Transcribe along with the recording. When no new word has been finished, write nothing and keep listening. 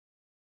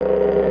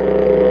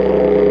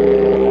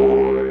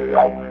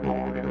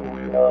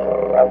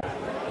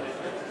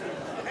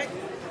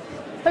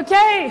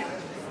Okay.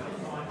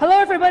 Hello,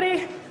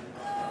 everybody.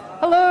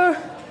 Hello.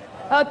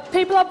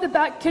 People up the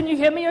back, can you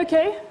hear me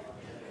okay?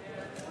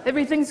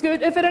 Everything's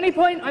good? If at any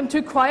point I'm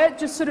too quiet,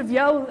 just sort of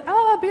yell,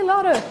 be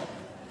louder.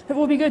 It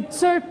will be good.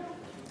 So,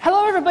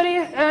 hello, everybody,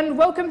 and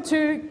welcome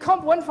to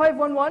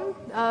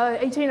COMP1511,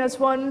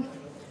 18S1,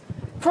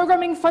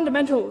 Programming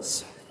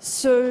Fundamentals.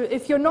 So,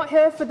 if you're not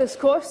here for this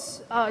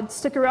course,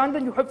 stick around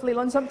and you'll hopefully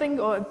learn something,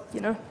 or,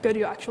 go to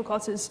your actual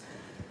classes.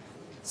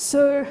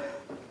 So,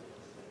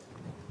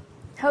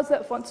 how's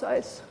that font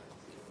size?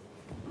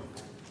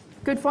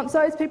 Good font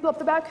size, people up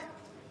the back?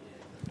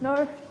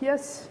 No?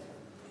 Yes?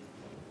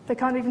 They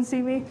can't even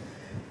see me?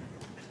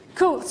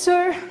 Cool,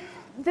 so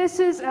this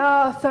is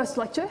our first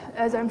lecture,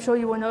 as I'm sure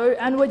you will know,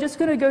 and we're just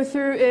going to go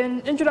through an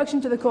introduction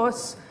to the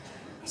course,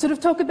 sort of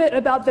talk a bit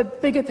about the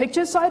bigger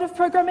picture side of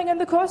programming in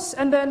the course,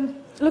 and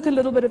then look a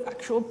little bit of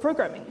actual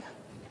programming.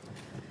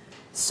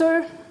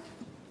 So,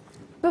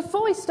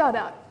 before we start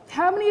out,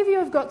 how many of you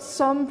have got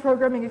some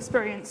programming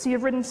experience? So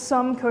you've written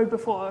some code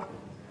before?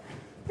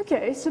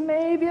 Okay, so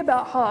maybe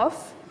about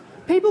half.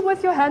 People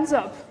with your hands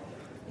up.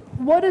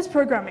 What is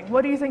programming?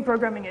 What do you think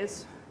programming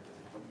is?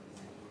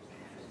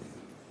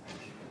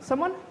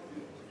 Someone?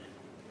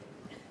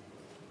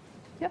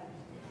 Yeah?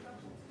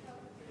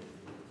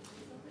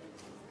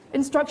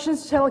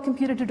 Instructions to tell a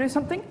computer to do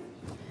something?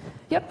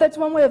 Yep, that's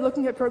one way of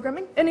looking at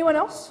programming. Anyone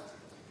else?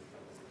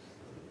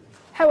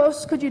 How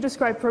else could you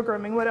describe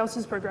programming? What else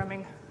is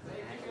programming?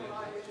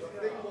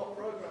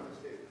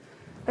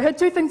 I heard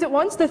two things at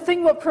once, the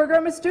thing what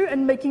programmers do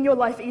and making your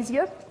life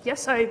easier.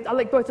 Yes, I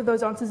like both of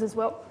those answers as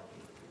well.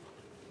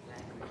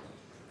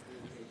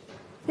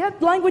 Yeah,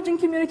 language and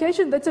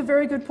communication, that's a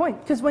very good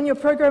point, because when you're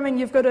programming,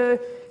 you've got to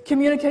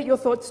communicate your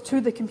thoughts to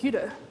the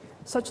computer,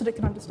 such that it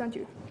can understand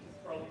you.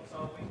 Problem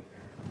solving.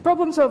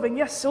 Problem solving,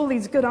 yes, all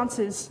these good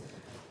answers.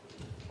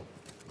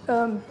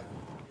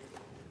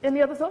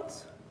 Any other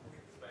thoughts?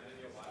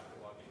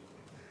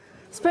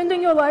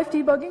 Spending your life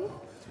debugging.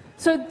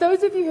 So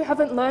those of you who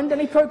haven't learned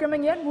any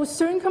programming yet will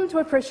soon come to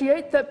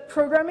appreciate that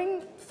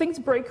programming, things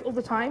break all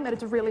the time, and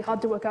it's really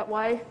hard to work out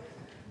why.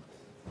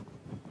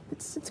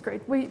 It's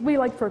great. We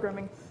like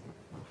programming.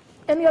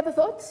 Any other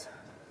thoughts?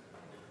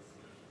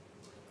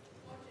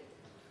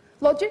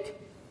 Logic?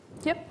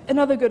 Yep,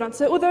 another good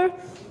answer. Although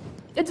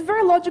it's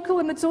very logical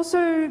and it's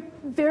also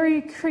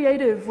very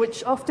creative,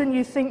 which often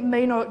you think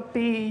may not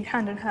be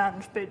hand in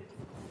hand, but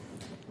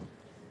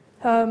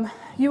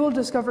you will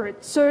discover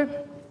it. So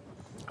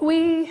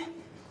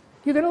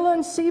you're going to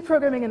learn C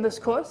programming in this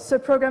course, so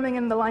programming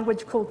in the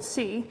language called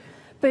C.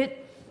 But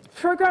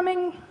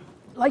programming,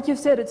 like you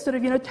said, it's sort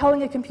of,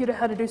 telling a computer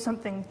how to do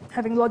something,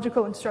 having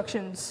logical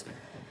instructions.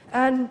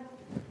 And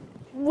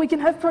we can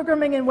have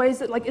programming in ways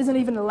that isn't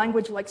even a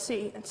language like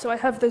C. And so I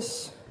have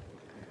this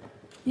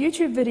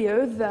YouTube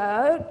video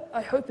that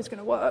I hope is going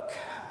to work.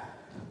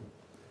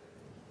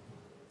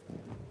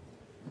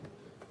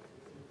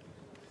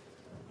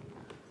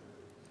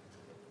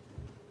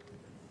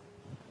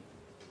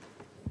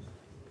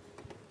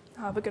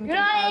 We're going to get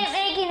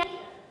ads.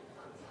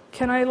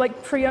 Can I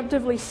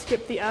preemptively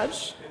skip the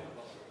ads?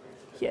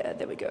 Yeah,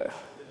 there we go.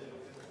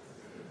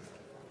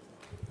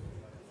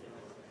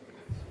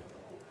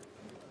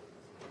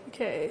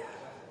 Okay.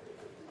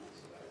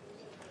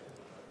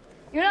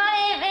 You're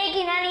not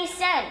making any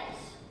sense.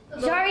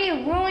 Sorry,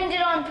 ruined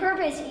it on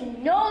purpose. He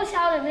knows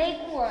how to make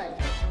one.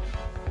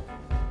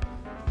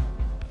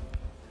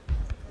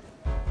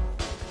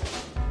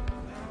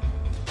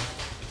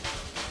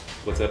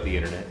 What's up, the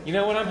internet? You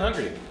know what? I'm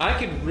hungry. I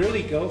could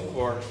really go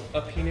for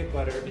a peanut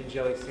butter and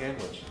jelly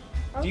sandwich.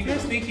 Do you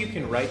guys think you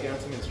can write down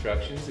some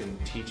instructions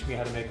and teach me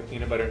how to make a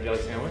peanut butter and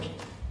jelly sandwich?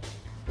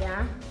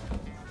 Yeah.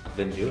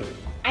 Then do it.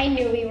 I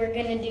knew we were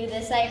gonna do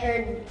this. I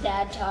heard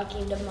Dad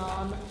talking to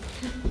Mom.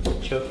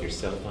 Choke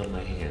yourself on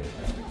my hand.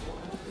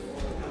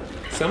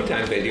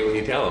 Sometimes they do what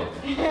you tell them.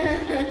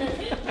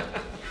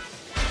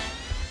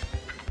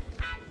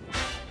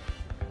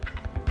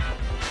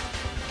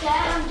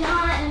 Dad, I'm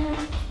done.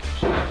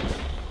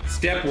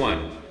 Step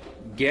 1.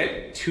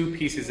 Get 2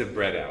 pieces of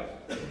bread out.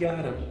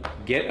 Got 'em.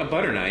 Get a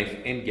butter knife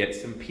and get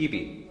some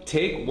PB.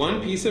 Take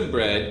 1 piece of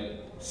bread,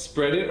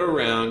 spread it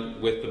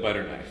around with the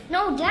butter knife.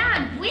 No,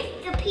 Dad,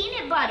 with the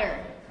peanut butter.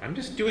 I'm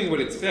just doing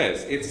what it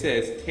says. It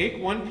says take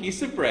 1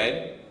 piece of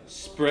bread,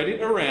 spread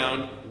it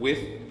around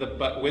with the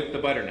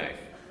butter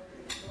knife.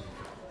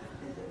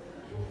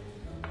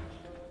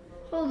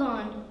 Hold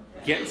on.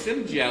 Get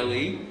some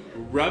jelly,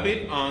 rub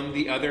it on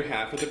the other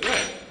half of the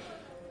bread.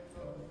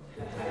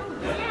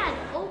 Dad,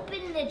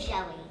 open the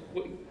jelly.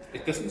 Well,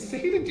 it doesn't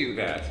say to do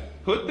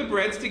that. Put the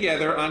breads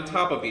together on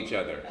top of each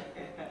other.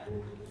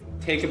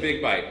 Take a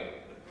big bite.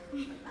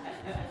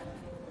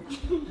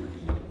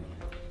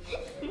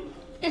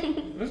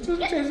 This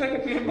doesn't taste like a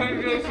peanut butter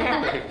and jelly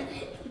sandwich.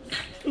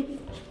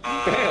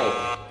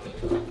 Fail.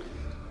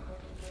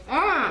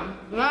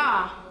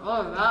 Yeah.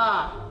 Oh,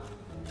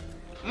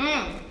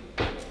 yeah.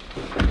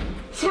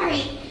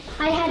 Sorry,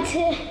 I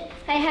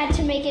had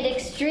to make it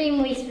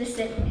extremely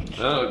specific.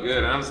 Oh,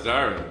 good. I'm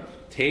starving.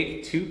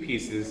 Take 2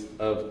 pieces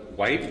of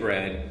white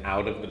bread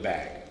out of the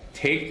bag.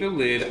 Take the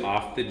lid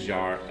off the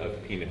jar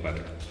of peanut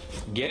butter.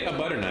 Get a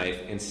butter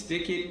knife and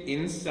stick it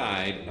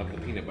inside of the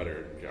peanut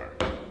butter jar.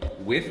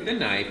 With the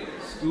knife,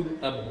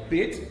 scoop a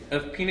bit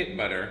of peanut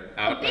butter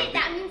out of the...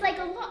 That means like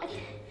a lot.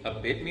 A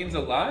bit means a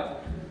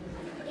lot?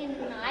 In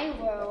my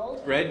world.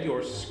 Spread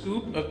your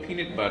scoop of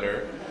peanut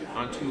butter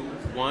onto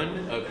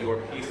one of your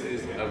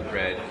pieces of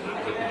bread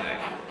with a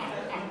knife.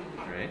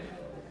 Alright?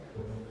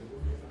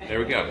 There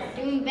we go.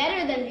 Doing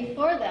better than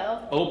before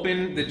though.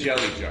 Open the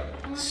jelly jar.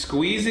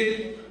 Squeeze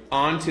it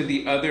onto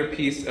the other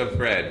piece of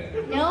bread.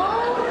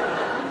 No.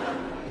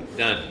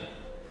 Done.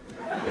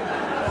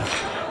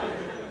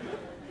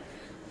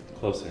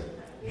 Closer.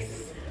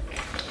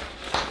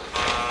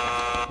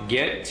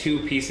 Get 2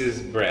 pieces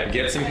of bread.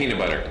 Get some peanut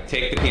butter.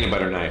 Take the peanut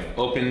butter knife.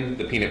 Open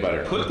the peanut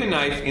butter. Put the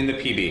knife in the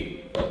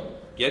PB.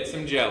 Get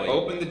some jelly.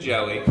 Open the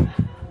jelly.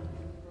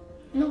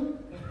 No.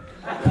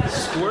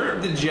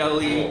 Squirt the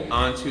jelly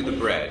onto the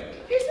bread.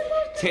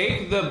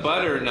 Take the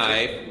butter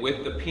knife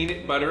with the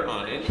peanut butter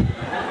on it.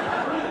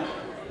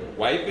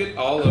 Wipe it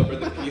all over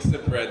the piece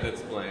of bread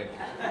that's blank.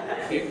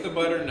 Take the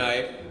butter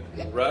knife,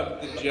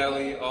 rub the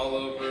jelly all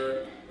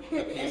over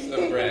the piece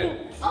of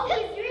bread. Oh,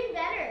 he's doing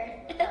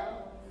better.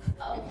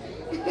 Oh.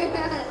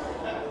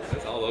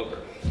 That's all over.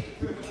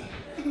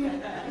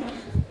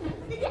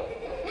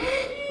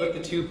 Put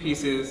the 2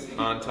 pieces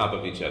on top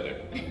of each other.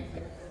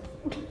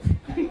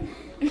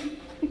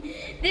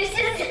 This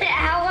isn't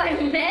how I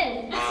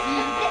meant.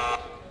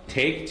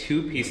 Take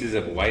 2 pieces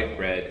of white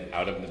bread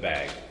out of the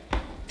bag.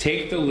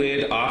 Take the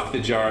lid off the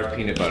jar of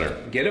peanut butter.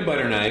 Get a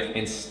butter knife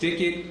and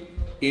stick it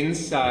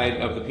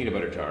inside of the peanut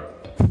butter jar.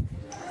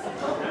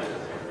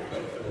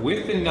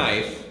 With the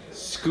knife,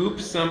 scoop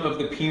some of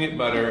the peanut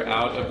butter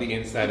out of the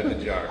inside of the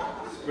jar.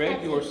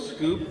 Spread your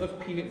scoop of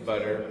peanut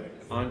butter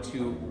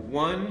onto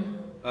one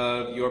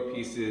of your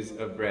pieces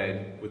of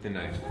bread with a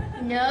knife.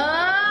 No.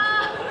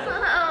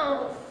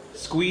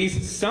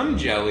 Squeeze some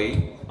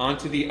jelly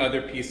onto the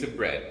other piece of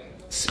bread.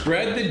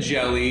 Spread the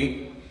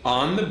jelly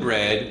on the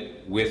bread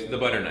with the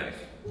butter knife.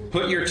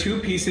 Put your 2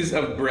 pieces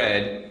of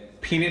bread,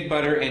 peanut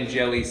butter and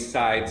jelly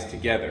sides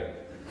together.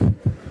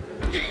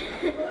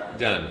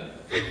 Done.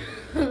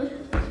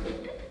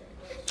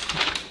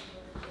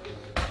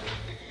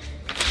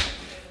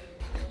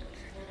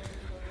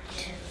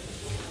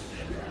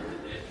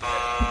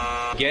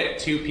 Get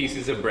 2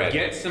 pieces of bread.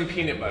 Get some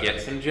peanut butter.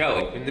 Get some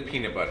jelly. Open the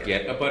peanut butter.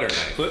 Get a butter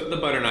knife. Put the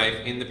butter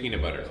knife in the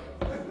peanut butter.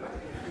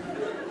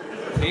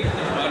 Take the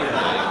butter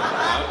knife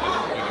out of the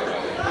peanut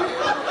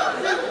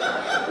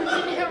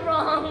butter. You're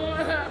wrong.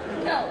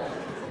 No.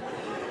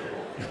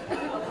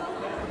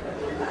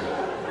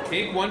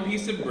 Take 1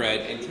 piece of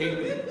bread and take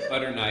the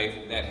butter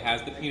knife that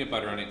has the peanut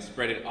butter on it,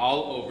 spread it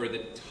all over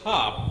the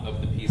top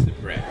of the piece of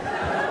bread.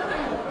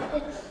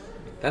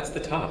 That's the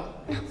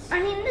top. I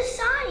mean the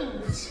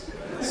sides.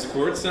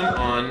 Squirt some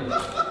on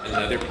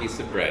another piece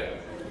of bread.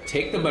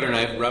 Take the butter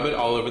knife, rub it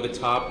all over the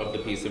top of the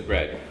piece of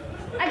bread.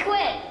 I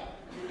quit.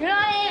 You're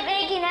not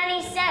making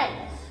any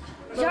sense.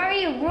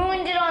 Sorry, you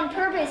ruined it on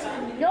purpose.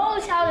 He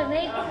knows how to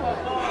make one.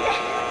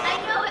 I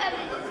know,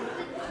 Evan. It's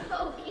the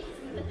joke.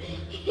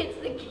 It's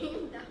the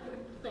game that we're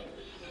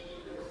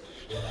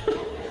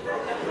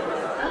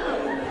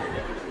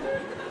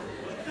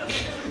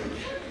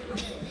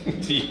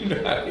playing. Do you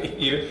know how to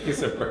eat a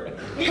piece of bread?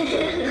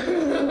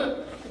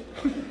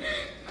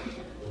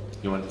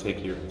 You want to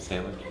take your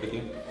sandwich with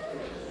you?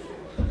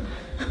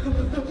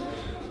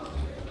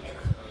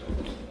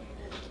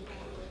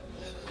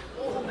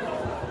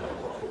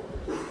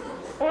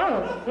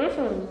 Oh, this is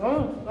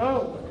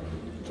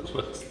It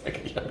looks like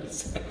a yummy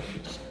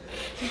sandwich.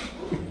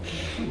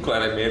 I'm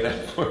glad I made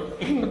that for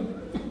you.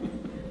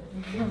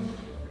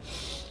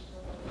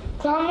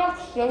 Can I not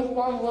save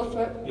one with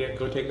it? Yeah,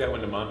 go take that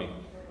one to mommy.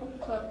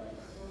 Okay.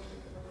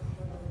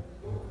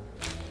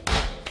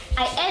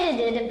 I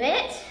edited a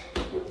bit.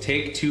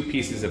 Take 2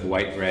 pieces of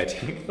white bread,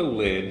 take the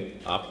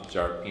lid off the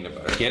jar of peanut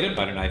butter. Get a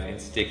butter knife and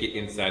stick it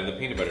inside the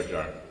peanut butter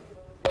jar.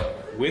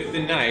 With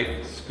the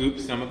knife, scoop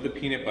some of the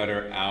peanut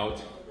butter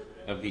out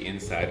of the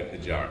inside of the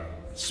jar.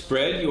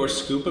 Spread your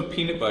scoop of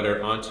peanut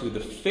butter onto the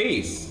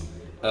face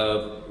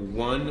of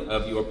one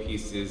of your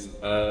pieces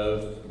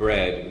of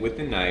bread with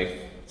the knife.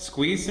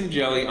 Squeeze some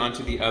jelly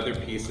onto the other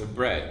piece of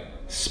bread.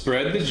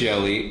 Spread the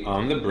jelly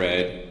on the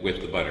bread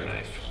with the butter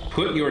knife.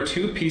 Put your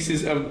 2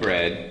 pieces of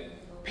bread,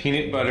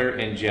 peanut butter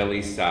and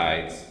jelly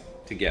sides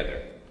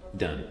together.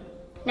 Done.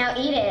 Now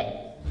eat it.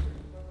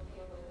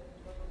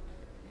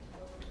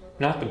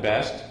 Not the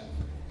best,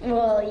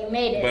 Well, you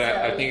made it. but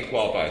so. I think it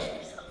qualifies.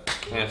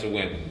 That's a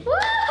win.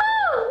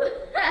 Woohoo!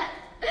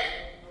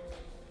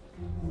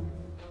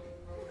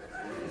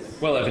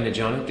 Well, Evan and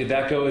John, did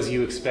that go as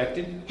you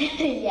expected?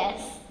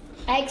 Yes.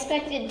 I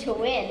expected to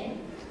win.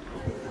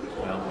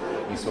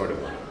 Well, we sort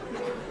of won.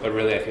 But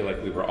really, I feel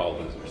like we were all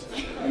losers.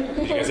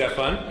 Did you guys have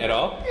fun at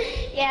all?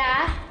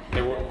 Yeah.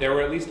 There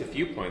were at least a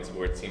few points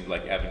where it seemed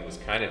like Evan was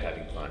kind of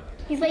having fun.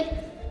 He's like,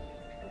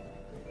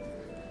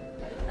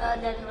 I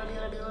don't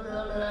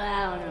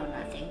know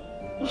nothing.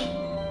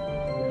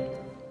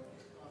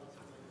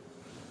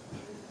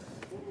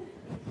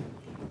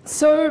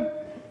 So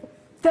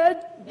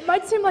that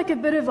might seem like a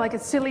bit of like a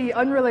silly,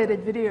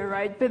 unrelated video,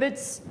 right? But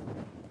it's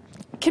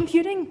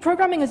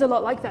programming is a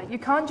lot like that. You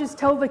can't just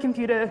tell the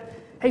computer,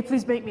 hey,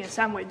 please make me a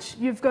sandwich.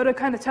 You've got to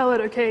kind of tell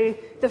it, okay,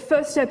 the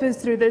first step is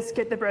through this,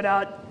 get the bread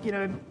out,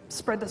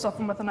 spread this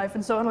often with a knife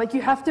and so on. Like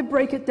you have to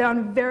break it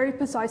down very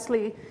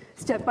precisely,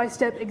 step by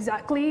step,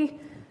 exactly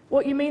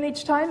what you mean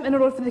each time in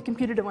order for the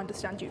computer to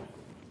understand you.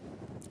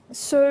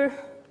 So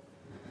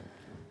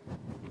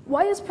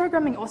why is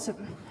programming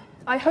awesome?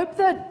 I hope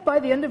that by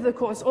the end of the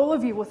course, all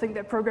of you will think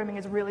that programming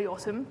is really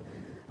awesome.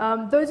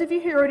 Those of you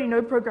who already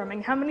know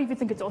programming, how many of you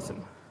think it's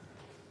awesome?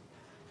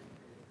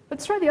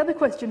 Let's try the other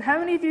question. How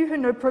many of you who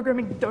know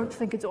programming don't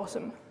think it's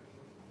awesome?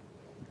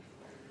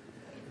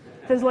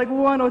 There's like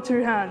 1 or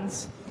 2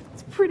 hands.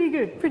 It's pretty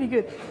good, pretty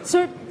good.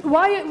 So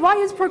why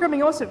is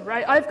programming awesome,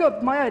 right? I've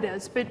got my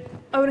ideas, but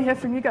I want to hear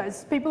from you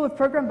guys. People have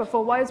programmed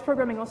before. Why is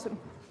programming awesome?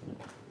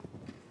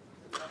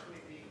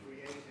 Be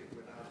creative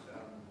without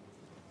having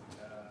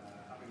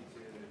to.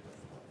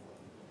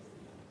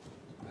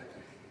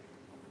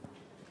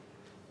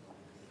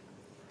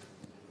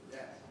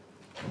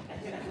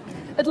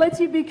 It lets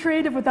you be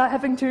creative without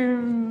having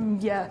to,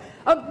 yeah.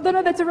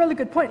 No, that's a really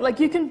good point.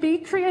 Like, you can be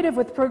creative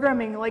with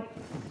programming. Like,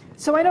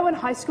 so I know in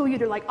high school you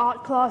do like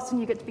art class and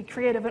you get to be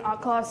creative in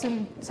art class,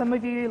 and some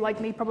of you, like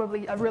me,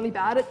 probably are really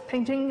bad at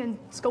painting and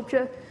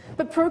sculpture.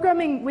 But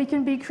programming, we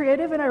can be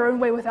creative in our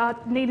own way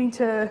without needing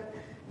to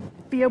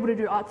be able to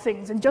do art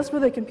things. And just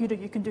with a computer,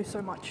 you can do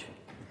so much.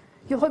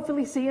 You'll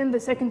hopefully see in the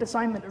second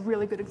assignment a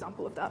really good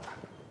example of that.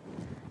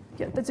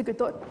 Yeah, that's a good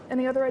thought.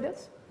 Any other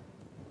ideas?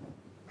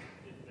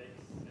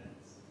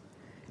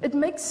 It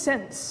makes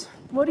sense.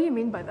 What do you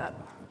mean by that?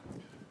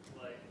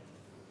 Like,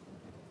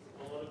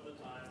 a lot of the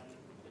time,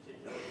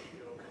 particularly if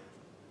you're,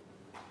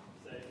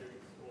 say,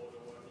 doing sport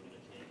or working in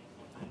a team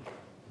or something,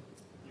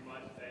 you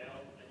might fail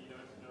and you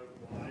don't know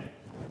why.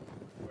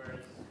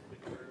 Whereas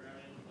with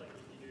programming, like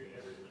if you do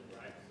everything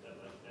right, step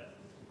by step,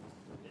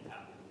 it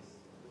happens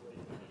the way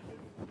you want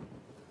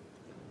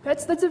it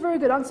to. That's a very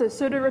good answer.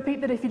 So to repeat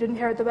that if you didn't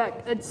hear at the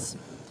back, it's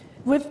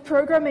with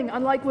programming,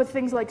 unlike with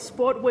things like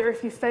sport, where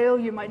if you fail,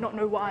 you might not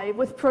know why,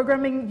 with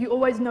programming, you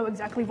always know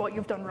exactly what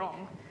you've done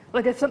wrong.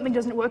 Like if something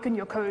doesn't work in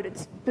your code,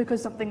 it's because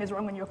something is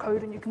wrong in your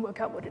code and you can work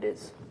out what it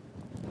is.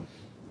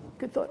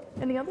 Good thought.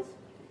 Any others?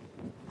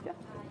 Yeah?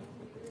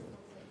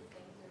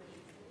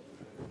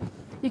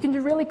 You can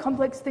do really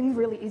complex things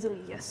really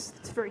easily, yes,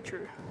 it's very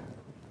true.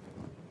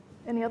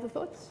 Any other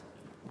thoughts?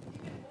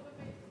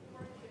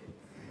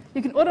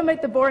 You can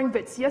automate the boring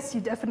bits. Yes,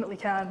 you definitely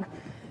can.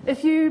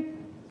 If you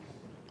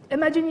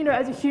imagine,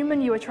 as a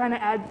human, you were trying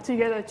to add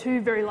together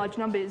 2 very large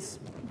numbers.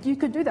 You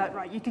could do that,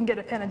 right? You can get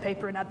a pen and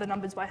paper and add the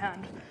numbers by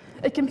hand.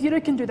 A computer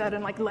can do that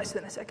in like less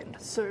than a second.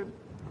 So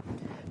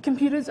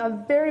computers are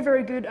very,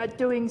 very good at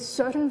doing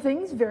certain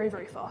things very,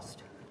 very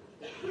fast.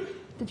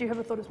 Did you have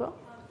a thought as well?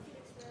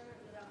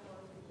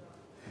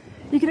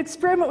 You can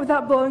experiment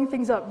without blowing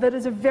things up. That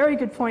is a very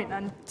good point,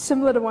 and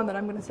similar to one that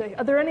I'm going to say.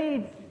 Are there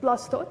any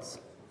last thoughts?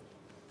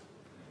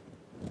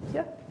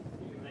 Yeah?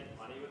 You can make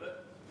money with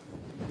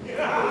it.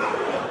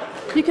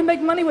 You can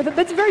make money with it.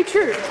 That's very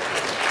true.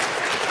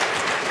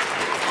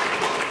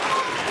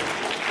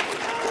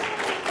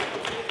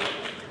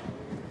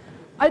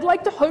 I'd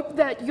like to hope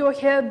that you're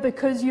here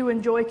because you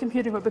enjoy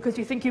computing or because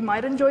you think you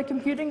might enjoy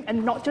computing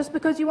and not just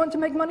because you want to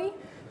make money,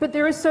 but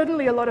there is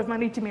certainly a lot of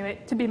money to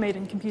be made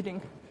in computing.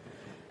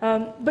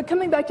 But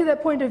coming back to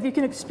that point of you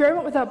can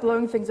experiment without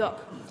blowing things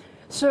up.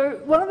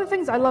 So one of the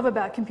things I love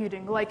about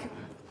computing, like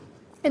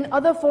in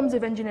other forms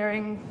of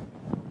engineering,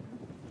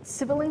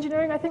 civil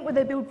engineering, I think, where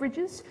they build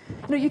bridges.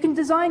 You can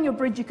design your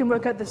bridge, you can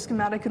work out the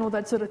schematic and all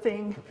that sort of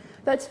thing.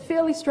 That's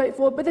fairly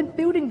straightforward, but then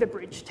building the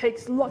bridge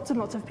takes lots and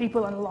lots of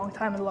people and a long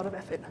time and a lot of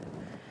effort.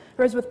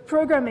 Whereas with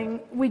programming,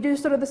 we do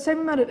sort of the same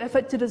amount of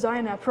effort to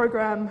design our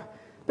program,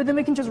 but then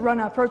we can just run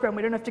our program.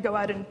 We don't have to go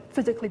out and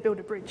physically build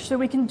a bridge. So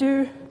we can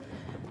do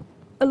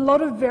a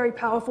lot of very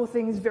powerful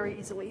things very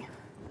easily.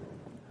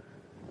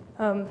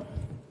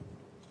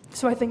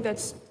 So I think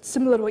that's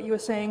similar to what you were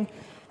saying.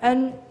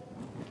 And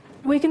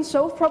we can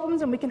solve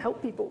problems and we can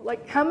help people.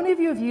 Like, how many of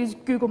you have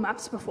used Google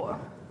Maps before?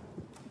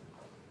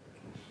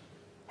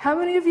 How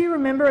many of you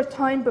remember a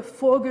time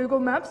before Google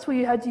Maps where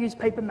you had to use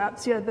paper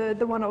maps? Yeah,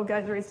 the one old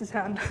guy raised his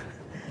hand.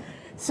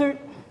 So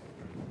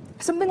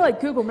something like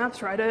Google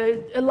Maps, right?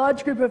 A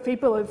large group of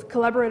people have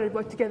collaborated,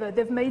 worked together.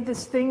 They've made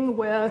this thing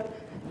where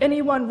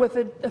anyone with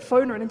a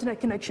phone or an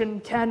internet connection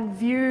can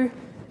view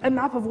a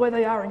map of where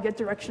they are and get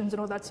directions and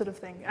all that sort of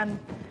thing. And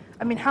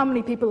I mean, how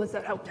many people has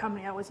that helped? How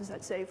many hours has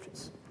that saved?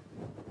 It's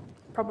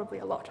probably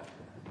a lot.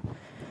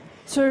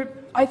 So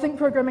I think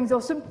programming's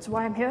awesome. That's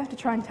why I'm here, to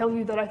try and tell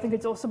you that I think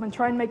it's awesome and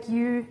try and make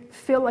you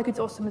feel like it's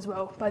awesome as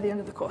well by the end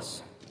of the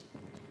course.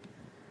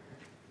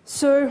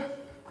 So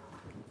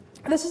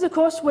this is a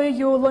course where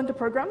you'll learn to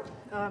program.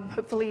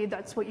 Hopefully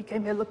that's what you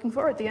came here looking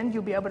for. At the end,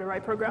 you'll be able to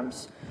write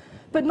programs.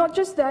 But not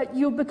just that,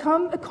 you'll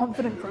become a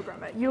confident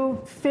programmer. You'll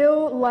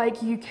feel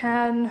like you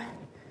can,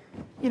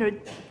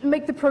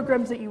 make the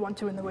programs that you want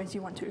to in the ways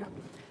you want to.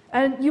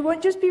 And you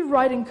won't just be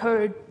writing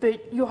code,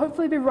 but you'll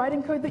hopefully be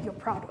writing code that you're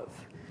proud of.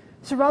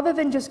 So rather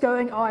than just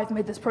going, oh, I've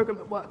made this program,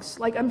 it works.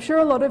 Like, I'm sure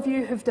a lot of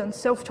you have done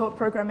self-taught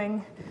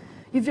programming.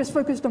 You've just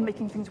focused on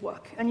making things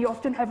work, and you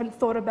often haven't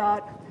thought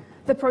about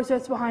the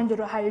process behind it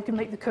or how you can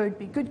make the code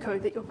be good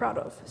code that you're proud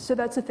of. So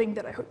that's a thing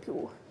that I hope you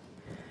will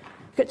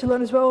get to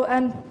learn as well,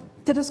 and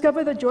to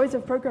discover the joys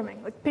of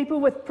programming. Like, people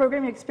with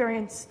programming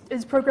experience,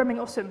 is programming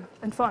awesome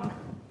and fun?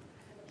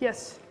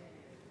 Yes.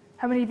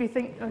 How many of you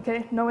think,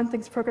 okay, no one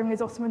thinks programming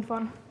is awesome and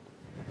fun?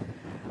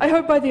 I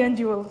hope by the end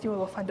you will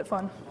all find it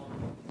fun.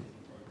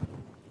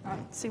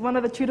 See, one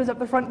of the tutors up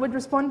the front would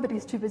respond, but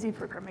he's too busy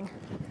programming.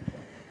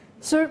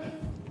 So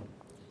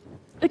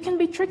it can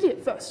be tricky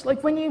at first.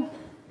 Like, when you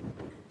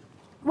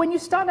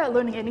start out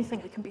learning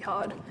anything, it can be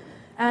hard.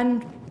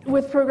 And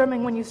with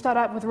programming, when you start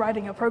out with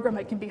writing a program,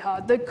 it can be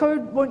hard. The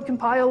code won't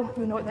compile.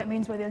 You'll know what that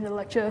means by the end of the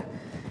lecture.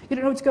 You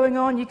don't know what's going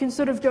on. You can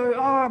sort of go,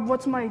 I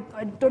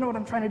don't know what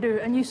I'm trying to do.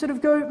 And you sort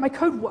of go, my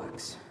code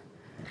works.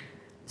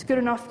 It's good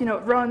enough, it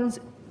runs,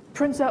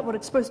 prints out what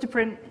it's supposed to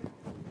print.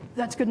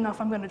 That's good enough,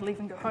 I'm going to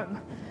leave and go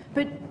home.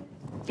 But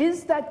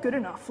is that good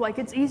enough? Like,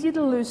 it's easy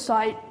to lose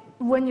sight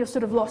when you're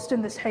sort of lost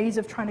in this haze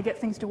of trying to get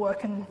things to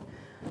work and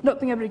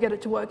not being able to get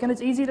it to work. And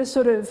it's easy to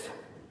sort of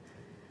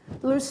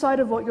lose sight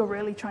of what you're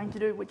really trying to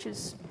do, which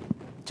is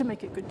to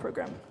make a good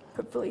program,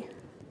 hopefully.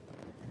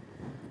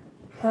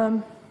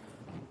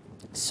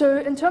 So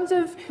in terms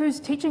of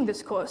who's teaching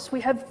this course, we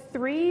have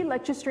 3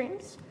 lecture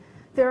streams.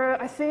 There are,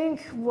 I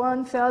think,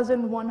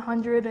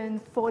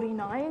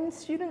 1,149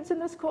 students in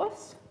this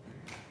course.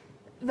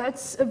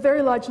 That's a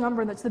very large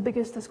number, and that's the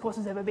biggest this course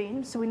has ever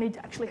been. So we need to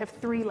actually have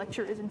 3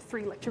 lecturers in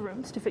 3 lecture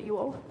rooms to fit you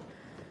all.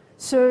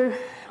 So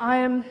I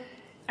am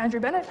Andrew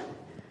Bennett.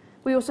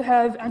 We also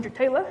have Andrew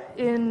Taylor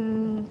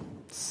in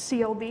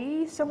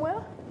CLB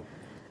somewhere.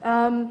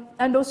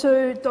 And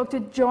also Dr.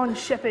 John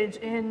Shepherd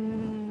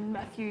in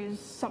Matthews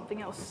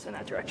something else in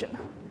that direction.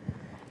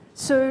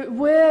 So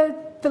we're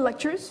the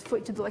lecturers for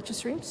each of the lecture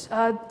streams.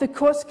 The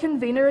course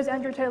convener is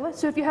Andrew Taylor.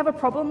 So if you have a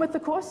problem with the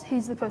course,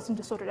 he's the person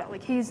to sort it out.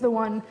 Like, he's the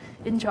one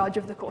in charge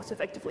of the course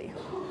effectively.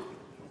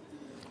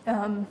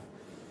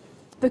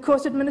 The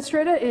course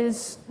administrator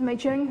is Mei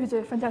Cheng, who's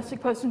a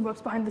fantastic person,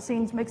 works behind the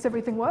scenes, makes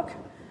everything work.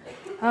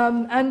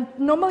 And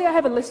normally I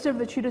have a list of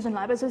the tutors and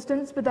lab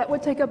assistants, but that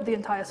would take up the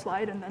entire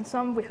slide and then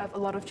some. We have a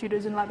lot of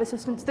tutors and lab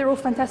assistants. They're all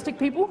fantastic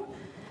people,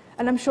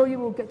 and I'm sure you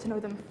will get to know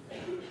them.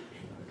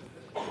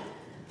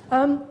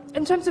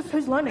 In terms of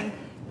who's learning,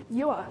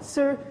 you are.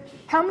 So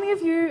how many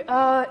of you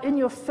are in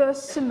your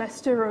first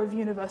semester of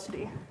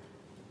university?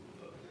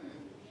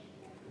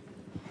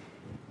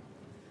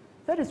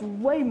 That is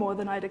way more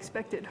than I'd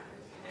expected.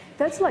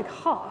 That's like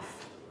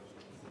half.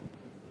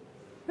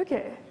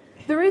 Okay.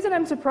 The reason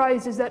I'm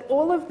surprised is that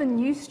all of the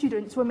new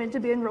students were meant to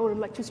be enrolled in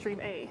Lecture Stream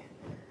A.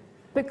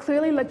 But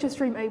clearly Lecture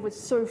Stream A was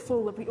so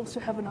full that we also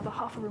have another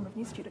half a room of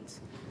new students.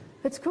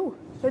 That's cool.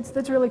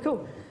 That's really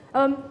cool.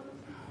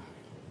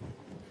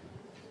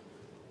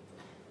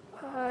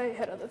 I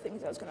had other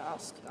things I was going to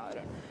ask. No, I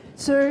don't.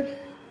 So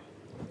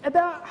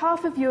about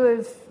half of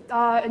you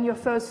are in your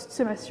first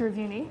semester of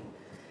uni.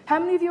 How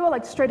many of you are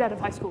like straight out of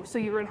high school? So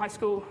you were in high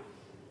school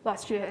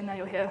last year and now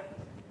you're here.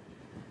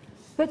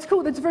 That's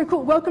cool. That's very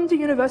cool. Welcome to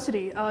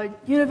university.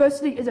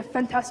 University is a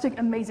fantastic,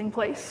 amazing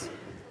place.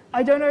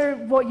 I don't know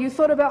what you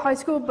thought about high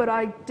school, but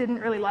I didn't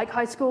really like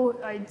high school.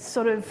 I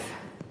sort of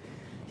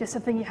just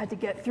something you had to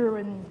get through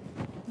and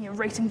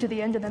racing to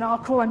the end and then, oh,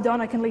 cool, I'm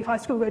done. I can leave high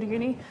school, go to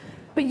uni.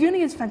 But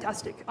uni is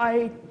fantastic.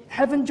 I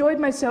have enjoyed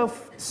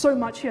myself so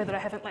much here that I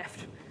haven't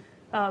left.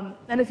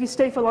 And if you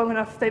stay for long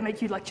enough, they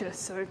make you lecture.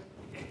 So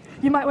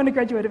you might want to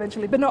graduate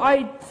eventually. But no,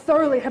 I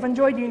thoroughly have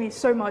enjoyed uni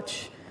so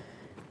much.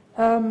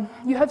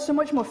 You have so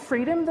much more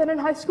freedom than in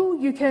high school.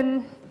 You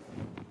can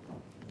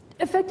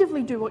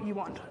effectively do what you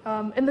want.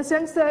 In the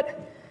sense that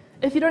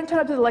if you don't turn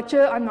up to the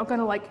lecture, I'm not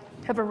going to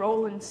have a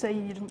role and say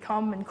you didn't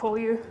come and call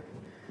you.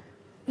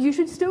 You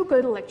should still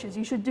go to lectures.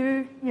 You should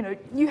do,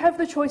 you have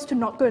the choice to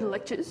not go to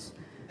lectures,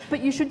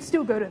 but you should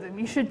still go to them.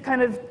 You should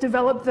kind of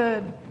develop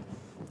the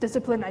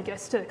discipline, I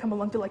guess, to come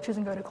along to lectures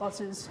and go to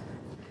classes.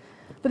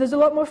 But there's a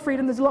lot more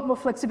freedom, there's a lot more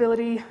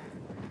flexibility.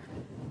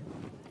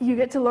 You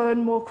get to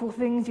learn more cool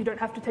things. You don't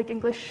have to take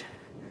English.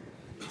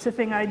 It's a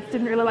thing I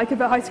didn't really like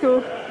about high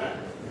school.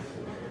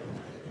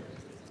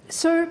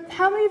 So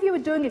how many of you are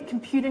doing a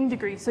computing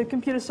degree? So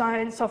computer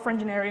science, software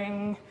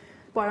engineering,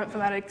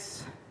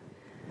 bioinformatics.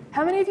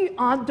 How many of you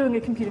aren't doing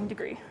a computing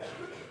degree?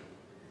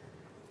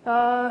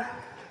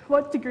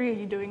 What degree are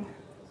you doing?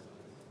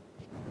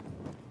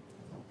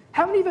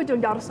 How many of you are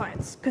doing data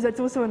science? Because that's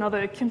also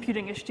another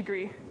computing-ish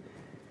degree.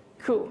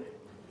 Cool.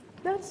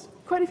 That's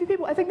quite a few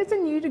people. I think that's a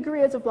new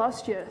degree as of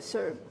last year,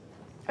 so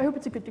I hope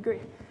it's a good degree.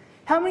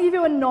 How many of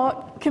you are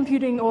not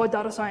computing or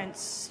data science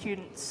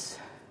students?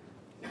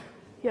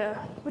 Yeah,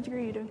 what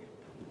degree are you doing?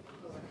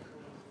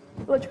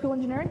 Electrical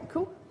engineering,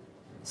 cool.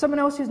 Someone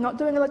else who's not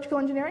doing electrical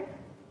engineering?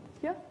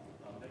 Yeah?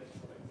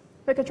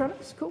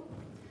 Mechatronics, cool.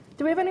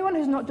 Do we have anyone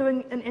who's not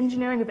doing an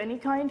engineering of any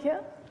kind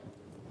here?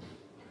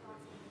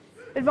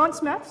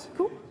 Advanced maths,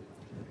 cool.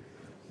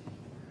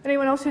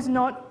 Anyone else who's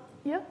not?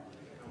 Yeah?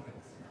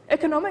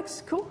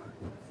 Economics, cool.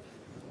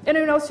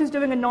 Anyone else who's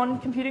doing a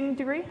non-computing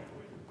degree?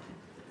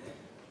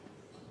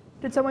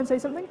 Did someone say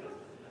something?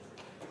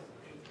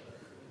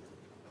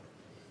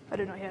 I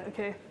don't know yet,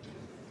 okay.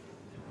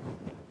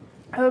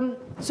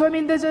 So I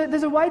mean, there's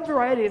a wide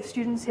variety of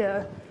students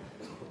here.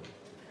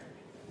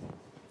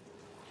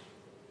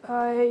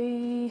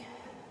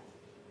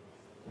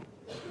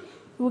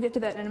 We'll get to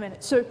that in a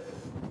minute. So,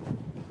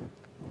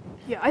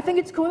 yeah, I think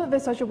it's cool that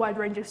there's such a wide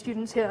range of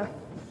students here.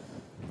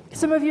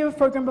 Some of you have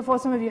programmed before,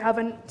 some of you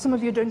haven't. Some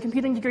of you are doing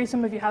computing degrees,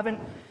 some of you haven't,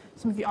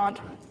 some of you aren't.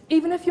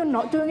 Even if you're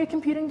not doing a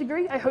computing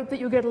degree, I hope that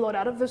you'll get a lot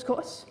out of this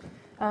course.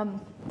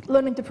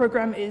 Learning to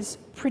program is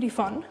pretty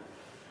fun.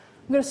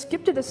 I'm going to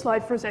skip to this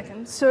slide for a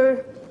second.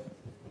 So,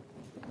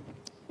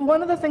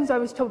 one of the things I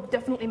was told to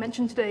definitely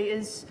mention today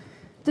is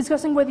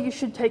discussing whether you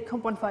should take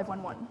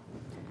COMP1511.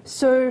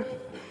 So,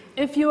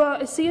 if you are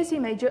a CSE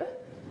major,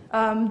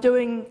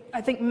 doing,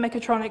 I think,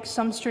 mechatronics,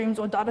 some streams,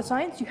 or data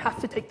science, you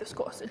have to take this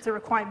course. It's a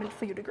requirement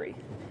for your degree.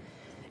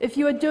 If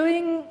you are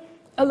doing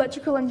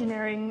electrical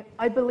engineering,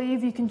 I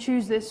believe you can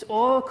choose this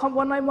or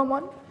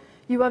COMP1911.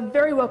 You are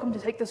very welcome to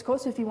take this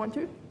course if you want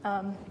to.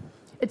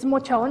 It's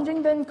more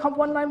challenging than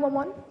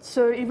COMP1911,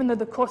 so even though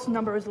the course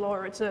number is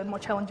lower, it's a more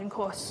challenging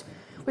course.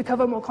 We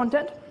cover more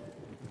content.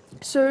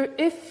 So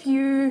if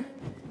you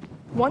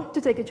want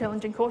to take a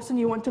challenging course and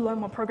you want to learn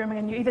more programming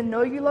and you either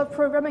know you love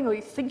programming or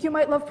you think you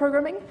might love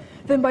programming,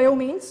 then by all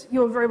means,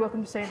 you're very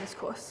welcome to stay in this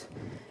course.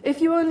 If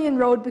you only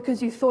enrolled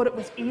because you thought it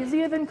was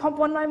easier than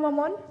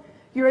COMP1911,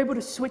 you're able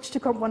to switch to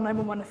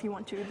COMP1911 if you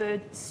want to. The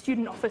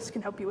student office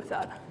can help you with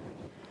that.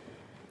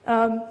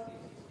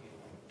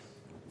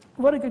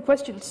 What a good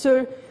question.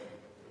 So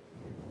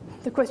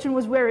the question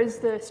was, where is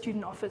the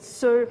student office?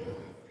 So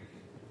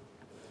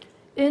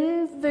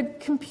in the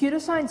computer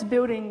science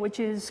building, which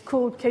is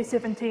called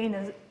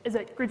K17, is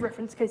at grid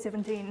reference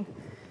K17,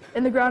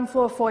 in the ground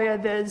floor foyer,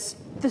 there's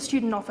the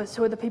student office,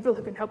 who are the people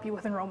who can help you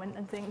with enrollment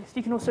and things.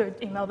 You can also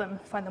email them,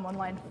 find them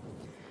online.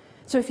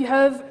 So if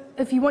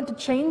you want to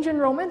change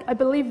enrollment, I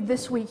believe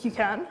this week you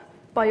can,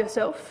 by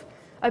yourself.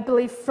 I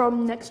believe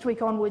from next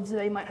week onwards,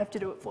 they might have to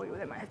do it for you.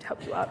 They might have to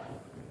help you out.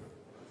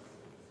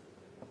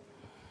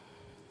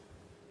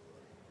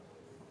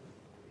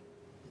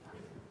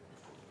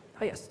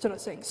 Oh yes, that's what I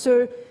was saying.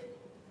 So,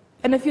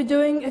 and if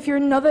you're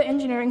another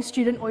engineering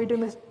student or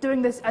you're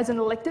doing this as an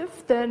elective,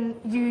 then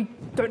you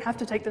don't have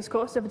to take this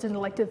course. If it's an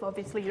elective,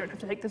 obviously you don't have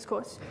to take this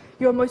course.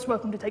 You're most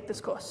welcome to take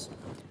this course.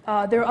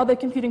 There are other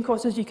computing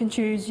courses you can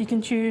choose. You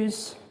can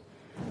choose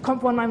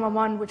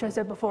COMP1911, which I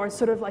said before is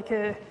sort of like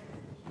a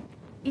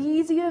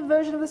easier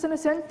version of this in a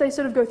sense. They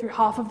sort of go through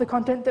half of the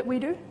content that we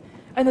do.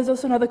 And there's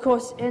also another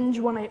course,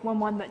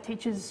 Eng1811, that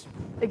teaches,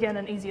 again,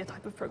 an easier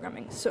type of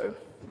programming. So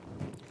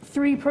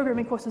 3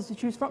 programming courses to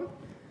choose from.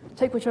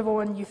 Take whichever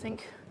one you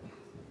think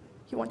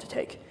you want to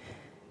take.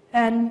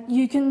 And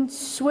you can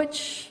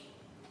switch,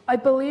 I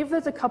believe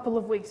there's a couple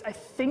of weeks. I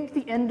think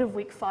the end of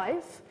week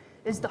 5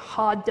 is the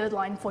hard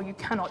deadline for you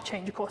cannot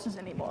change courses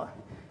anymore.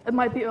 It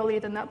might be earlier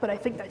than that, but I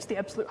think that's the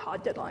absolute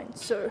hard deadline.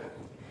 So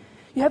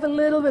you have a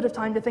little bit of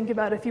time to think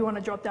about if you want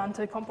to drop down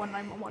to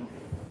COMP1911.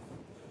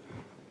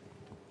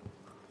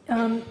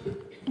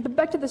 But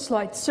back to the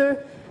slides. So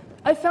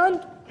I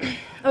found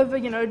over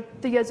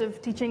the years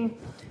of teaching,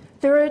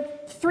 there are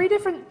 3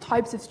 different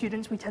types of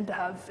students we tend to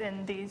have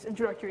in these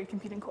introductory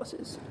computing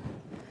courses.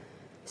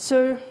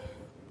 So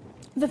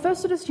the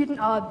first sort of student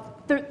are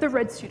the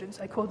red students,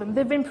 I call them.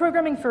 They've been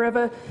programming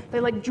forever. They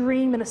like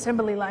dream in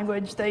assembly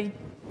language. They're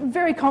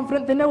very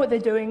confident. They know what they're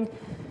doing.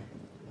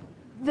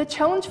 The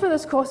challenge for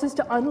this course is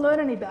to unlearn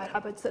any bad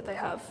habits that they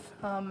have.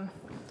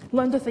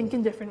 Learn to think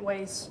in different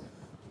ways.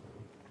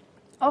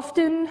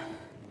 Often,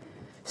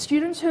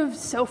 students who have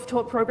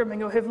self-taught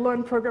programming or have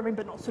learned programming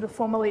but not sort of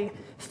formally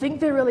think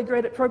they're really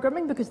great at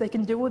programming because they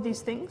can do all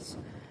these things.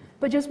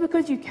 But just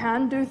because you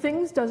can do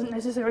things doesn't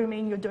necessarily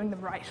mean you're doing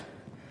them right.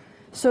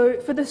 So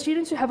for the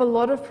students who have a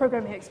lot of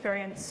programming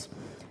experience,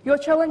 your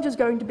challenge is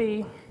going to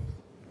be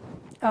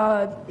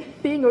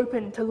being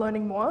open to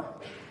learning more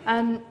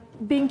and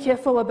being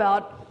careful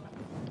about,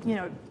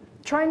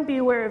 try and be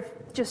aware of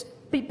just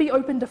be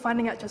open to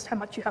finding out just how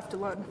much you have to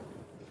learn.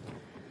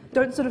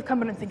 Don't sort of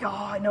come in and think, oh,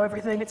 I know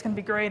everything, it's going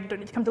to be great, I don't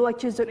need to come to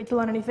lectures, don't need to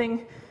learn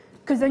anything.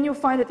 Because then you'll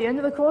find at the end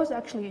of the course,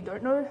 actually you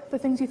don't know the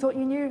things you thought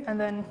you knew, and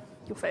then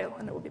you'll fail,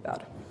 and it will be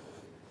bad.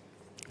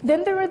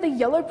 Then there are the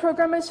yellow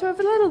programmers who have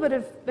a little bit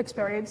of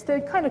experience. They're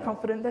kind of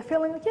confident. They're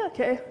feeling like, yeah,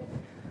 okay,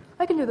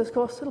 I can do this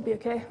course, it'll be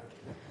okay.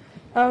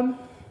 And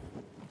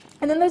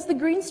then there's the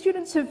green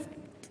students who've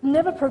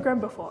never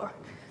programmed before,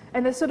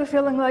 and they're sort of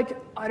feeling like,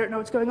 I don't know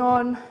what's going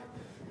on,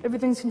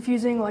 everything's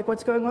confusing, like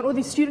what's going on. All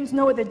these students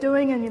know what they're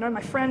doing, and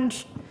my friend,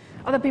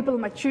 other people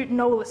in my tute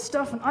know all this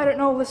stuff, and I don't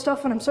know all this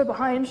stuff, and I'm so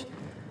behind.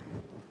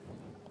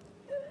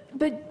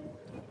 But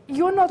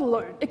you're not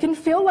alone. It can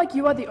feel like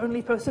you are the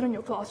only person in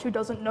your class who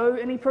doesn't know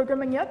any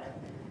programming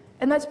yet,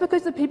 and that's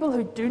because the people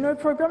who do know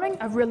programming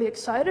are really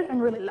excited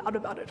and really loud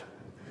about it.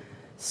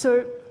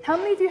 So how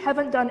many of you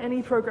haven't done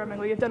any programming,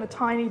 or you've done a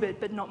tiny bit,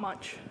 but not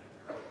much?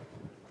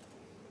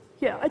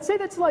 Yeah, I'd say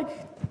that's like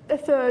a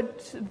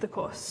third of the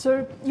course.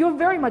 So you're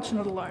very much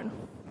not alone.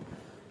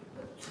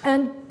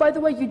 And by the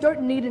way, you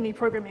don't need any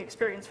programming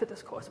experience for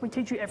this course. We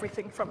teach you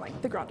everything from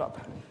like the ground up.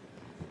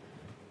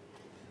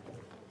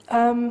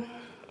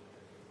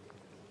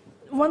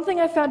 One thing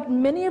I found,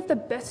 many of the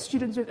best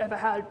students we've ever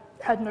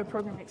had no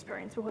programming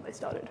experience before they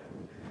started.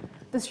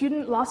 The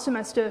student last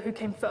semester who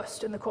came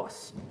first in the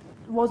course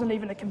wasn't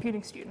even a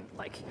computing student.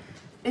 Like,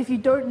 if you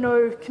don't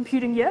know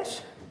computing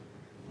yet,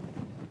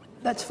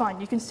 that's fine,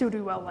 you can still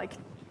do well. Like,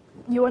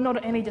 you are not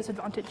at any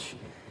disadvantage.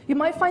 You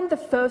might find the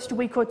first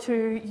week or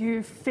two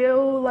you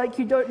feel like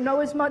you don't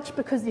know as much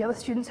because the other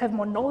students have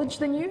more knowledge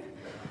than you.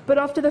 But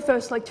after the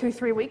first like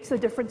 2-3 weeks, the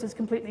difference is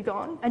completely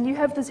gone. And you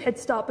have this head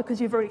start because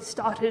you've already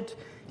started,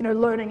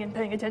 learning and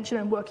paying attention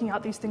and working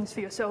out these things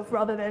for yourself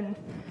rather than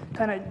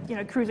kind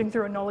of, cruising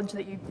through a knowledge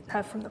that you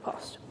have from the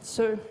past.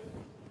 So,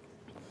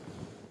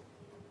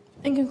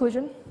 in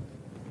conclusion,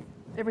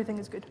 everything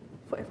is good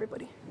for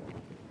everybody.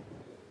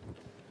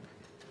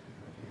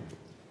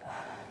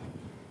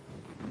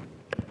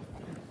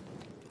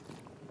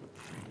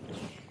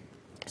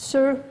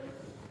 So,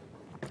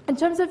 in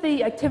terms of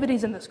the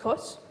activities in this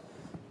course,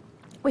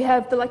 we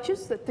have the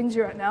lectures, the things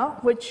you're at now,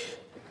 which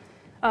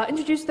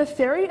introduce the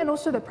theory and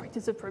also the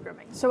practice of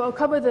programming. So I'll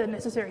cover the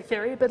necessary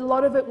theory, but a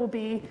lot of it will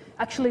be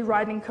actually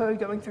writing code,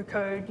 going through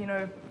code,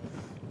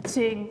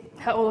 seeing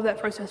how all of that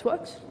process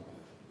works.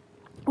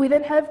 We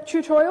then have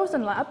tutorials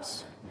and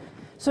labs.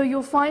 So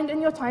you'll find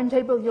in your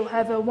timetable, you'll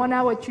have a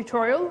 1-hour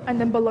tutorial, and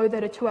then below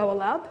that a 2-hour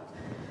lab.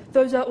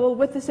 Those are all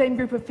with the same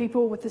group of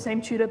people, with the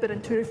same tutor, but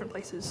in 2 different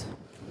places.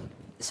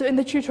 So in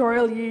the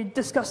tutorial, you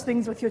discuss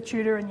things with your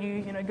tutor and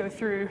you go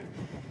through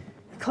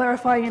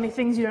clarifying any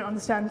things you don't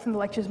understand from the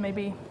lectures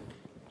maybe.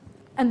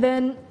 And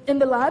then in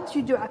the labs,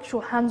 you do actual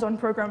hands-on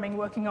programming,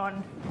 working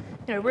on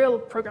real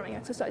programming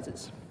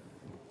exercises.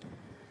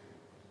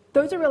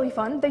 Those are really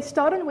fun. They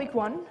start in week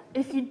 1.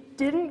 If you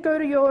didn't go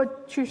to your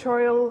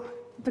tutorial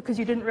because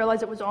you didn't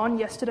realize it was on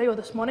yesterday or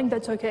this morning,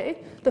 that's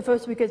okay. The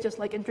first week is just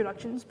like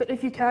introductions, but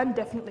if you can,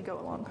 definitely go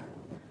along.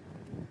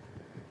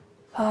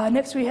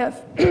 Next we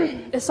have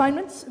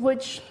assignments,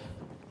 which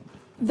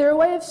they're a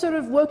way of sort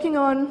of working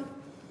on,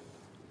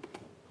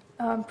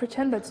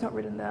 pretend that's not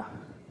written there.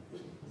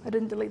 I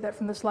didn't delete that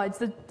from the slides.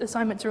 The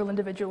assignments are all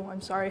individual,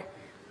 I'm sorry.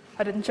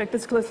 I didn't check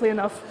this closely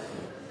enough.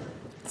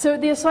 So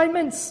the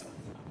assignments,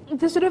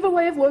 they're sort of a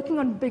way of working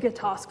on bigger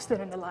tasks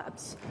than in the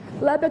labs.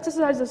 Lab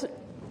exercises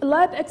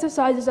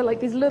are like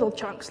these little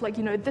chunks, like,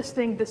 this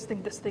thing, this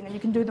thing, this thing, and you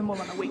can do them all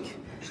in a week.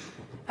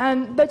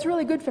 And that's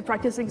really good for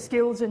practicing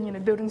skills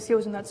and building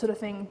skills and that sort of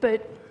thing,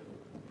 but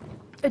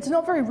it's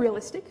not very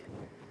realistic.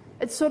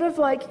 It's sort of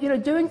like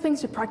doing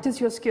things to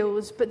practice your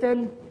skills, but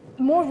then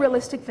more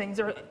realistic things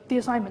are the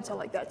assignments are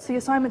like that. So the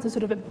assignments are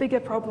sort of a bigger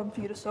problem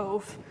for you to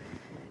solve,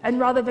 and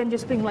rather than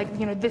just being like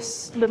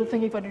this little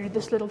thing you've got to do,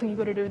 this little thing you've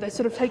got to do, they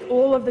sort of take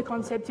all of the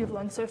concepts you've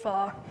learned so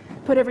far,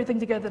 put everything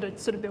together to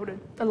sort of build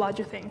a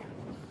larger thing.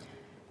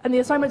 And the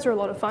assignments are a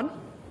lot of fun.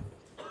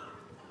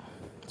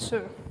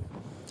 So.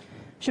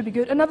 Should be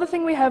good. Another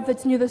thing we have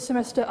that's new this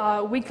semester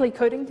are weekly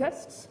coding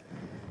tests.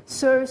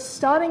 So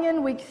starting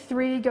in week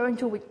 3, going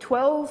to week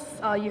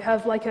 12, you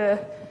have like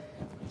a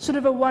sort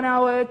of a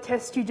 1-hour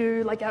test you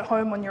do like at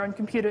home on your own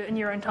computer in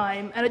your own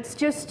time. And it's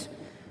just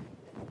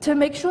to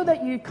make sure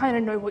that you kind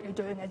of know what you're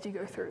doing as you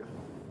go through.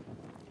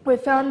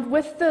 We've found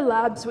with the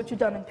labs, which are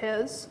done in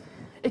pairs,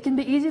 it can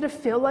be easy to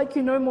feel like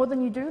you know more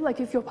than you do. Like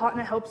if your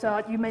partner helps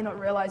out, you may not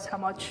realize how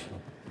much.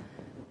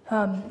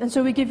 And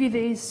so we give you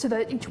these so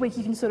that each week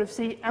you can sort of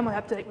see, am I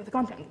up to date with the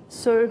content?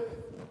 So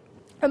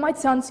it might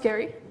sound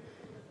scary.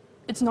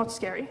 It's not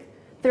scary.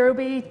 There will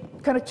be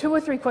kind of 2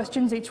 or 3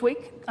 questions each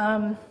week.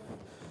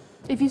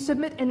 If you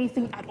submit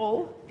anything at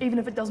all, even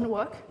if it doesn't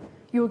work,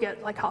 you'll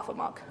get like half a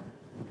mark.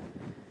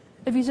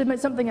 If you submit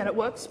something and it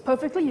works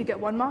perfectly, you get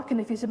 1 mark. And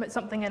if you submit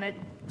something and it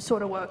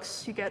sort of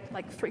works, you get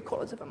like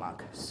 3/4 of a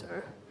mark. So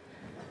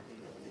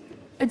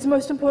it's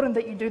most important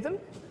that you do them.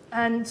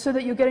 And so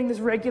that you're getting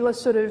this regular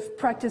sort of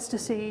practice to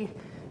see,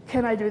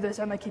 can I do this?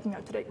 Am I keeping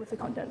up to date with the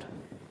content?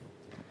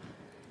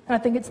 And I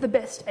think it's the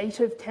best 8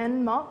 of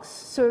 10 marks.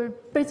 So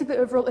basically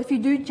overall, if you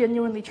do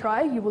genuinely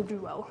try, you will do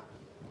well.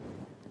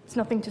 It's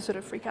nothing to sort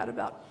of freak out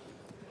about.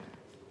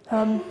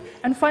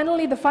 And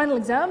finally, the final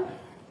exam.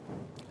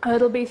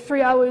 It'll be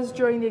 3 hours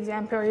during the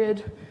exam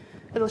period.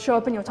 It'll show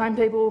up in your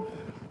timetable.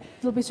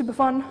 It'll be super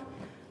fun.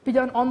 Be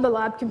done on the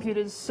lab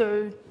computers,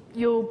 so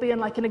you'll be in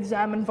like an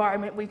exam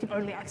environment where you can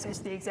only access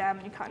the exam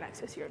and you can't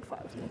access your own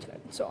files on the internet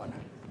and so on.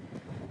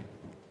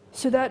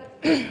 So that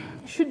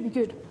should be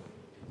good.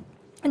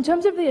 In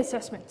terms of the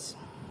assessments,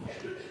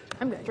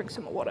 I'm going to drink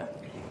some more water.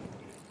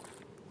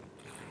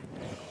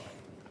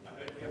 I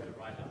heard we have to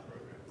write our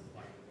programs,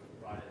 like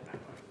write it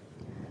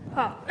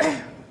at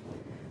home.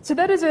 So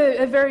that is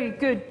a very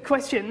good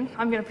question.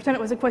 I'm going to pretend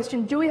it was a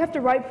question. Do we have to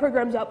write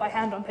programs out by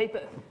hand on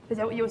paper? Is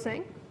that what you were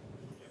saying?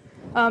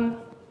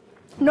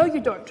 No,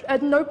 you don't.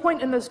 At no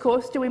point in this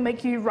course do we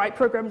make you write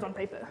programs on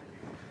paper.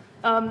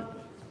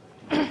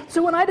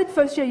 So when I did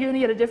first year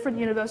uni at a different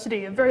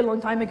university a very long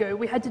time ago,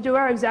 we had to do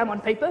our exam on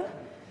paper.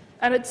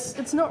 And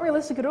it's not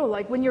realistic at all.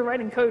 Like when you're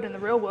writing code in the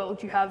real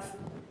world, you have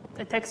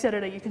a text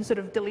editor, you can sort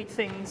of delete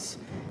things,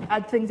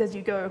 add things as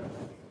you go.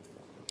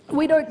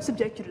 We don't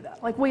subject you to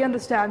that. Like we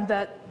understand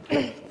that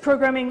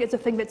programming is a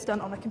thing that's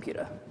done on a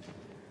computer.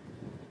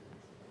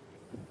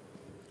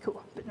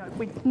 Cool,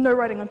 but no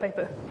writing on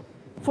paper.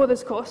 For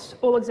this course,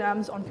 all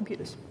exams on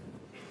computers.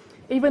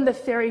 Even the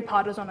theory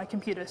part is on a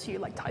computer, so you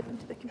like type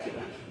into the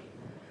computer.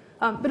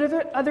 But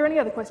are there any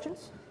other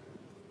questions?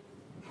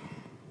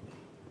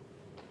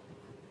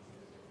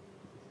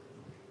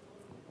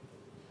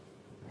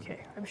 Okay,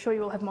 I'm sure you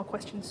will have more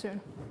questions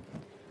soon.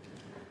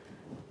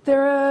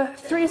 There are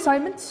 3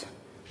 assignments.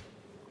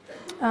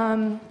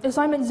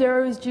 Assignment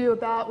 0 is due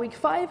about week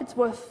 5. It's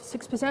worth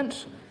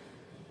 6%.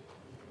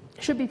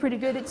 Should be pretty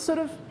good. It's sort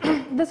of,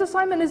 this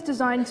assignment is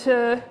designed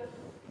to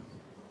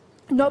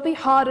not be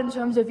hard in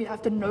terms of you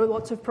have to know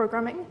lots of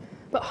programming,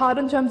 but hard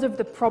in terms of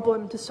the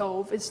problem to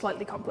solve is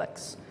slightly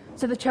complex.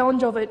 So the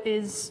challenge of it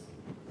is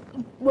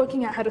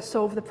working out how to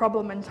solve the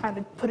problem and kind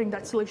of putting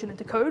that solution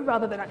into code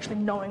rather than actually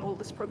knowing all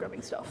this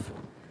programming stuff.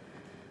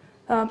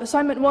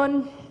 Assignment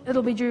 1,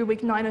 it'll be due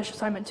week 9-ish.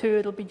 Assignment 2,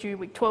 it'll be due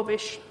week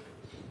 12-ish.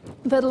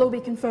 That'll all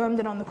be confirmed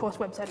and on the course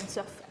website and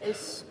stuff,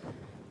 as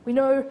we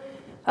know.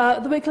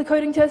 The weekly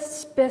coding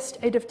tests, best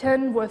 8 of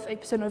 10, worth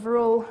 8%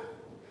 overall.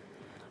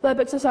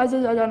 Lab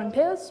exercises are done in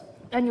pairs,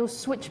 and you'll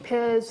switch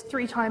pairs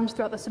 3 times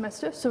throughout the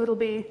semester, so it'll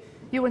be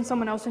you and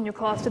someone else in your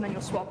class, and then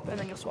you'll swap, and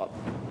then you'll swap.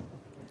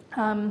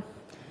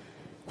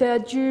 They're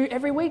due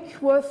every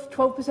week, worth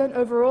 12%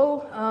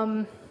 overall.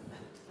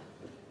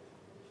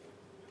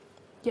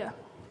 Yeah,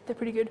 they're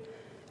pretty good.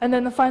 And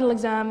then the final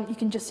exam, you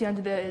can just see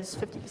under there, is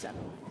 50%.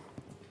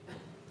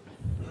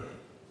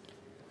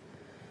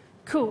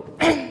 Cool.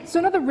 So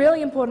another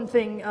really important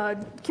thing,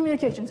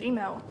 communications,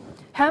 email.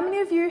 How many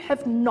of you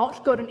have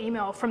not got an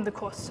email from the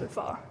course so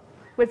far?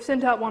 We've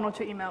sent out 1 or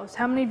 2 emails.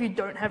 How many of you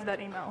don't have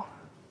that email?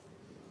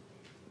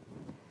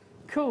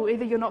 Cool,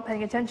 either you're not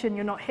paying attention,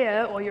 you're not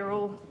here, or you're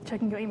all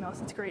checking your emails.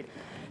 That's great.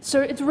 So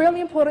it's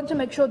really important to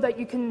make sure that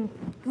you can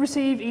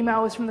receive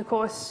emails from the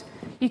course.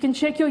 You can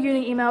check your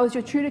uni emails.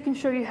 Your tutor can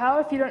show you how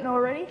if you don't know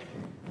already.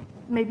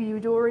 Maybe you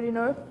do already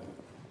know.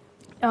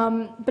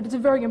 But it's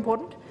very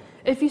important.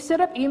 If you set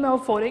up email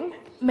forwarding,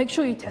 make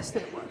sure you test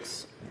that it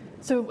works.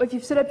 So if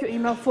you've set up your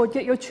email forward,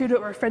 get your tutor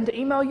or a friend to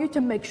email you to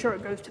make sure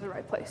it goes to the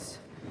right place.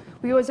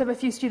 We always have a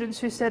few students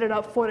who set it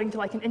up forwarding to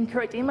like an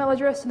incorrect email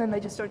address and then they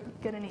just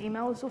don't get any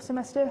emails all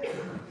semester.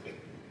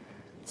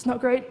 It's not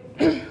great.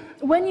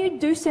 When you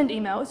do send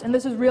emails, and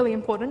this is really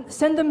important,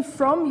 send them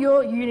from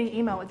your uni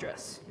email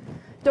address.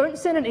 Don't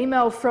send an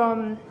email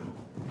from,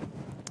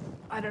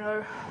 I don't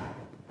know,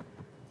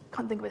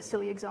 can't think of a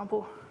silly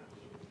example.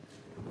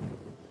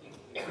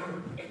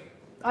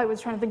 I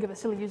was trying to think of a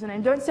silly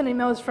username. Don't send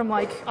emails from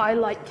like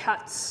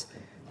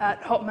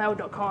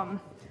ilikecats@hotmail.com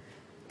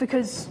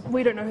because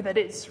we don't know who that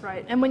is,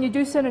 right? And when you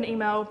do send an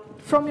email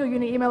from your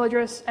uni email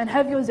address and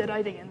have your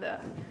ZID in there,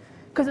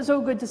 because it's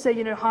all good to say,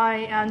 you know,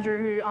 hi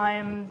Andrew,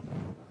 I'm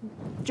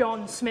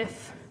John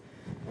Smith.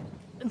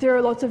 There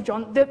are lots of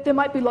John. There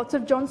might be lots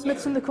of John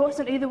Smiths in the course,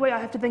 and either way, I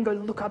have to then go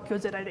look up your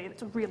ZID, and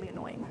it's really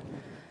annoying.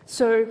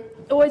 So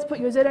always put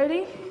your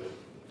ZID.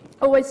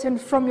 Always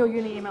send from your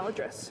uni email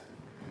address.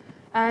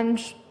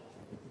 And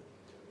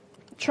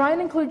try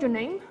and include your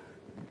name.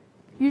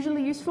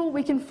 Usually useful.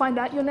 We can find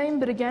out your name,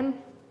 but again,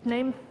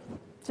 name,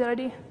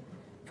 ZID,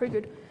 very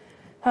good.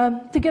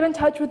 To get in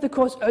touch with the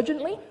course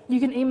urgently,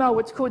 you can email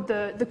what's called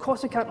the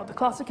course account or the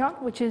class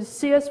account, which is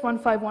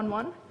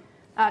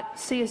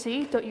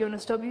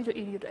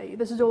cs1511@cse.unsw.edu.au.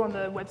 This is all on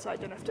the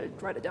website, don't have to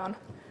write it down.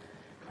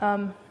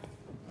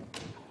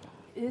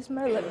 Is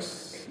my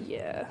lips?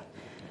 Yeah.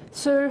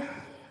 So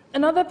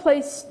another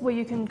place where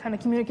you can kind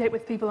of communicate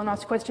with people and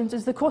ask questions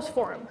is the course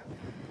forum.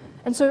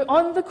 And so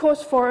on the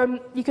course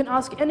forum, you can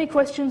ask any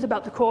questions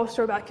about the course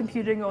or about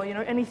computing or, you know,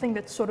 anything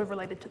that's sort of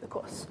related to the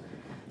course.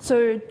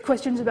 So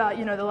questions about,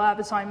 you know, the lab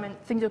assignment,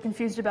 things you're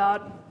confused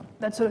about,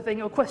 that sort of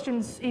thing, or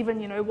questions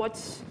even, you know,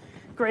 what's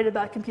great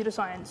about computer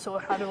science, or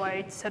how do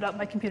I set up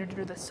my computer to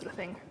do this sort of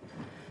thing.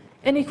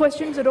 Any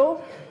questions at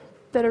all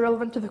that are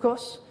relevant to the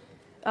course?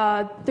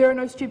 There are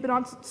no stupid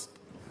answers.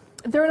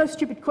 There are no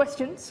stupid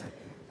questions.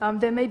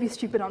 There may be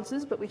stupid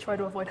answers, but we try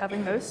to avoid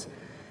having those.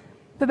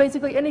 But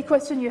basically, any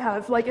question you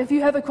have, like if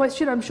you have a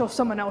question, I'm sure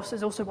someone else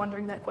is also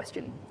wondering that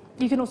question.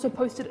 You can also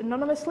post it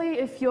anonymously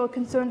if you're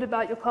concerned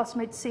about your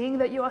classmates seeing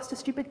that you asked a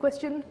stupid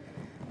question.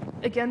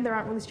 Again, there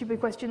aren't really stupid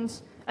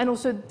questions. And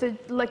also, the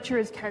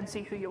lecturers can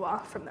see who you are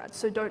from that,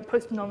 so don't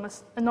post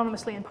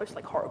anonymously and post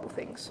like horrible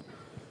things.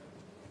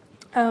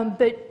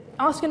 But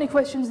ask any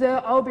questions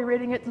there. I'll be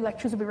reading it, the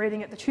lecturers will be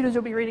reading it, the tutors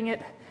will be reading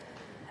it.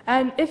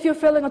 And if you're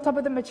feeling on top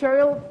of the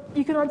material,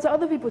 you can answer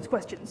other people's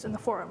questions in the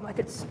forum. Like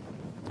it's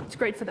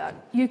great for that.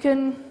 You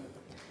can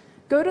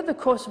go to the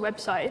course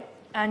website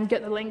and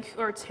get the link,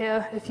 or it's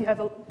here if you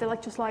have the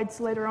lecture slides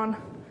later on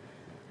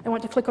and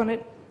want to click on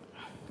it.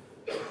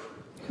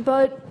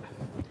 But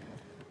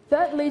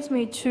that leads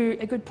me to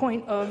a good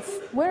point of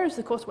where is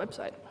the course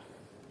website?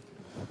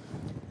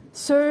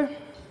 So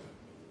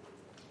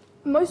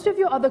most of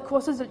your other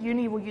courses at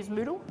uni will use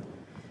Moodle.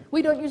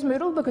 We don't use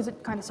Moodle because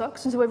it kind of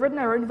sucks, and so we've written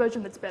our own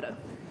version that's better.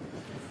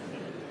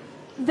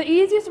 The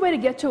easiest way to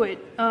get to it,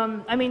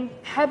 I mean,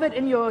 have it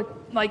in your,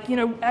 like, you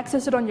know,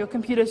 access it on your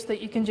computer so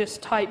that you can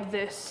just type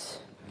this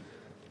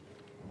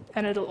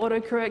and it'll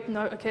autocorrect.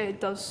 No, okay, it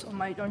does on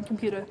my own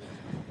computer.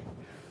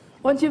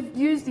 Once you've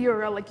used the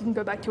URL, like, you can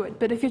go back to it.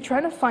 But if you're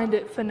trying to find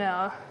it for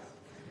now,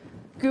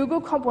 Google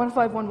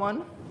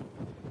COMP1511.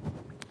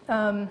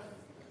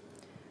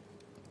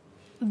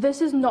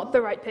 This is not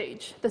the right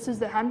page. This is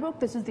the handbook.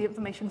 This is the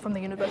information from the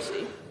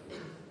university.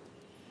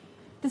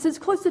 This is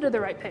closer to the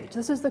right page.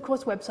 This is the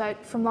course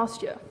website from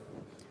last year.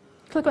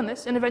 Click on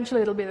this, and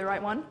eventually it'll be the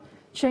right one.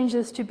 Change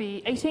this to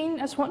be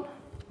 18S1.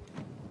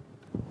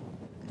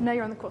 Now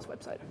you're on the course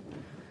website.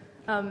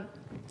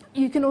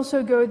 You can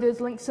also go,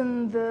 there's links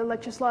in the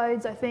lecture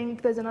slides. I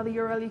think there's another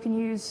URL you can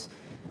use.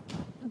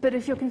 But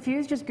if you're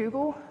confused, just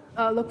Google.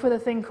 Look for the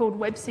thing called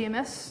Web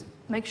CMS.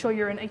 Make sure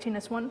you're in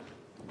 18S1.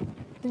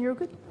 Then you're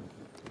good.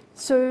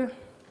 So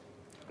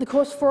the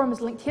course forum is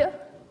linked here.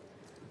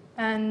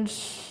 And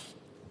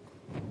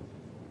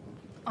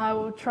I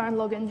will try and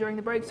log in during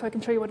the break so I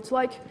can show you what it's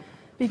like.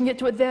 You can get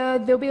to it there.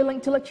 There'll be a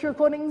link to lecture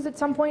recordings at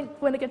some point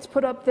when it gets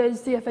put up.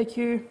 There's the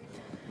FAQ.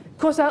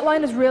 Course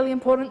outline is really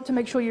important to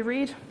make sure you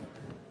read.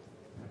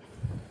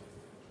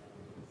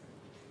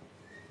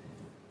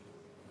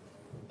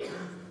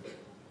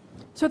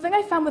 So the thing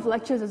I found with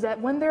lectures is that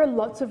when there are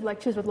lots of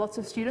lectures with lots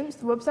of students,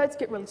 the websites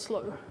get really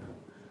slow.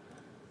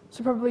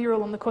 So probably you're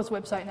all on the course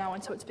website now,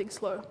 and so it's being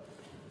slow.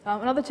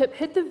 Another tip,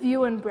 hit the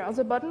view and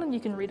browser button and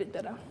you can read it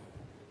better.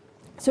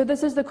 So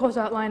this is the course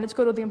outline. It's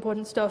got all the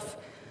important stuff.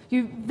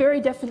 You very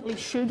definitely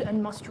should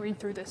and must read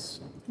through this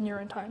in your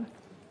own time.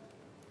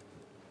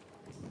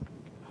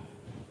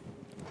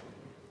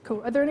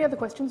 Cool. Are there any other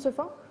questions so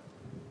far?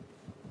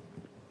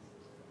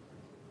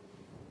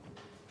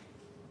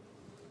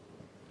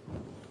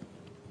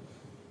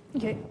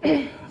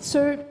 Okay.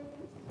 So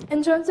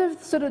in terms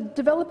of sort of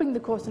developing the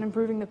course and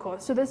improving the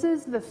course, so this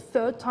is the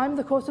third time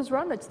the course has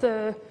run. It's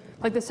the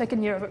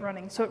second year of it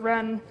running. So it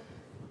ran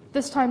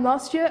this time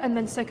last year and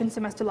then second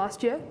semester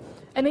last year.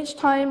 And each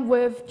time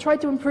we've tried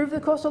to improve the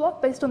course a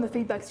lot based on the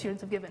feedback students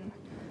have given.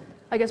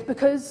 I guess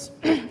because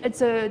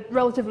it's a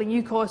relatively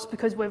new course,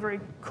 because we're very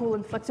cool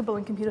and flexible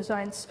in computer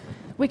science,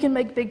 we can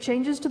make big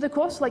changes to the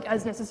course, like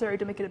as necessary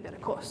to make it a better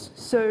course.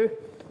 So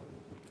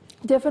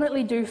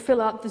definitely do fill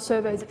out the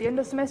surveys at the end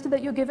of semester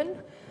that you're given.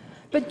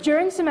 But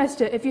during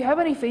semester, if you have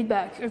any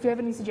feedback, or if you have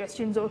any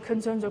suggestions or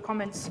concerns or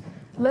comments,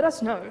 let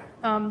us know.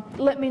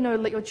 Let me know,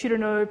 let your tutor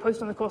know,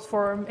 post on the course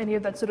forum, any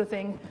of that sort of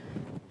thing.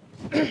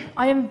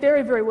 I am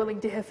very, very willing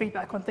to hear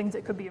feedback on things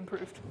that could be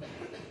improved.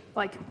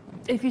 Like,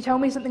 if you tell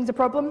me something's a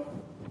problem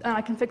and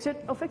I can fix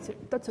it, I'll fix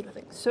it, that sort of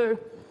thing. So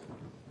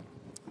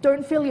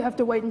don't feel you have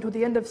to wait until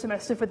the end of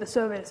semester for the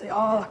survey to say,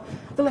 oh,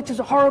 the lectures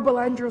are horrible,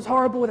 Andrew was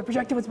horrible, the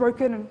projector was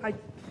broken, and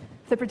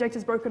if the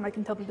projector's broken, I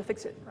can tell them to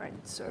fix it, right?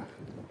 So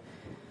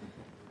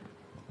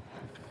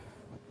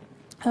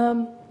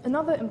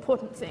another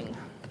important thing.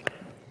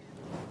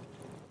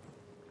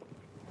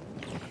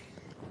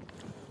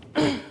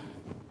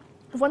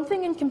 One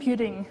thing in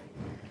computing,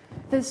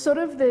 there's sort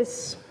of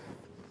this,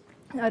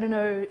 I don't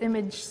know,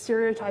 image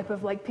stereotype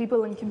of like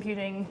people in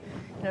computing,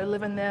 you know,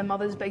 live in their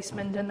mother's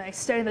basement and they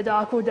stay in the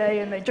dark all day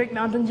and they drink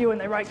Mountain Dew and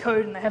they write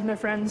code and they have no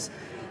friends.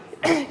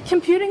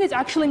 Computing is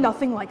actually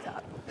nothing like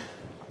that.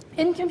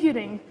 In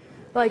computing,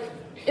 like,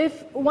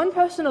 if one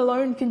person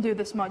alone can do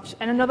this much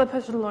and another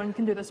person alone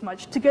can do this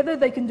much, together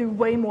they can do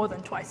way more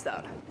than twice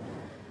that.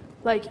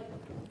 Like,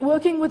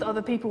 working with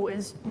other people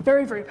is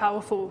very, very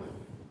powerful.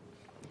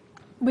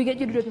 We get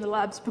you to do it in the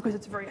labs because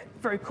it's very,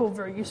 very cool,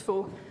 very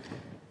useful.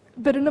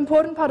 But an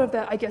important part of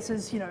that, I guess,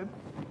 is, you know,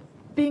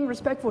 being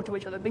respectful to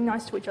each other, being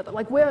nice to each other.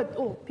 Like, we're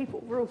all people,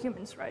 we're all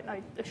humans, right?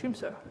 I assume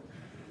so.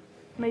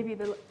 Maybe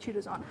the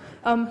tutors aren't.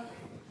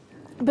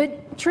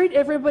 But treat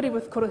everybody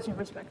with courtesy and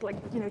respect. Like,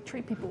 you know,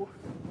 treat people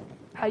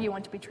how you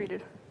want to be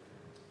treated,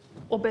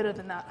 or better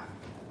than that.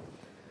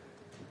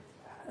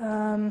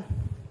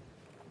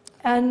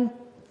 And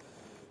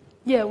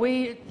yeah,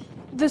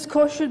 this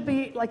course should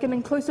be like an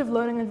inclusive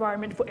learning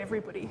environment for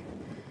everybody.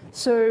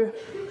 So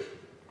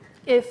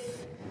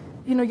if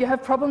you know you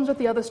have problems with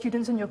the other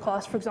students in your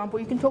class, for example,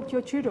 you can talk to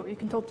your tutor, you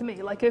can talk to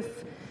me. Like,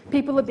 if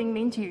people are being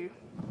mean to you,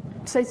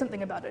 say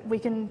something about it. We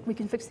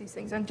can fix these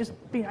things, and just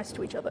be nice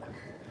to each other.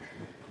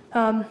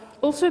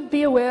 Also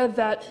be aware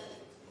that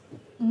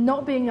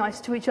not being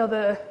nice to each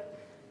other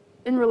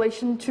in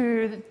relation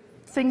to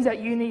things at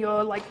uni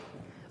or like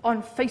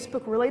on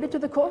Facebook related to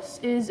the course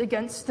is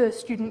against the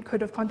student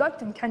code of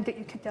conduct and can get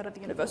you kicked out of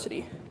the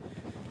university.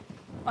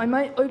 I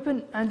might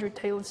open Andrew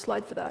Taylor's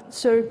slide for that.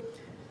 So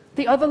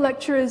the other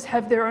lecturers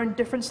have their own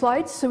different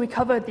slides, so we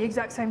cover the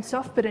exact same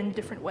stuff but in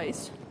different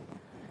ways.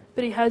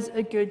 But he has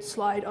a good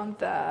slide on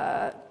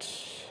that,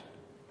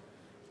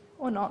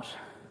 or not.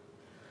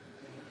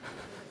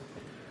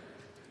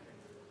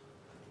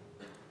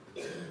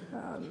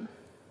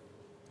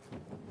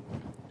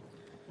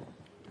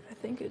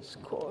 think it's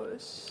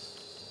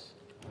course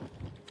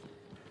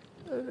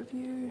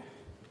overview.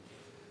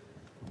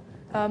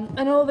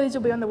 And all of these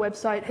will be on the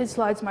website, his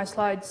slides, my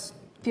slides,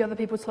 the other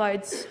people's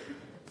slides.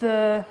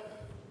 The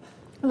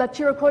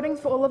lecture recordings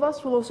for all of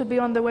us will also be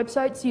on the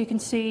website, so you can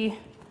see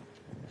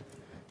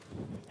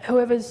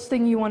whoever's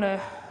thing you want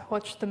to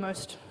watch the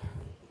most.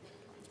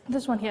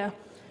 This one here.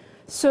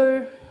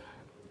 So,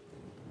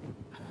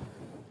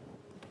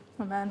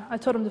 oh man, I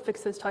told him to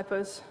fix those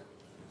typos.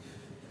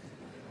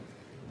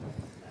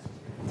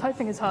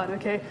 Typing is hard,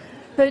 okay?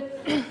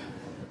 But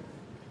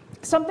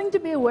something to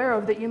be aware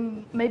of that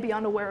you may be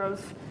unaware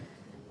of.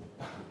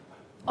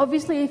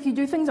 Obviously, if you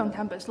do things on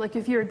campus, like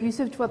if you're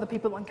abusive to other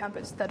people on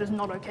campus, that is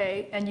not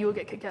okay, and you will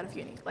get kicked out of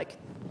uni. Like,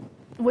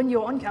 when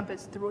you're on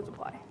campus, the rules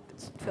apply.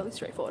 It's fairly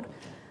straightforward.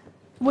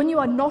 When you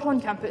are not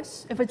on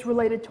campus, if it's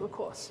related to a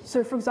course.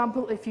 So for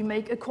example, if you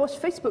make a course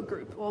Facebook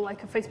group, or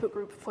like a Facebook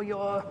group for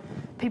your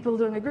people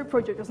doing a group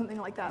project or something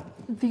like that,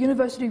 the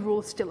university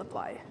rules still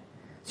apply.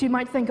 So you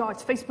might think, oh,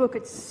 it's Facebook,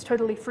 it's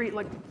totally free.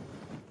 Like,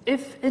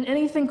 if in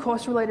anything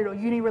course related or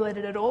uni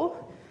related at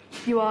all,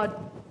 you are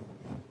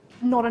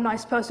not a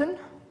nice person,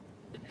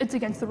 it's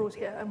against the rules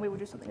here, and we will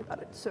do something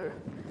about it. So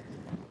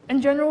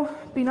in general,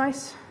 be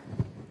nice.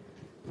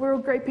 We're all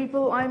great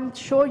people. I'm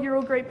sure you're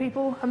all great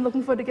people. I'm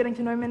looking forward to getting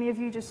to know many of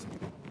you. Just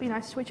be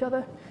nice to each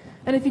other.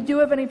 And if you do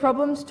have any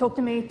problems, talk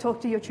to me, talk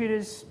to your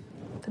tutors,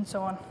 and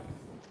so on.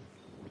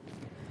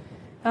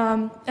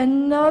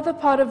 Another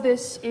part of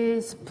this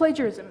is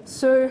plagiarism.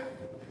 So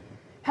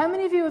how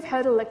many of you have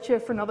had a lecture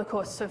for another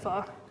course so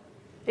far?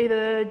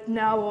 Either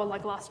now or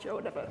like last year or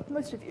whatever.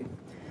 Most of you.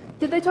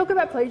 Did they talk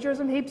about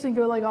plagiarism heaps and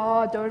go like,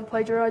 oh, don't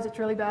plagiarize, it's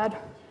really bad?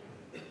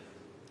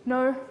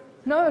 No?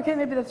 No? Okay,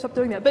 maybe they've stopped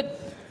doing that. But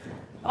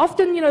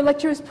often,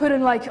 lecturers put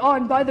in like, oh,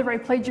 and by the way,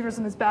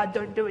 plagiarism is bad,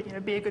 don't do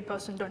it, be a good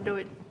person, don't do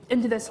it,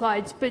 into their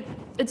slides. But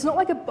it's not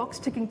like a box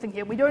ticking thing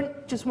here. We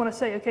don't just want to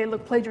say, okay,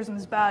 look, plagiarism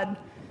is bad,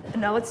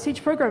 and now let's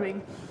teach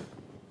programming.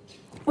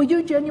 We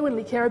do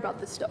genuinely care about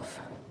this stuff.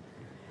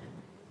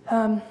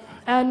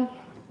 And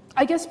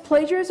I guess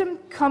plagiarism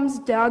comes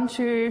down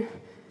to,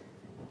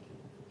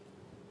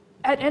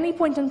 at any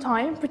point in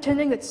time,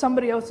 pretending that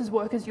somebody else's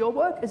work is your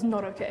work is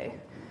not okay.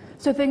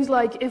 So things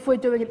like if we're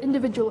doing an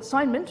individual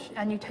assignment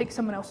and you take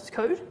someone else's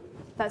code,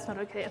 that's not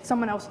okay. If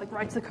someone else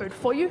writes the code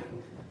for you,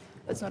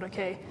 that's not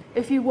okay.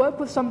 If you work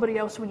with somebody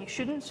else when you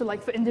shouldn't, so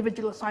like for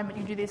individual assignment,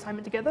 you do the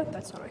assignment together,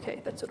 that's not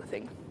okay, that sort of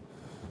thing.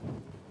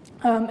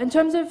 In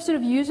terms of sort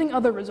of using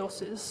other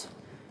resources,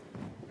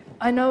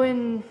 I know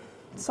in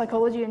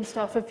psychology and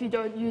stuff, if you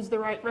don't use the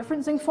right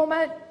referencing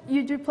format,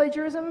 you do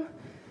plagiarism.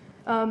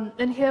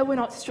 And here we're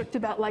not strict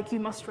about like you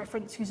must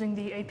reference using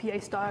the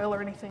APA style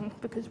or anything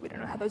because we don't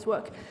know how those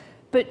work.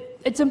 But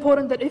it's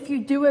important that if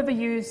you do ever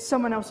use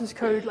someone else's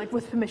code like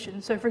with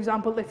permission, so for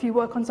example, if you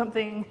work on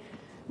something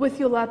with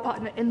your lab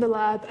partner in the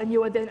lab and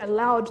you are then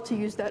allowed to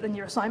use that in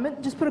your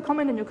assignment, just put a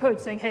comment in your code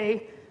saying,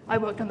 hey, I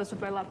worked on this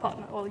with my lab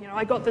partner, or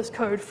I got this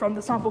code from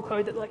the sample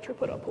code that the lecturer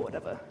put up or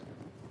whatever.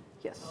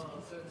 Yes?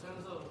 So in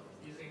terms of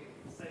using,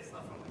 say,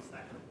 stuff from the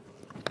stack,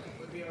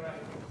 would it be alright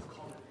if you just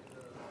comment in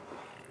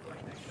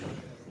the next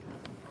section,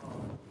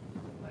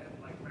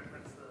 like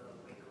reference the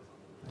link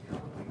or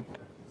something?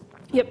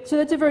 Yep, so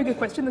that's a very good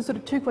question. There's sort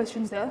of two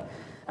questions there.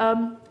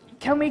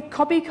 Can we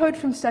copy code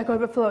from Stack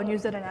Overflow and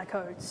use that in our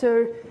code?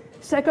 So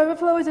Stack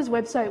Overflow is this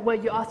website where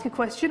you ask a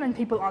question and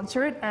people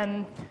answer it,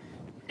 and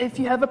if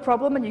you have a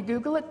problem and you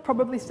Google it,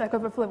 probably Stack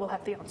Overflow will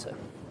have the answer.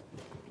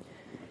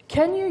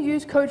 Can you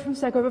use code from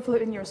Stack Overflow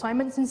in your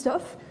assignments and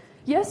stuff?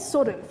 Yes,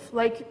 sort of.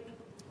 Like,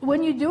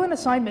 when you do an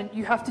assignment,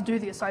 you have to do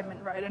the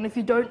assignment, right? And if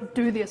you don't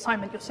do the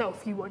assignment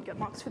yourself, you won't get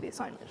marks for the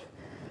assignment.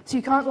 So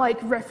you can't like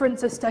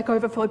reference a Stack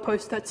Overflow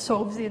post that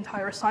solves the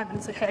entire assignment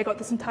and say, hey, I got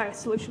this entire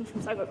solution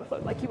from Stack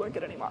Overflow. Like, you won't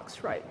get any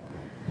marks, right?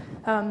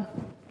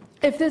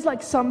 If there's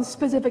like some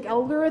specific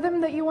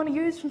algorithm that you want to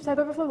use from Stack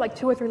Overflow, like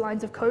 2 or 3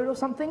 lines of code or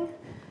something,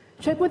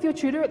 check with your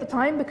tutor at the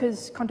time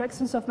because context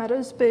and stuff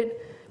matters. But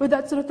with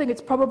that sort of thing,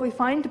 it's probably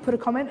fine to put a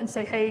comment and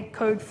say, hey,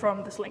 code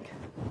from this link.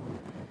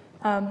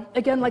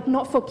 Again, like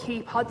not for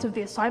key parts of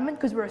the assignment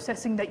because we're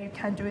assessing that you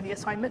can do the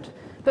assignment,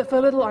 but for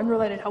little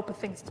unrelated helper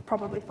things, it's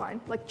probably fine.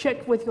 Like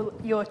check with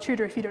your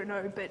tutor if you don't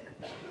know, but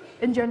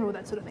in general,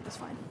 that sort of thing is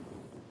fine.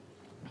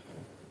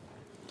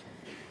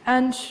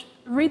 And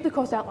read the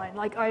course outline.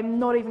 Like I'm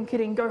not even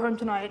kidding, go home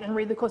tonight and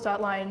read the course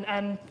outline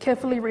and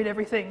carefully read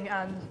everything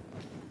and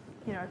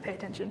pay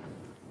attention.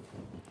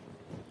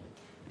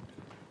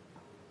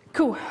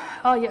 Cool.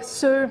 Yes,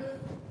 so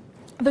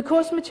the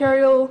course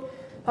material,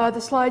 the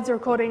slides, the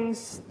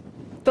recordings,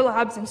 the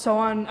labs, and so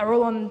on are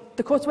all on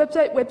the course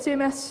website,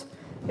 WebCMS.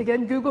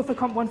 Again, Google for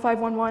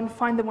COMP1511,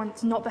 find the one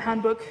that's not the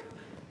handbook,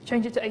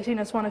 change it to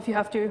 18S1 if you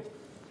have to.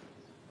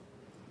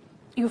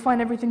 You'll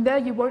find everything there.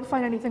 You won't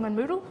find anything on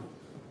Moodle.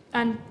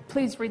 And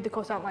please read the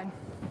course outline.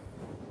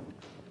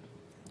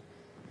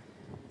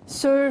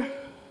 So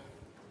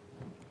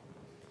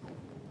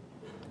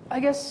I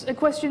guess a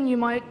question you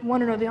might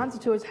want to know the answer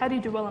to is, how do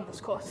you do well on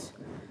this course?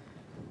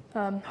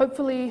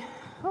 Hopefully,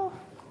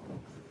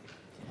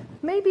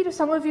 maybe to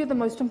some of you the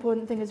most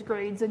important thing is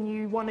grades and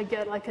you want to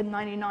get like a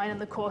 99 in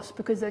the course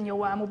because then your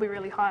WAM will be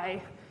really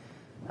high.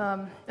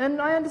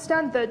 And I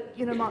understand that,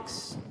 you know,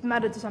 marks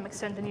matter to some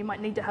extent and you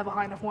might need to have a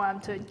high enough WAM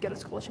to get a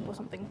scholarship or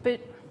something. But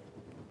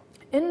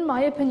in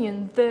my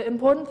opinion, the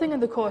important thing in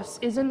the course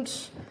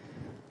isn't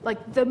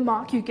like the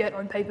mark you get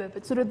on paper,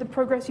 but sort of the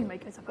progress you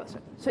make as a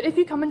person. So if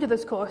you come into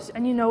this course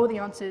and you know all the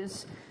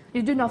answers,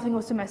 you do nothing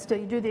all semester,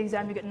 you do the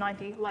exam, you get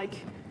 90, like,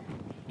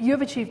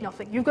 you've achieved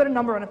nothing. You've got a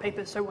number on a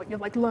paper, so what?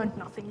 You've like learned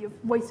nothing.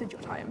 You've wasted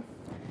your time.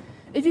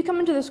 If you come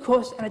into this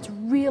course and it's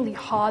really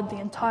hard the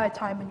entire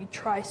time and you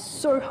try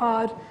so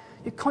hard,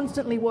 you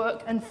constantly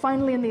work, and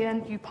finally in the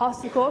end you pass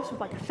the course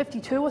with like a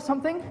 52 or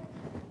something,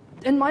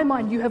 in my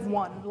mind you have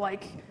won.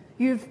 Like,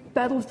 you've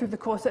battled through the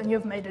course and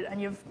you've made it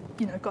and you've,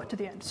 you know, got to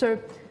the end. So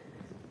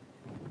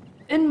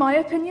in my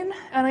opinion,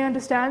 and I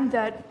understand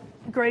that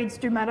grades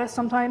do matter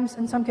sometimes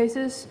in some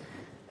cases,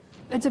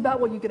 it's about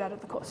what you get out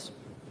of the course.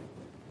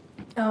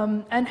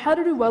 And how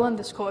to do well in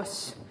this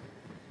course,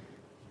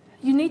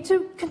 you need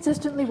to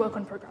consistently work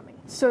on programming.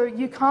 So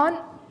you can't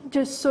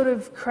just sort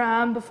of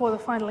cram before the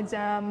final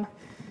exam,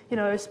 you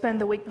know,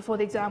 spend the week before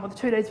the exam or the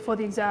 2 days before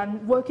the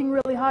exam working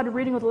really hard,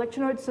 reading all the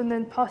lecture notes and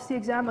then pass the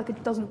exam. Like,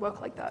 it doesn't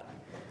work like that.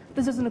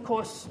 This isn't a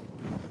course.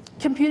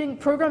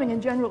 Programming in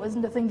general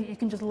isn't a thing that you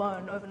can just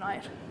learn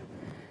overnight.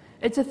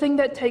 It's a thing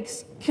that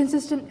takes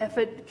consistent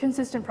effort,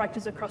 consistent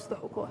practice across the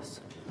whole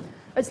course.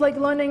 It's like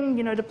learning,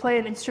 you know, to play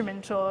an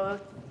instrument or,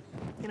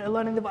 you know,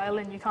 learning the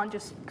violin. You can't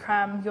just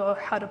cram your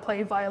how to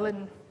play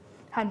violin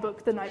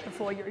handbook the night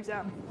before your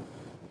exam.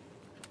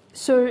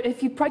 So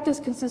if you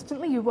practice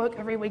consistently, you work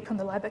every week on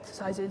the lab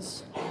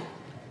exercises,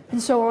 and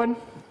so on,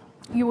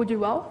 you will do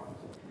well.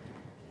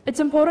 It's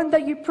important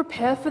that you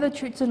prepare for the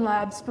tutes and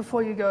labs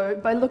before you go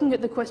by looking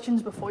at the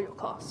questions before your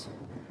class.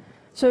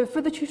 So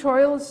for the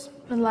tutorials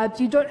and labs,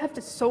 you don't have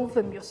to solve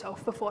them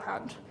yourself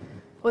beforehand.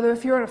 Although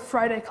if you're in a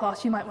Friday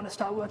class, you might want to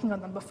start working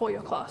on them before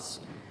your class.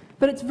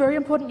 But it's very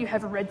important you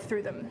have read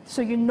through them,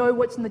 so you know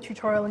what's in the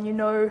tutorial and you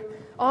know,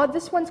 oh,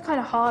 this one's kind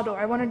of hard, or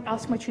I want to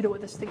ask my tutor what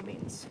this thing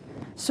means.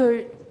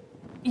 So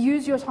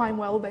use your time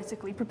well,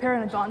 basically. Prepare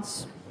in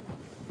advance.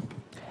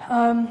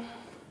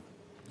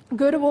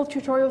 Go to all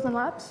tutorials and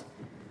labs.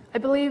 I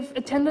believe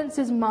attendance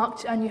is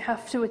marked and you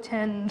have to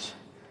attend,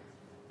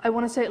 I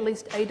want to say at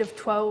least 8 of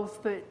 12,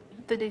 but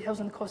the details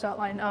in the course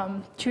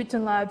outline, tutes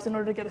and labs in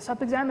order to get a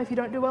sub-exam if you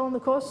don't do well in the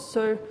course.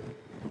 So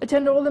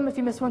attend all of them. If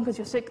you miss one because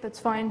you're sick,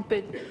 that's fine,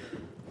 but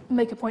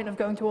make a point of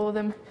going to all of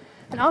them.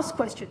 And ask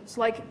questions.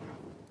 Like,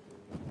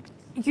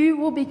 you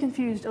will be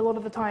confused a lot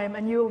of the time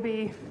and you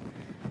will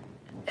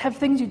have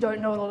things you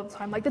don't know a lot of the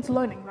time. Like, that's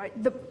learning, right?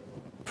 The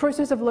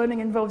process of learning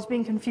involves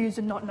being confused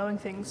and not knowing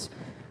things.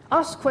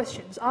 Ask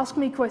questions. Ask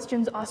me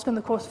questions. Ask on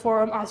the course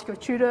forum. Ask your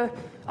tutor.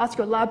 Ask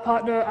your lab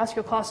partner. Ask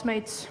your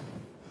classmates.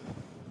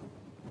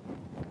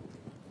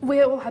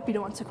 We're all happy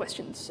to answer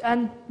questions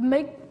and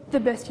make the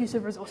best use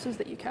of resources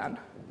that you can.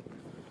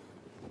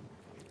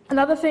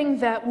 Another thing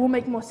that will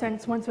make more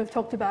sense once we've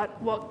talked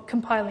about what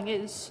compiling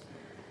is,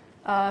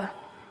 but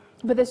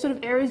there's sort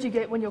of errors you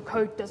get when your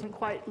code doesn't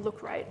quite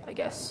look right, I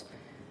guess.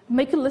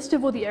 Make a list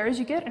of all the errors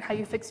you get and how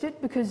you fixed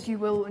it, because you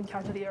will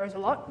encounter the errors a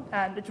lot,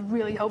 and it's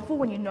really helpful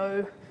when you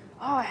know,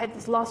 oh, I had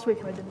this last week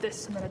and I did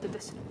this, and then I did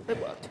this, and it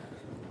worked.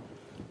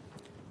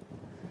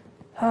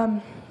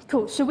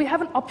 Cool, so we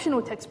have an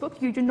optional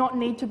textbook. You do not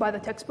need to buy the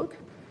textbook.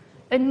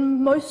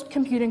 In most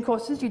computing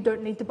courses, you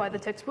don't need to buy the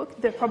textbook.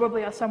 There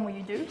probably are some where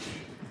you do,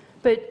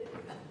 but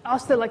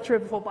ask the lecturer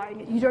before buying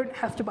it. You don't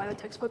have to buy the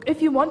textbook.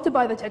 If you want to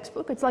buy the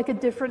textbook, it's like a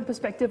different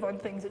perspective on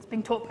things. It's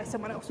being taught by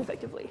someone else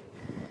effectively.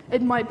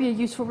 It might be a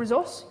useful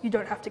resource. You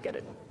don't have to get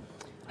it.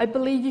 I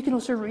believe you can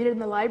also read it in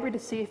the library to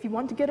see if you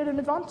want to get it in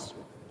advance.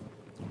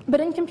 But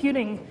in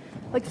computing,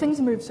 like,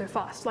 things move so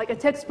fast. Like, a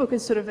textbook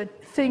is sort of a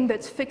thing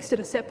that's fixed at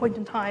a set point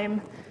in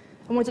time,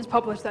 and once it's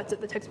published, that's it.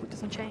 The textbook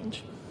doesn't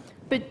change.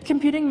 But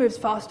computing moves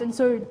fast, and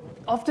so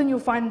often you'll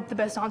find the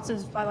best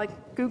answers by, like,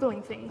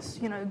 Googling things.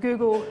 You know,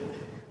 Google,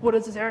 what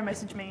does this error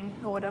message mean,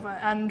 or whatever,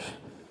 and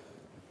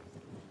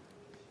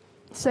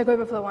Stack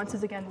Overflow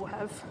answers, again, will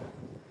have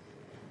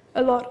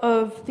a lot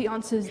of the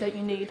answers that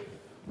you need.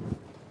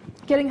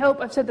 Getting help,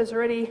 I've said this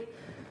already.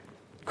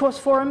 Course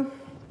forum,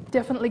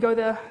 definitely go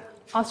there,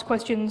 ask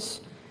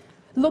questions.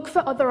 Look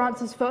for other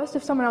answers first.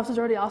 If someone else has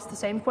already asked the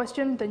same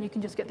question, then you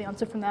can just get the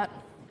answer from that.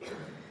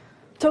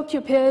 Talk to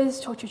your peers,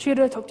 talk to your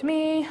tutor, talk to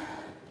me.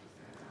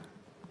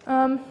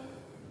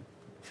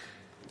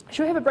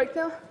 Should we have a break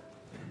now?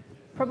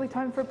 Probably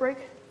time for a break.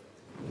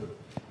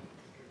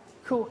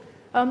 Cool.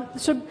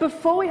 So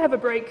before we have a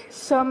break,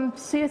 some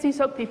CSE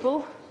SOC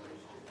people,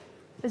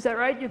 is that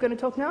right? You're going to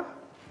talk now?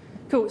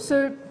 Cool.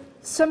 So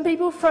some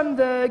people from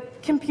the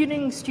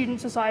Computing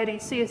Student Society,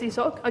 CSE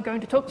SOC, are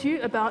going to talk to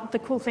you about the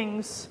cool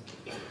things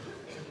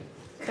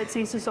that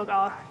CSE SOC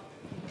are.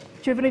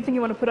 Do you have anything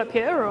you want to put up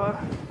here, or?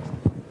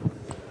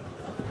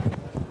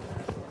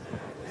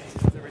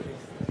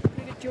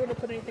 Do you want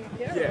to put anything up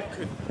here? Yeah,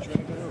 could. Do you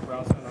want to go to a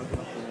browser and open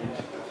up the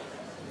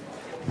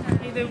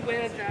link? Either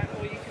wear that,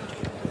 or you can talk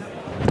to them.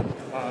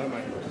 I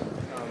might.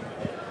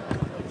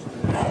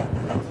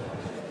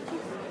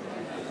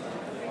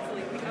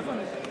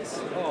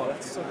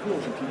 That's so cool.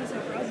 Computers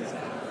have browsers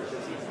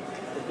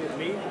now.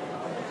 Me?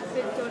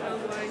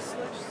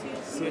 bit.ly/CSE.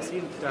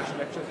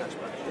 CSE-lecture-bash.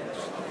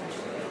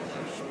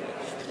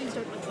 Please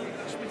don't mention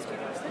Schmidt's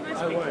students. They're nice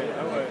I people.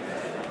 won't.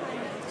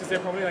 Because they're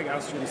probably like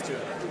our students too.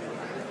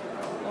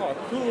 Oh,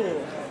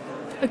 cool.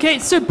 Okay,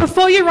 so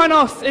before you run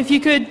off, if you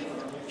could,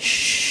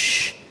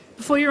 shh.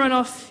 Before you run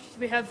off,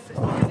 we have a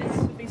few minutes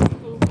for these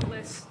people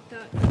less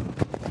that.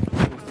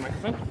 Where's the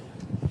microphone?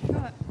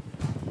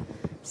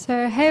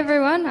 So, hey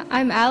everyone,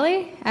 I'm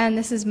Ali, and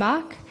this is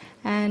Mark,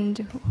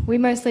 and we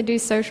mostly do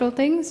social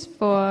things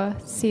for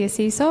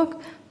CSE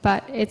SOC,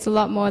 but it's a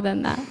lot more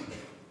than that.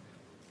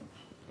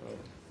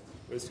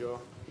 Where's your...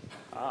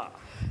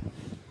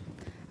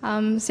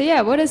 So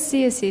yeah, what is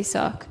CSE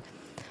SOC?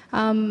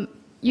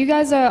 You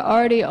guys are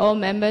already all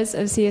members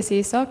of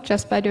CSE SOC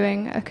just by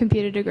doing a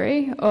computer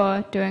degree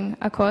or doing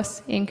a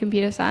course in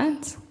computer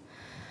science.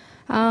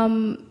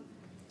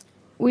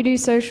 We do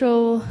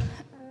social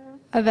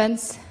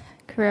events,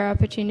 career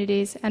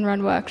opportunities, and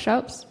run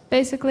workshops,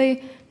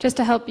 basically just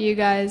to help you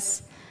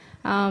guys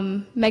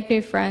make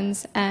new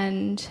friends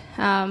and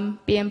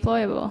be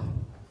employable.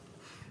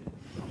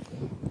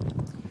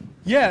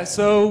 Yeah,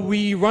 so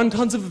we run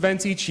tons of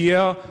events each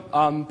year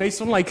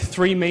based on like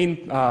three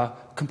main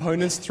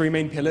components, three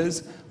main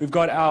pillars. We've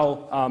got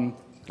our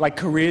like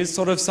careers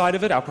sort of side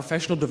of it, our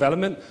professional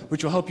development,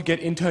 which will help you get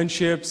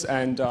internships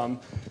and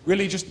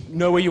really just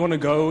know where you want to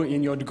go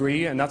in your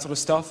degree and that sort of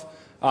stuff,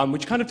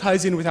 which kind of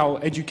ties in with our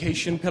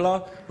education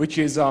pillar, which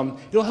is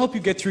it'll help you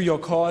get through your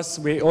course.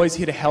 We're always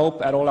here to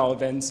help at all our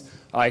events.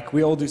 Like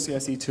we all do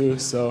CSE too,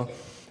 so.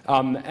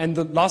 And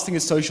the last thing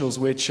is socials,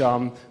 which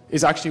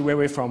is actually where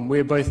we're from.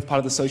 We're both part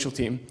of the social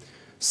team.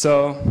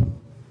 So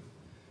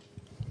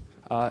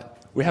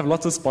we have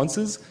lots of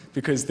sponsors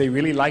because they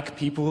really like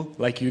people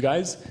like you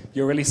guys.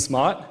 You're really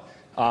smart.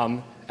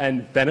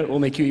 And Bennett will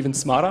make you even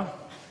smarter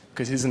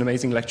because he's an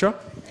amazing lecturer.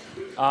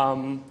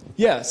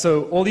 Yeah,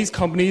 so all these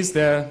companies,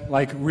 they're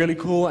like really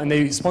cool and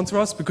they sponsor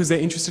us because they're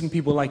interested in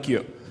people like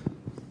you.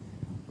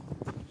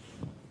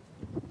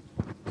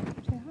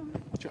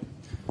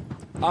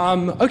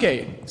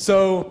 Okay,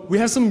 so we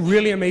have some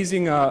really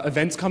amazing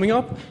events coming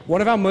up.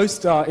 One of our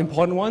most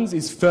important ones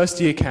is first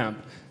year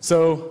camp.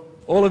 So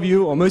all of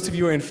you, or most of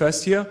you are in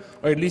first year,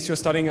 or at least you're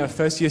studying a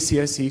first year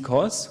CSE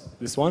course,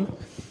 this one.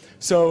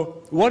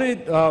 So what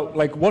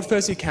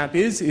first year camp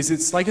is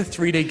it's like a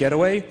 3-day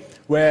getaway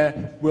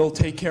where we'll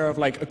take care of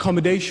like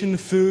accommodation,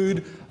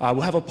 food, we'll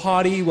have a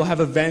party, we'll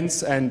have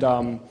events, and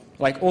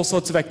like all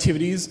sorts of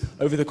activities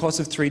over the course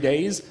of 3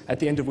 days at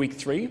the end of week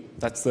 3.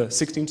 That's the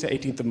 16th to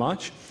 18th of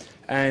March.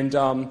 And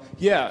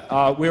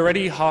we're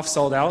already half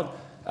sold out,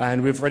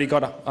 and we've already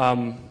got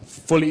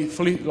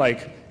fully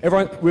like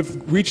everyone. We've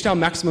reached our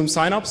maximum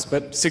signups,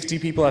 but 60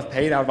 people have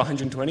paid out of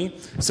 120.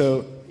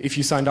 So if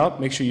you signed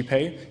up, make sure you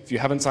pay. If you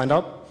haven't signed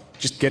up,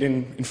 just get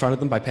in front of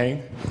them by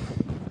paying.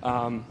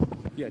 Yeah, do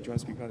you want to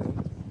speak about it?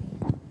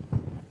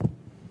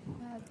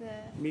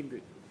 Meet and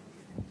greet.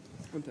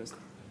 One Thursday.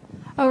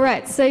 All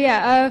right, so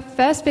yeah, our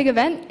first big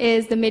event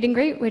is the meet and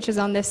greet, which is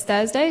on this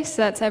Thursday.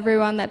 So that's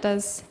everyone that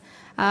does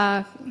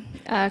a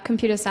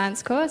computer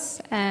science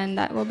course, and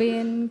that will be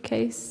in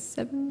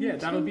K17. Yeah,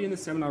 that'll be in the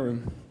seminar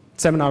room.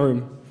 Seminar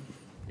room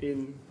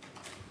in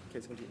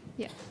K17.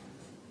 Yeah.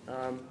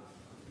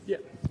 Yeah.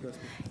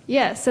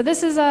 Yeah, so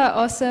this is our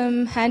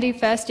awesome, handy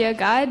first year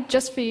guide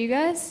just for you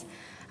guys.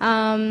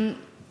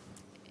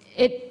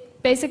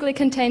 It basically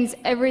contains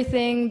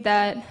everything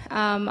that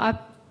our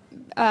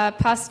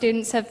past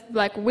students have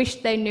like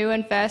wished they knew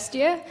in first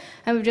year,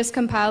 and we've just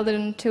compiled it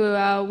into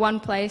one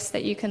place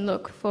that you can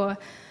look for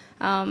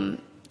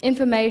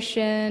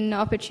information,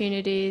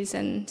 opportunities,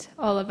 and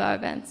all of our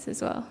events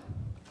as well.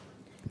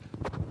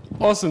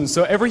 Awesome.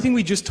 So everything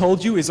we just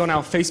told you is on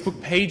our Facebook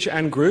page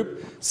and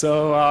group.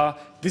 So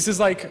this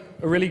is like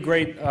a really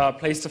great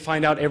place to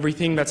find out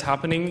everything that's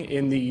happening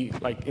in the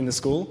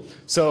school.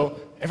 So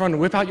everyone,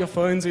 whip out your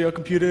phones or your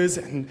computers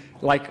and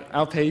like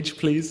our page,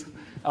 please,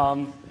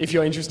 if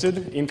you're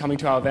interested in coming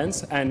to our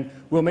events. And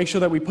we'll make sure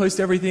that we post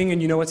everything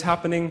and you know what's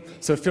happening.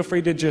 So feel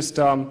free to just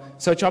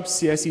search up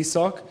CSE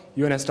SOC,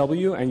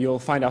 UNSW, and you'll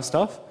find our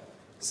stuff.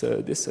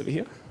 So this over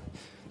here.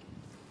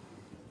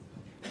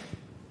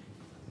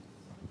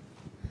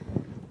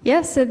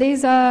 Yes, so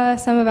these are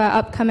some of our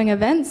upcoming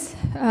events.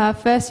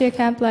 First year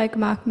camp, like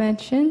Mark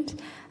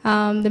mentioned,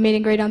 the meet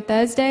and greet on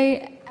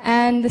Thursday,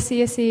 and the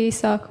CSE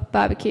SOC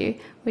barbecue,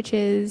 which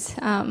is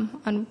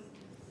on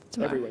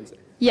tomorrow. Every Wednesday.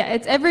 Yeah,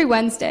 it's every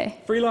Wednesday.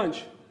 Free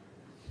lunch.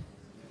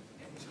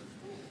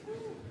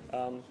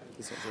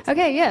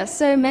 Okay, yeah,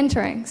 so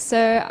mentoring.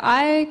 So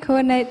I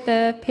coordinate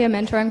the peer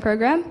mentoring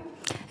program,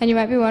 and you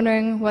might be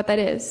wondering what that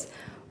is.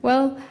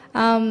 Well,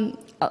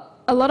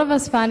 a lot of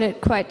us find it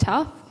quite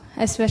tough,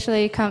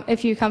 especially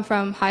if you come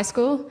from high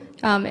school,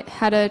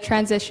 had a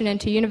transition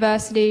into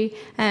university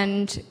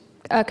and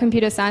a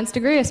computer science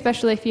degree,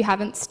 especially if you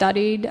haven't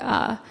studied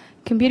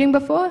computing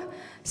before.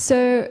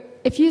 So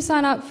if you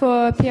sign up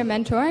for peer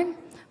mentoring,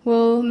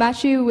 we'll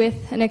match you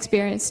with an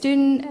experienced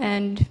student,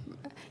 and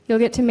you'll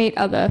get to meet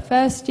other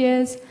first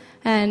years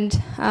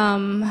and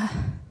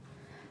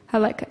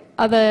like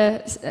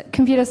other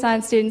computer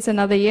science students in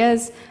other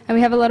years, and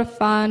we have a lot of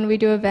fun. We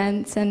do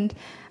events, and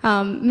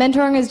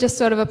mentoring is just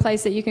sort of a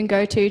place that you can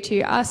go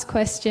to ask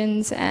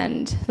questions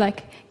and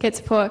like get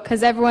support,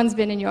 because everyone's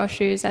been in your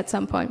shoes at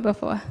some point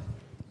before.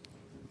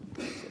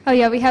 Oh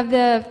yeah, we have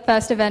the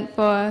first event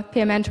for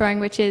peer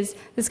mentoring, which is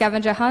the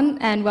scavenger hunt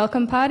and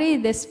welcome party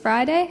this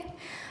Friday.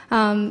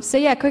 So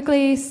yeah,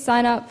 quickly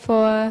sign up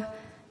for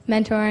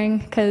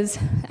mentoring, because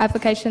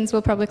applications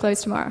will probably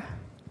close tomorrow.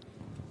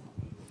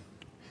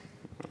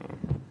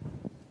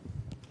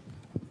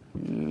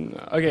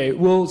 Okay,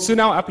 well, soon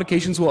our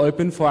applications will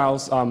open for our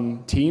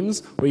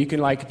teams, where you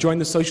can like join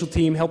the social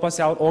team, help us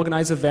out,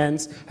 organize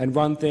events, and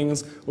run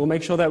things. We'll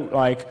make sure that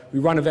like we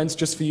run events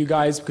just for you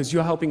guys, because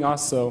you're helping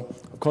us. So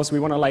of course we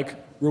want to like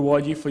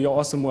reward you for your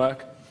awesome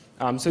work.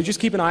 So just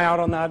keep an eye out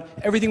on that.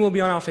 Everything will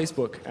be on our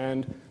Facebook,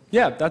 and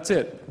yeah, that's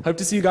it. Hope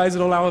to see you guys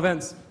at all our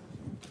events.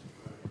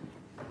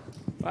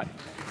 Bye.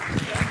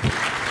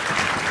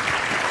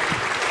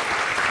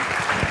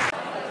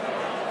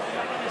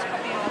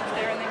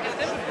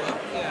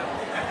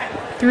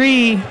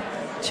 3,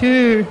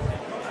 2,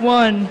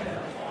 1.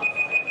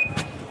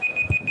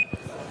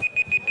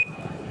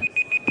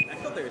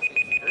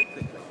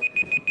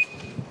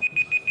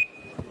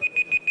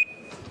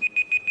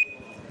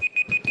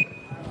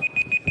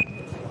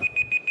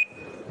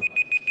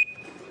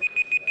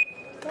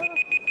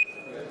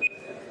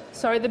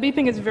 Sorry, the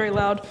beeping is very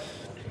loud.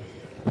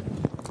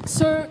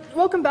 So,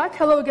 welcome back.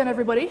 Hello again,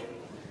 everybody.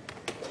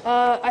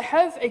 I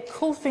have a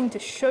cool thing to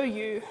show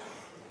you,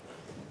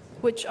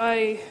 which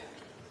I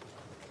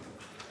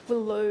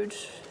will load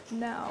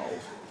now,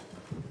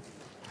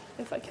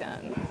 if I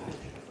can.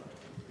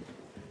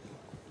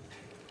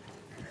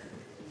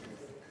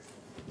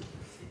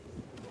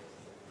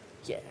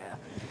 Yeah.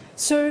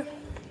 So,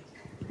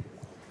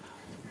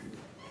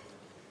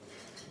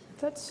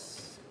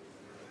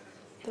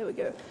 there we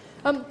go.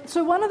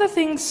 So one of the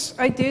things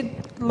I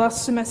did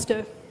last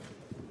semester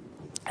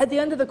at the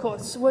end of the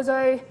course was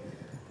I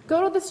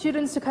got all the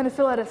students to kind of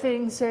fill out a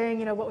thing saying,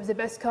 you know, what was the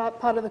best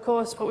part of the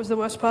course, what was the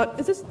worst part.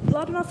 Is this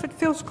loud enough? It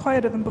feels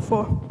quieter than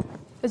before.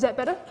 Is that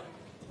better?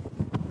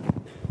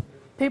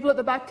 People at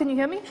the back, can you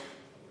hear me?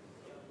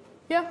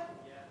 Yeah?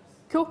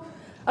 Cool.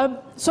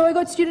 So I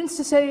got students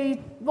to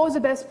say what was the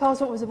best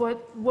part, what was the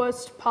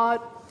worst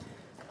part,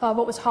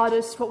 what was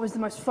hardest, what was the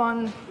most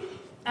fun.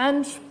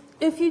 And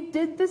if you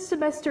did this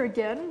semester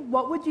again,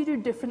 what would you do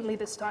differently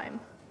this time?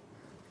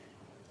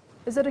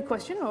 Is that a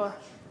question, or?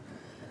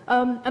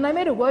 And I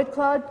made a word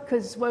cloud,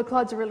 because word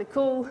clouds are really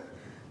cool.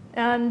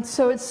 And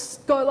so it's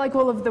got like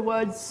all of the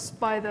words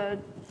by the,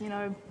 you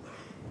know,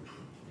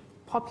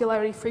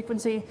 popularity,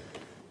 frequency.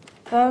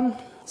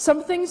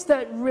 Some things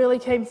that really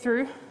came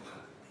through.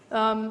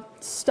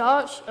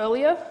 Start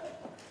earlier.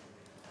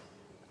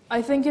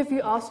 I think if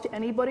you asked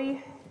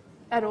anybody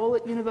at all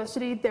at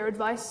university their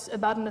advice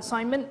about an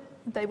assignment,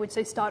 they would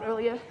say start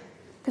earlier,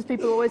 because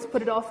people always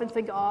put it off and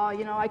think, oh,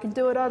 you know, I can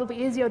do it, it'll be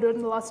easy, I'll do it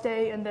in the last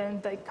day, and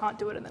then they can't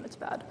do it, and then it's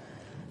bad.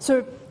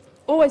 So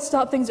always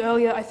start things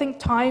earlier. I think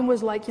time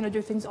was like, you know,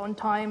 do things on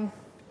time.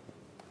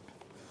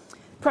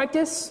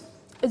 Practice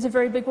is a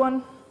very big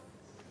one.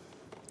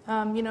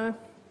 You know,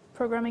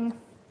 programming,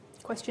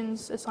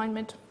 questions,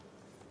 assignment,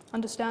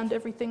 understand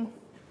everything.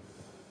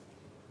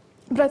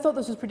 But I thought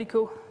this was pretty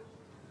cool.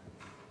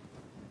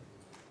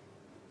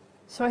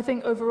 So I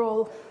think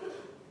overall,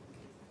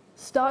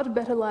 start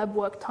better lab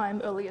work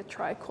time earlier,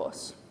 try a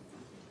course.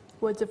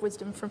 Words of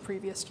wisdom from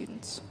previous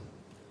students.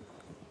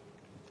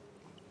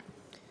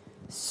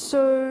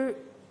 So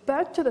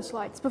back to the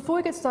slides. Before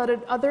we get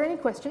started, are there any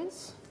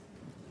questions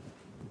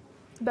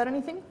about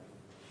anything?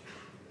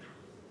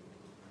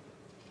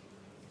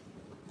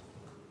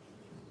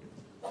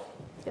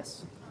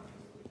 Yes.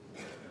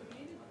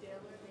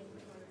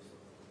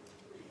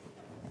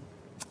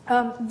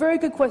 Very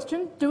good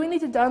question. Do we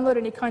need to download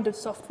any kind of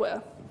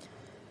software?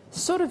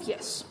 Sort of,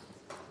 yes.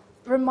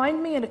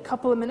 Remind me in a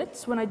couple of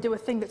minutes when I do a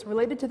thing that's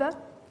related to that,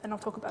 and I'll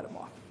talk about it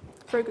more.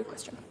 Very good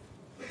question.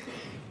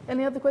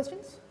 Any other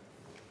questions?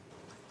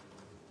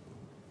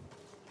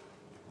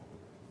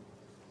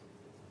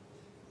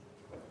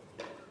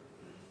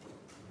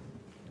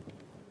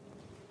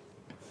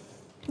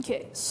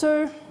 Okay,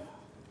 so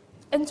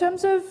in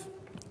terms of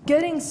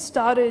getting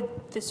started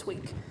this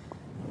week,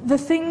 the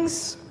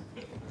things,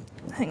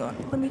 hang on,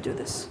 let me do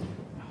this.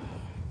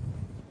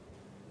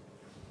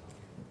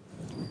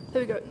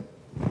 There we go.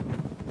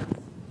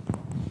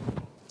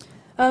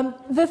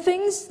 The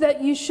things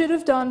that you should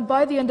have done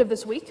by the end of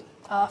this week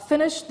are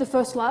finish the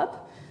first lab.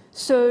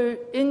 So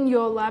in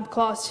your lab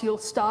class, you'll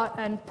start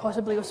and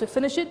possibly also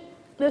finish it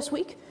this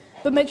week,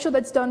 but make sure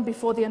that's done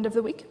before the end of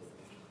the week.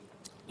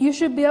 You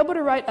should be able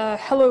to write a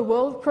Hello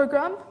World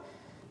program,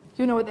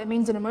 you know what that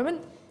means in a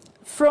moment,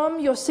 from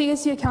your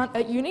CSE account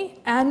at uni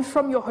and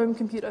from your home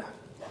computer.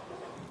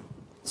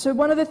 So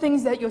one of the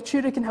things that your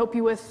tutor can help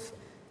you with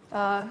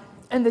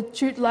in the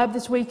Tute lab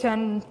this week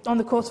and on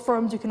the course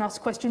forums, you can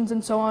ask questions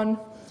and so on,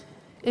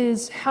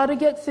 is how to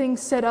get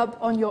things set up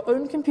on your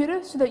own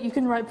computer so that you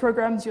can write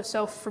programs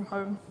yourself from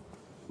home.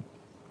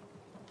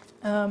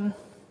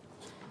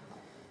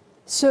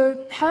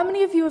 So how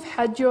many of you have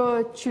had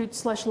your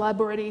tute/lab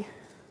already?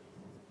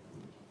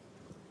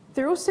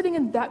 They're all sitting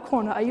in that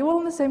corner. Are you all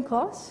in the same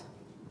class?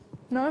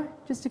 No?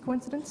 Just a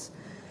coincidence?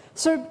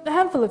 So a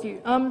handful of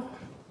you.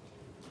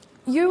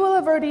 You will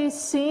have already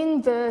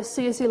seen the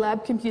CSE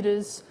lab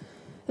computers.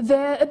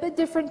 They're a bit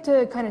different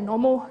to kind of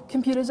normal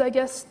computers, I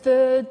guess.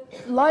 The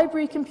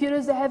library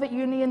computers they have at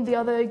uni and the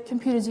other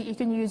computers that you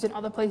can use in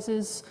other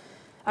places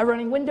are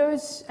running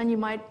Windows, and you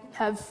might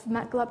have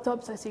Mac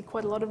laptops. I see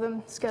quite a lot of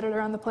them scattered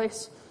around the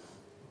place.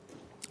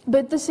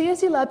 But the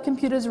CSE lab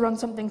computers run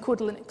something called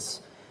Linux,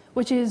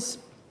 which is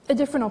a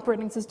different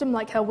operating system,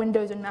 like how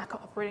Windows and Mac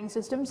are operating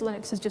systems.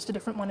 Linux is just a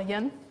different one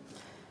again.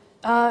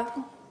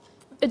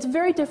 It's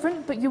very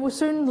different, but you will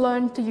soon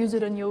learn to use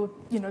it and you'll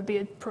be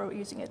a pro at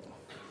using it.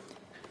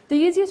 The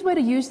easiest way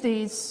to use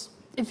these,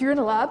 if you're in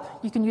a lab,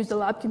 you can use the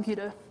lab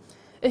computer.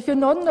 If you're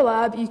not in the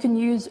lab, you can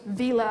use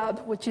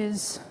VLab, which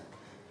is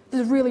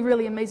a really,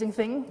 really amazing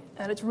thing,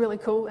 and it's really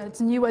cool, and it's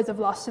new as of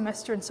last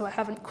semester, and so I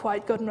haven't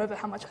quite gotten over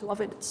how much I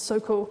love it. It's so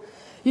cool.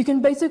 You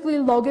can basically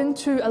log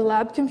into a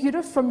lab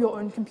computer from your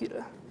own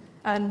computer,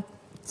 and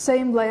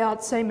same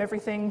layout, same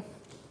everything.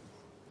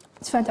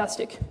 It's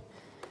fantastic.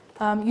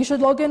 You should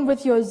log in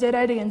with your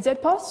ZID and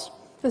ZPass,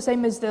 the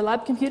same as the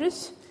lab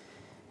computers.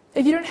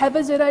 If you don't have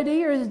a ZID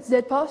or a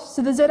ZPass,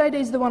 so the ZID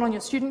is the one on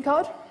your student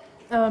card.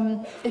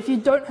 If you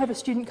don't have a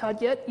student card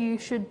yet, you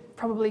should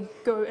probably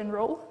go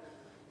enroll.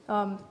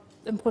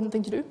 Important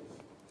thing to do.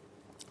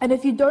 And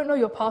if you don't know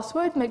your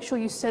password, make sure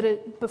you set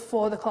it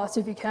before the class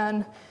if you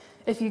can.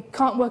 If you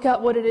can't work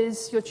out what it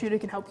is, your tutor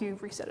can help you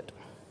reset it.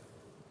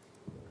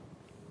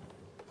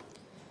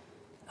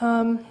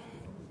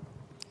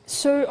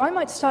 So I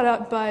might start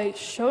out by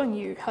showing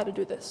you how to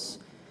do this.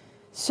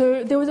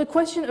 So there was a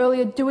question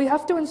earlier, do we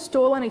have to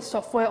install any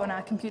software on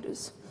our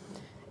computers?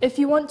 If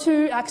you want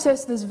to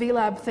access this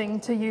VLab thing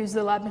to use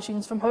the lab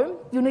machines from home,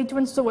 you'll need to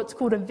install what's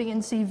called a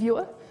VNC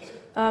viewer.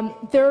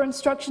 There are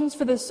instructions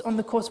for this on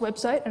the course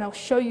website, and I'll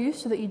show you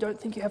so that you don't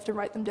think you have to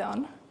write them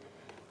down.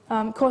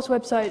 Course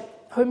website,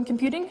 home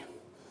computing,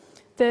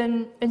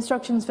 then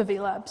instructions for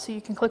VLab. So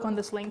you can click on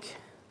this link,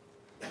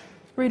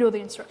 read all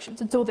the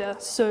instructions. It's all there,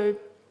 so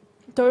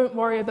don't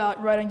worry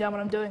about writing down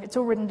what I'm doing. It's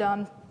all written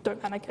down.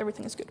 Don't panic.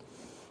 Everything is good.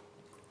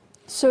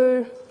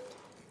 So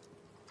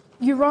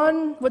you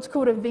run what's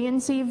called a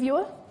VNC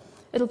viewer.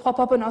 It'll pop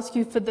up and ask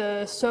you for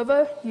the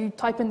server. You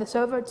type in the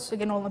server. It's,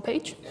 again, all on the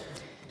page.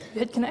 You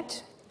hit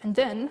connect, and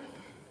then,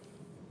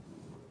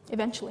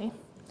 eventually,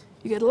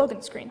 you get a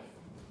login screen.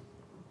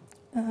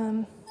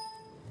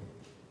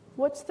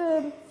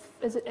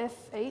 Is it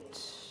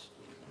F8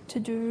 to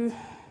do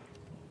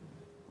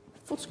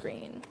full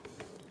screen?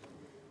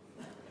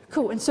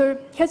 Cool, and so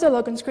here's our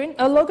login screen.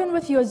 I'll log in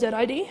with your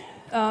ZID.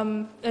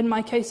 In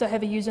my case, I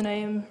have a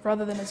username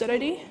rather than a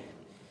ZID.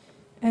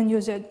 And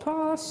your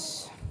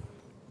ZPass.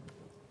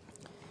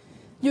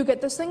 You'll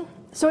get this thing.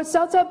 So it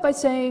starts out by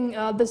saying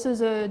this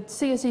is a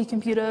CSE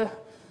computer.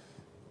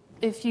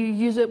 If you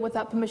use it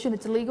without permission,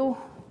 it's illegal.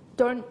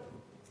 Don't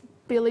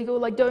be illegal.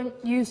 Like, don't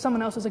use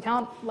someone else's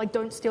account. Like,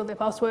 don't steal their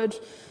password.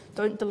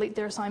 Don't delete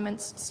their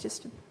assignments. It's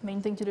just a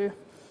main thing to do. You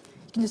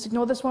can just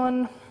ignore this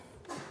one.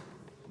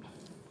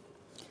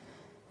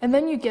 And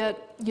then you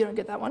don't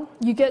get that one.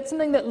 You get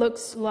something that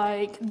looks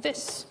like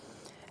this.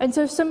 And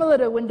so similar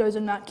to Windows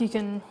and Mac, you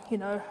can,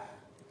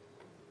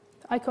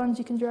 icons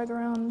you can drag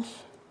around.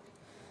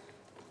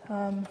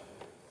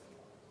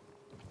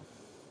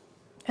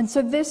 And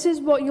so this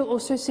is what you'll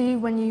also see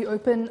when you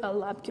open a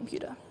lab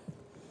computer.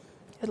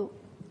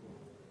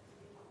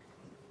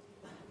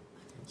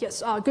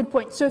 Yes, good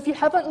point. So if you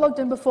haven't logged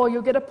in before,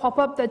 you'll get a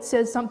pop-up that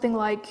says something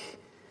like,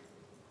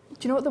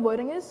 do you know what the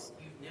wording is?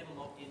 You've never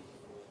logged in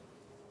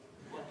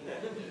before. What do you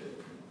do?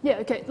 Yeah,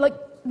 okay. Like,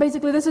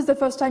 basically, this is the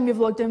first time you've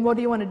logged in. What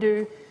do you want to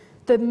do?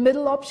 The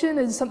middle option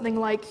is something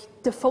like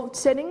default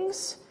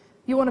settings.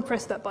 You want to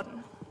press that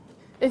button.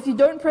 If you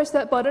don't press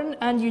that button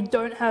and you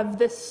don't have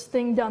this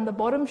thing down the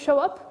bottom show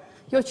up,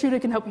 your tutor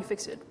can help you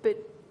fix it. But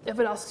if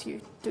it asks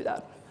you, do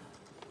that.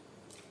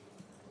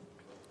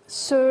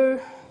 So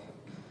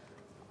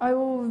I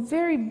will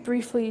very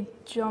briefly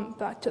jump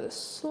back to the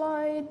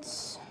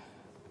slides.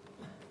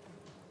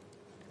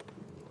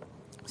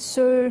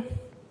 So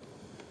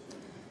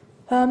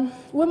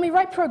when we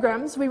write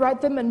programs, we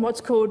write them in what's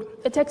called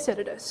a text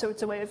editor. So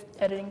it's a way of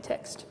editing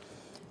text.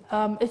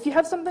 If you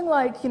have something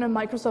like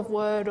Microsoft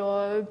Word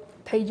or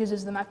Pages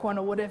is the Mac one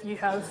or whatever you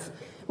have,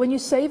 when you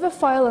save a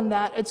file in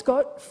that, it's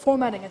got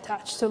formatting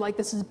attached. So like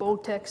this is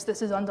bold text,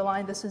 this is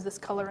underlined, this is this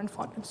color and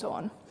font and so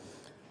on.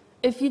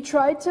 If you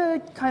tried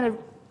to kind of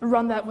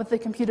run that with the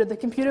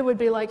computer would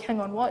be like,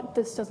 hang on, what?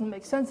 This doesn't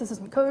make sense, this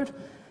isn't code.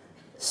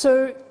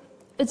 So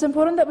it's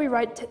important that we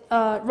write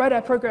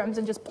our programs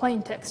in just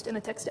plain text in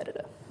a text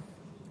editor.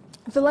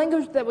 The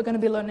language that we're going to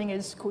be learning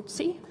is called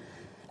C,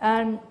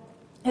 and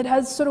it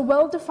has sort of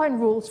well-defined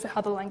rules for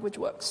how the language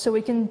works. So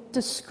we can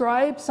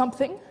describe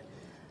something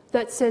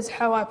that says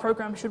how our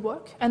program should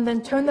work, and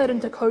then turn that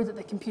into code that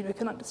the computer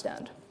can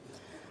understand.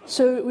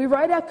 So we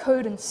write our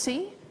code in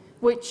C,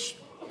 which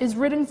is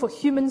written for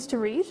humans to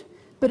read,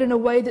 but in a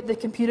way that the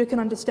computer can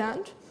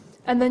understand.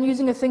 And then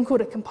using a thing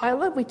called a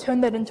compiler, we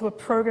turn that into a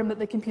program that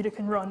the computer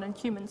can run and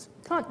humans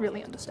can't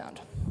really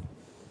understand.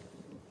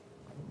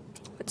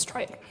 Let's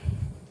try it.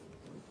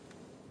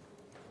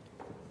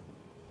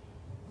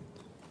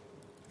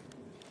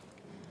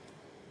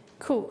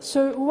 Cool,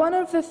 so one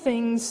of the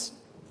things,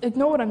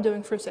 ignore what I'm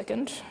doing for a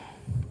second.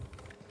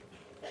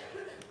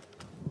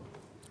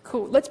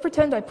 Cool, let's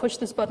pretend I push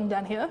this button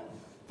down here.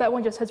 That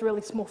one just has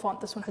really small font,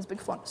 this one has big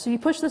font. So you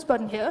push this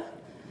button here,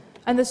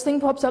 and this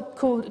thing pops up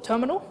called a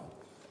terminal,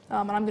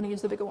 and I'm going to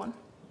use the bigger one.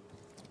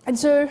 And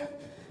so,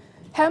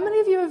 how many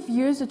of you have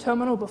used a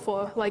terminal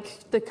before,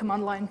 like the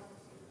command line?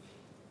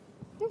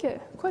 Okay,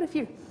 quite a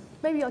few,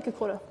 maybe like a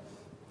quarter.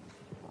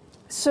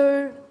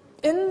 So,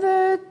 in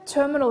the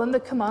terminal, in the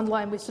command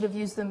line, we sort of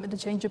use them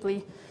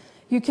interchangeably.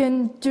 You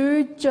can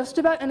do just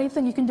about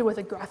anything you can do with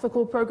a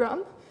graphical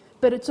program,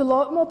 but it's a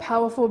lot more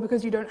powerful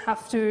because you don't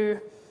have to,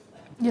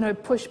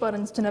 push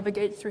buttons to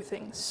navigate through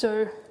things.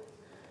 So,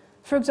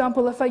 for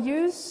example, if I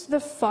use the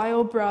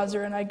file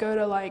browser and I go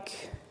to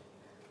like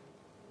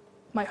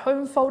my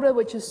home folder,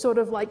 which is sort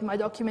of like my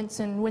documents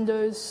in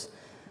Windows,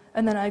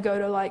 and then I go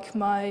to like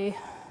my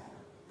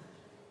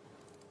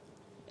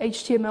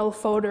HTML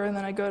folder, and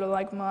then I go to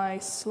like my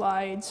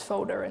slides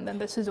folder, and then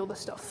this is all the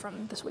stuff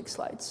from this week's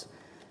slides.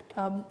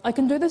 I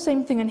can do the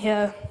same thing in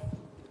here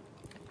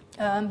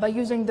by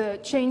using the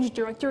change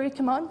directory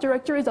command.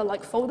 Directories are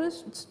like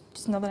folders, it's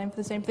just another name for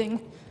the same thing.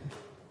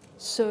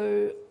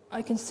 So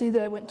I can see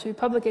that I went to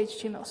public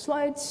HTML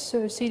slides,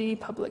 so cd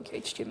public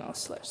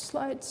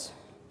HTML/slides.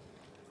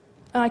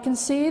 And I can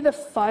see the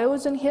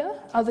files in here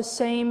are the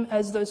same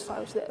as those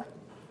files there.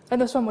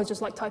 And this one was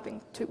just like typing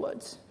 2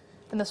 words.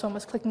 And this one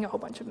was clicking a whole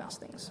bunch of mouse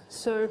things.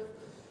 So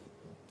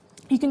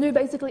you can do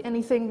basically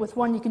anything with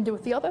one you can do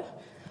with the other.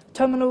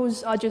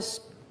 Terminals are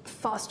just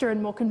faster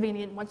and more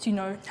convenient once you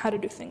know how to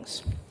do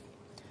things.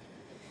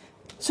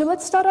 So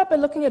let's start out by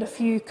looking at a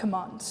few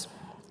commands.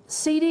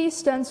 cd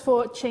stands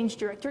for change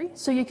directory,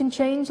 so you can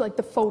change like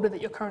the folder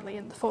that you're currently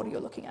in, the folder you're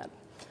looking at.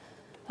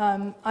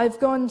 I've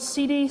gone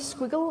cd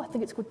squiggle, I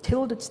think it's called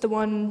tilde, it's the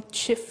one,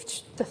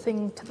 shift the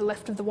thing to the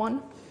left of the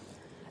one,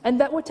 and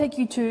that will take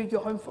you to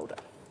your home folder.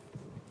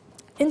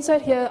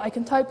 Inside here, I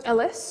can type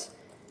ls,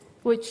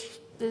 which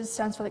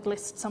stands for like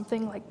list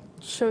something, like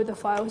show the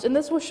files, and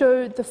this will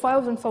show the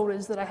files and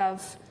folders that I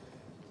have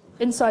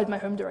inside my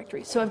home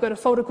directory. So I've got a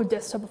folder called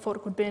desktop, a folder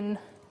called bin,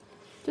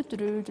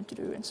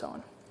 and so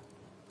on.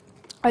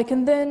 I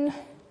can then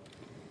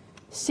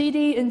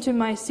cd into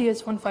my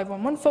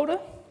CS1511 folder,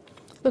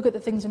 look at the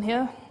things in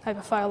here. I have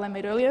a file I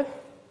made earlier.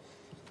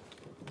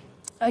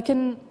 I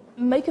can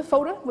make a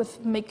folder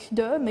with make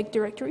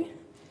directory,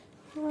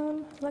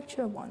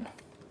 lecture 1,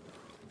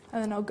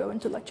 and then I'll go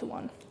into lecture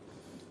 1.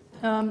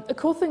 A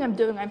cool thing I'm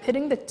doing, I'm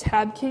hitting the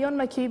tab key on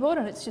my keyboard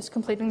and it's just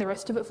completing the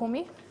rest of it for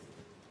me.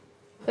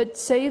 It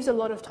saves a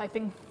lot of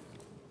typing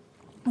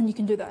when you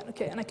can do that.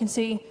 Okay, and I can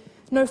see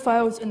no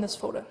files in this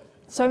folder.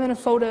 So I'm in a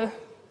folder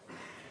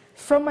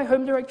from my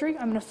home directory,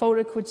 I'm in a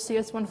folder called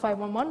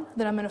CS1511,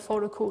 then I'm in a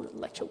folder called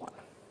lecture 1.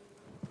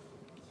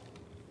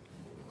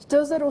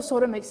 Does that all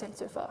sort of make sense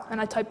so far? And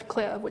I typed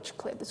clear, which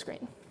cleared the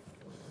screen.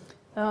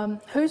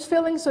 Who's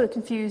feeling sort of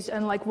confused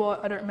and like,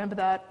 what, I don't remember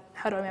that,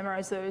 how do I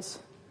memorize those?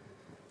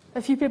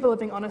 A few people are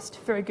being honest,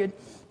 very good.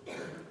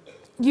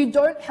 You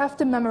don't have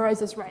to memorize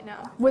this right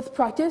now. With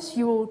practice,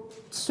 you will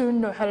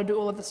soon know how to do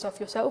all of this stuff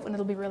yourself and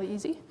it'll be really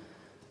easy.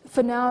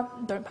 For now,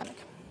 don't panic.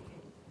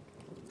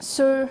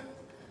 So,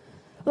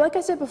 like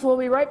I said before,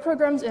 we write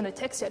programs in a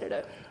text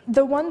editor.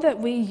 The one that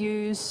we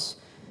use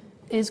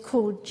is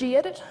called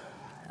gedit.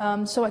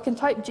 So I can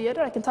type gedit,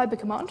 I can type a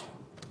command,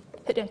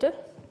 hit enter,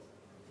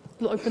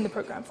 it'll open the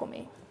program for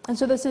me. And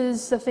so this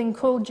is the thing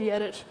called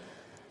gedit.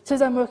 It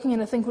says I'm working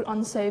in a thing called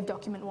unsaved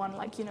document 1,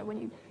 like,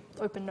 when you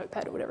open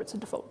Notepad or whatever, it's a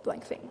default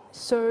blank thing.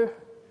 So,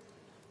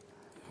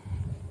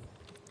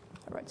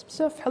 I'll write some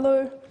stuff,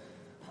 hello.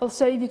 I'll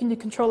save, you can do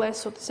Control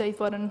S or the save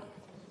button.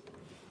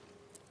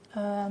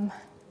 I'll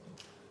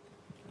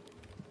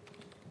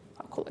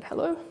call it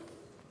hello.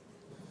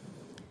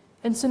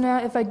 And so now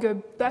if I go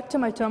back to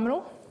my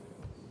terminal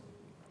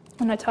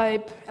and I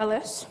type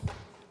ls,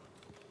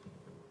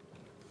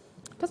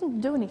 it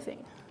doesn't do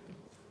anything.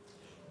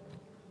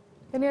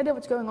 Any idea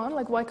what's going on?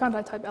 Like, why can't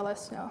I type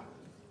ls now?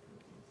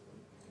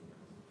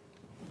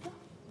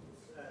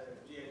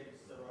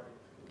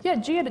 Yeah,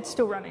 gedit's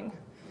still running.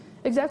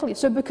 Exactly.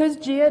 So because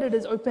gedit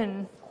is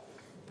open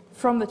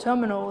from the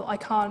terminal, I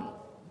can't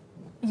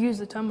use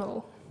the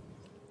terminal.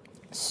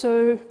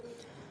 So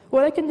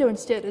what I can do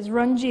instead is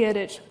run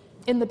gedit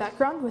in the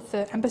background with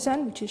the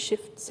ampersand, which is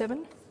shift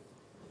 7.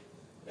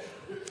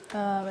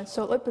 And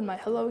so I'll open my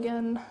hello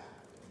again.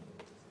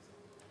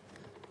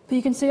 But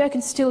you can see I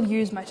can still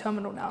use my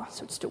terminal now,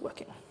 so it's still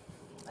working.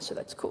 So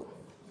that's cool.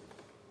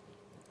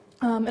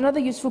 Another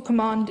useful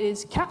command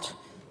is cat.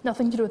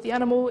 Nothing to do with the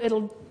animal.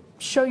 It'll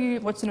show you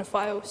what's in a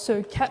file.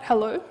 So cat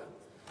hello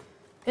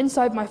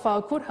inside my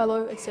file called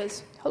hello, it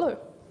says hello.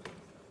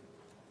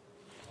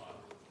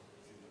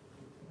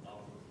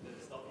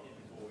 There's stuff in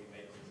before we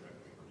make this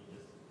directory. Could you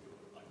just do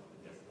it like on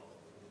the desktop?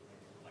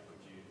 Like,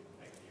 could you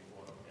make a new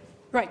folder on the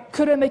desktop? Right,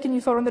 could I make a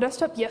new folder on the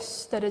desktop?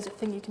 Yes, that is a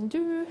thing you can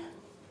do.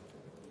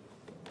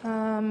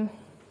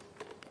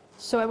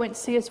 So I went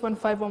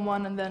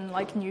CS1511 and then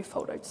like new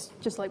folder, it's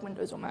just like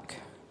Windows or Mac.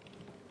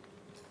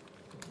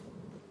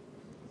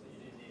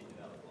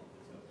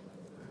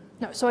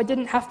 No, so I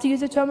didn't have to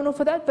use a terminal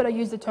for that, but I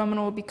used the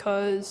terminal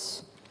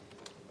because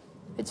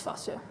it's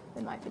faster,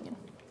 in my opinion.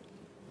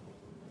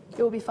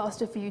 It will be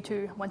faster for you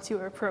too once you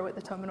are a pro at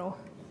the terminal.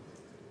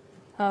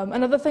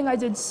 Another thing I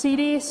did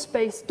cd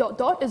space ...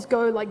 is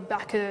go like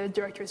back a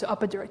directory, so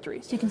up a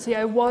directory. So you can see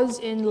I was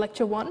in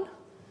lecture 1,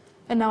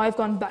 and now I've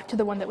gone back to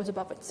the one that was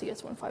above it,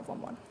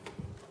 CS1511.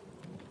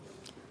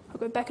 I'll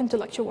go back into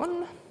lecture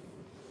 1.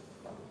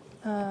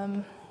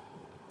 I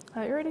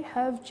already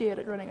have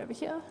gedit running over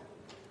here.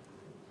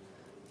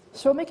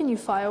 So I'll make a new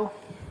file.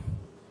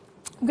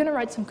 I'm going to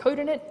write some code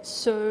in it,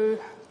 so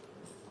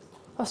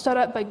I'll start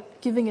out by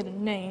giving it a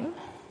name.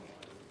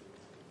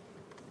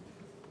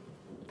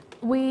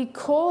 We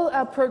call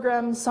our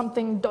program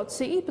something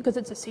 .c because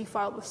it's a C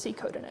file with C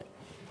code in it.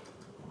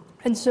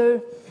 And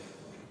so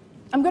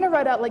I'm going to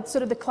write out like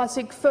sort of the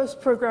classic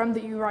first program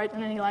that you write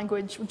in any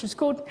language, which is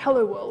called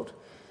hello world.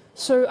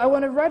 So I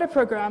want to write a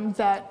program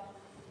that,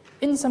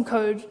 in some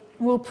code,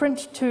 will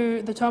print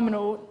to the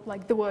terminal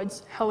like the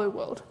words hello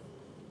world.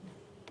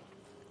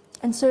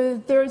 And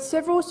so there are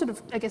several sort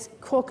of, I guess,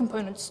 core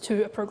components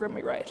to a program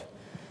we write.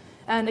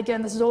 And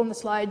again, this is all in the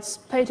slides.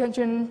 Pay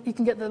attention. You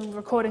can get the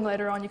recording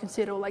later on. You can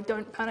see it all. Like,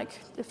 don't panic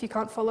if you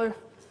can't follow,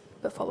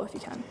 but follow if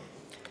you can.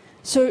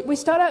 So we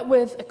start out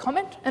with a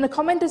comment, and a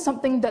comment is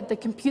something that the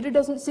computer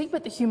doesn't see,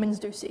 but the humans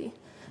do see.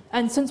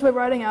 And since we're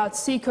writing out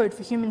C code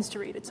for humans to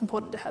read, it's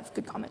important to have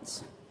good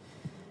comments.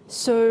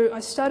 So I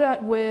start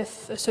out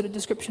with a sort of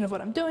description of what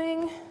I'm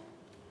doing.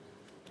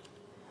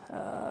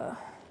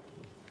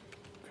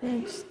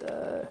 Prints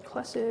the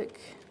classic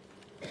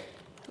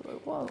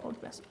hello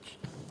world message.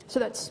 So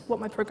that's what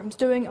my program's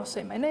doing. I'll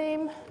say my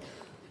name.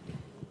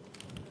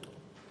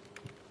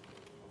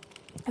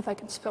 If I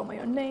can spell my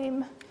own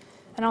name.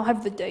 And I'll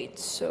have the date,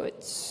 so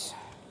it's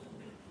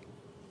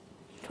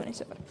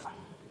 27th.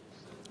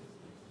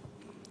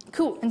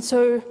 Cool, and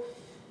so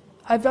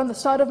I've done the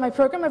start of my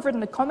program. I've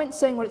written a comment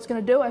saying what it's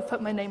going to do. I've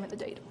put my name and the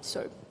date,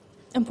 so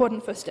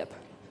important first step.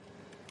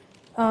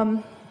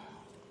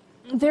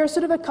 There are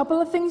sort of a couple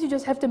of things you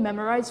just have to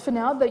memorize for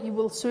now that you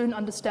will soon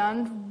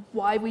understand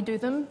why we do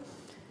them.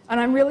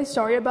 And I'm really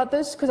sorry about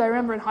this, because I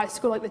remember in high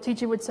school, like the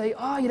teacher would say,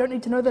 oh, you don't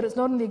need to know that, it's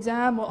not in the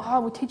exam, or oh,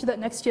 we'll teach you that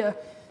next year.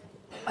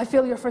 I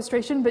feel your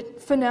frustration,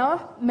 but for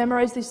now,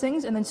 memorize these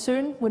things, and then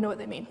soon we'll know what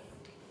they mean.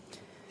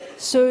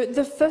 So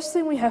the first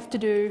thing we have to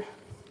do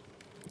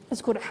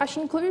is called a hash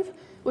include,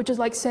 which is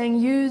like saying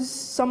use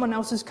someone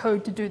else's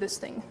code to do this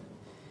thing.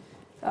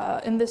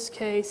 In this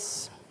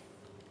case,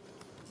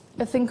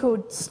 a thing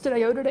called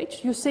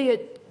stdio.h. You'll see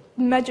it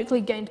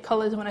magically gained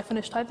colors when I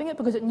finished typing it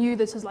because it knew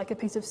this is like a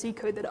piece of C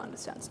code that it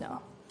understands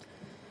now.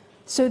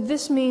 So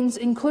this means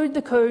include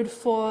the code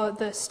for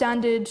the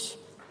standard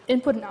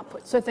input and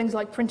output, so things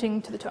like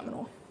printing to the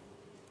terminal.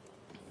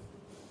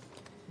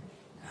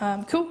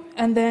 Cool,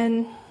 and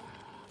then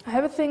I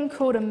have a thing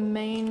called a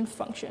main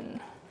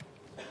function.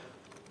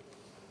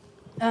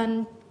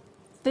 And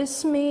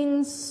this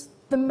means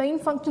the main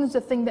function is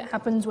the thing that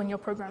happens when your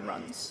program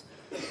runs.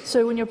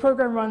 So when your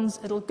program runs,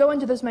 it'll go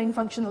into this main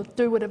function, it'll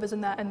do whatever's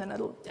in that, and then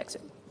it'll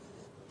exit.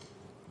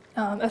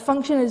 A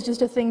function is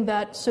just a thing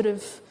that sort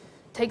of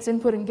takes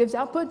input and gives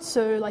output.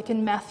 So like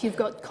in math, you've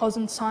got cos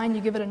and sine,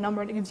 you give it a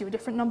number and it gives you a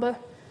different number.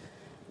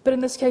 But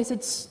in this case,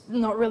 it's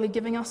not really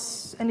giving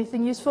us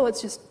anything useful,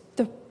 it's just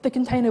the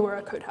container where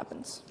our code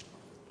happens.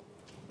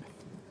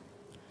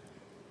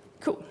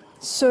 Cool.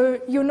 So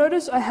you'll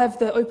notice I have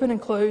the open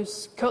and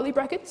close curly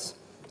brackets.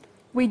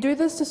 We do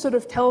this to sort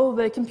of tell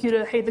the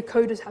computer, hey, the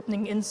code is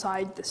happening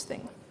inside this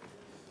thing.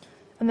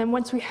 And then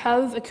once we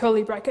have a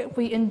curly bracket,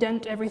 we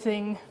indent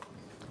everything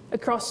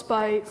across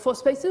by 4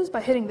 spaces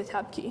by hitting the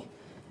tab key.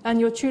 And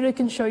your tutor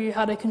can show you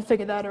how to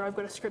configure that, or I've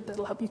got a script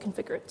that'll help you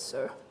configure it.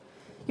 So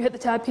you hit the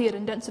tab key, it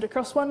indents it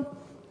across one.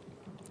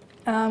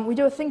 We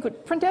do a thing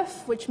called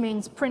printf, which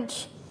means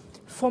print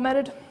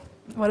formatted.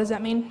 What does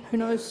that mean? Who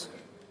knows?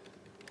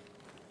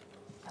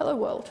 Hello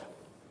world.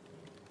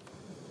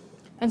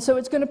 And so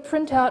it's going to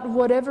print out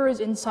whatever is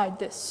inside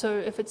this. So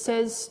if it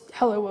says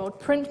hello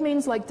world, print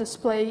means like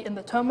display in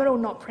the terminal,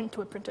 not print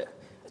to a printer.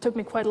 It took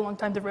me quite a long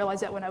time to realize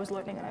that when I was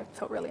learning, and I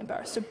felt really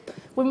embarrassed. So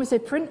when we say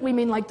print, we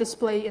mean like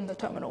display in the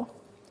terminal.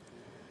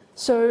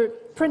 So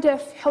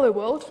printf hello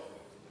world.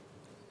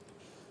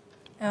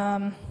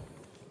 And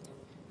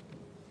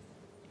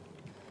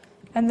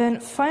then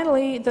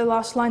finally, the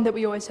last line that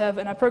we always have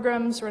in our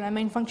programs or in our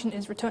main function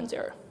is return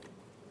 0.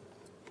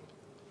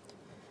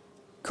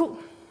 Cool.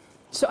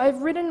 So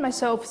I've written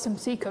myself some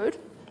C code.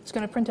 It's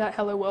going to print out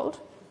hello world.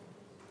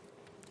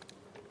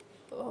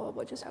 Oh,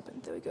 what just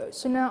happened? There we go.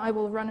 So now I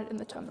will run it in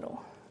the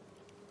terminal.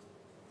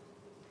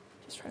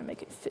 Just trying to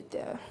make it fit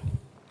there.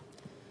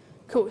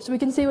 Cool, so we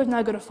can see we've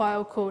now got a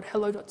file called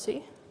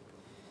hello.c.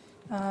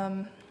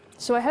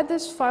 So I had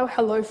this file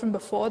hello from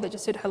before that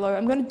just said hello.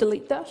 I'm going to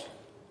delete that.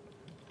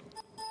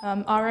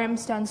 RM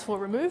stands for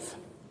remove.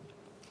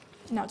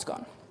 Now it's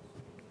gone.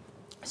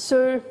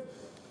 So,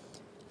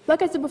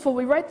 like I said before,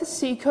 we write the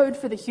C code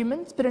for the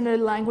humans, but in a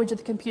language that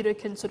the computer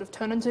can sort of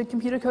turn into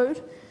computer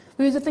code.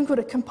 We use a thing called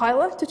a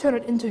compiler to turn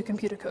it into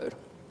computer code.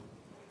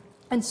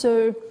 And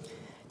so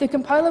the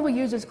compiler we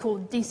use is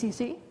called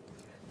DCC.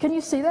 Can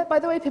you see that, by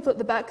the way? People at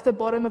the back, the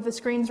bottom of the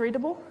screen's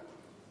readable?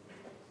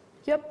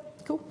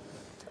 Yep, cool.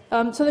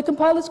 So the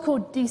compiler is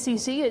called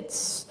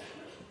DCC.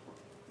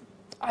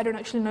 I don't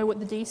actually know what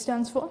the D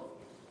stands for.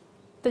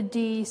 The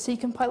DC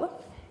compiler.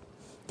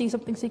 D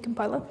something C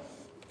compiler.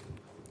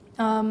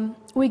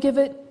 We give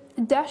it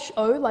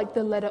 -o, like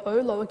the letter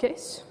O,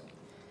 lowercase.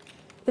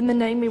 Then the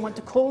name we want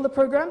to call the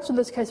program. So in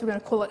this case, we're going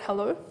to call it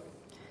hello.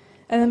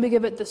 And then we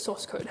give it the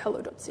source code,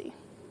 hello.c.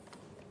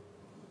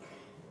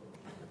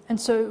 And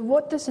so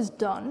what this has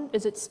done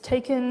is it's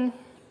taken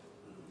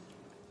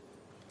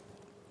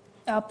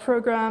our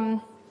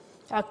program,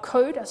 our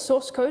code, our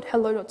source code,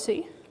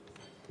 hello.c,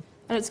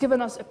 and it's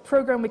given us a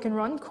program we can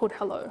run called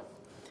hello.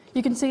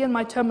 You can see in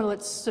my terminal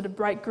it's sort of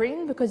bright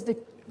green because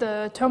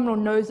the terminal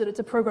knows that it's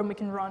a program we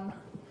can run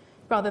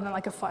rather than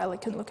like a file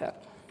it can look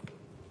at.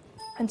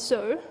 And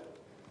so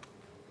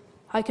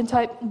I can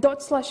type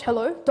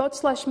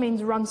 /hello. /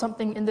 means run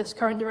something in this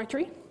current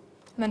directory,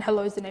 and then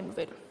hello is the name of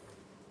it.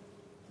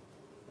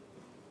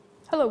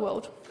 Hello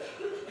world.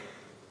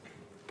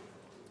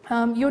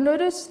 You'll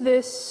notice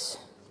this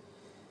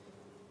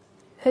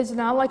is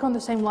now like on the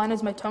same line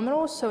as my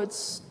terminal, so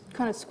it's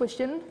kind of squished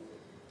in,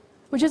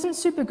 which isn't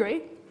super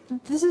great.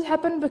 This has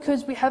happened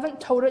because we haven't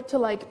told it to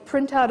like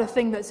print out a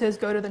thing that says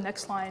go to the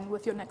next line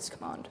with your next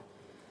command.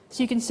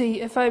 So you can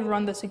see if I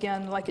run this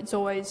again, like it's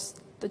always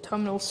the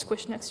terminal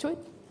squished next to it.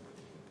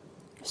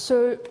 So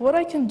what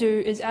I can do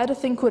is add a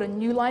thing called a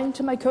new line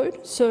to my code,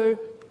 so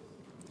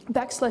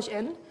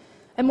 \n.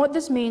 And what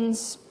this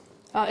means,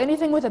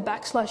 anything with a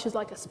backslash is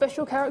like a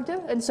special character,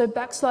 and so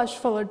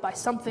 / followed by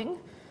something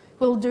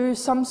will do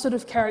some sort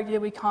of character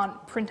we can't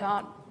print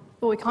out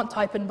or we can't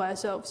type in by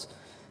ourselves.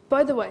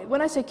 By the way,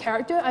 when I say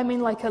character, I mean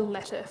like a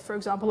letter, for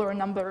example, or a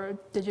number or a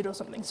digit or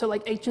something. So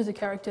like H is a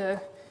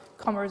character,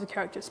 comma is a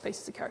character,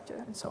 space is a character,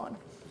 and so on.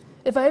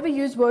 If I ever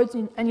use words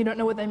and you don't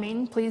know what they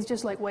mean, please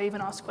just like wave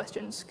and ask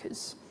questions,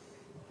 because,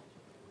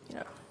 you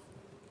know.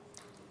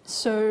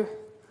 So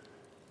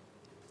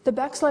the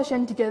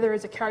 \n together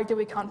is a character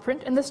we can't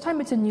print, and this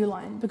time it's a new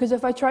line, because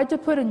if I tried to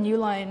put a new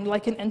line,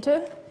 like an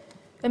enter,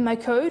 in my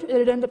code,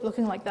 it'd end up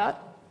looking like that.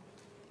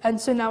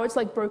 And so now it's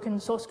like broken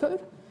source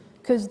code,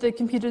 because the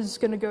computer's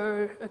going to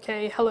go,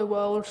 okay, hello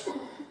world,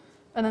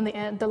 and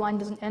then the line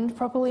doesn't end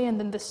properly, and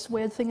then this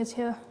weird thing is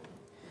here.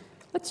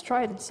 Let's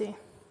try it and see.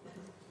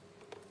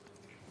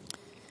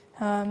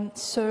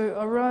 So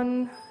I'll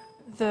run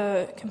the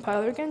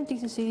compiler again,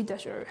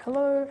 dcc-o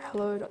hello,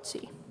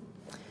 hello.c.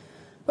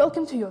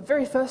 Welcome to your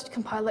very first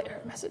compiler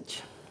error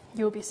message.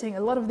 You'll be seeing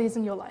a lot of these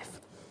in your life.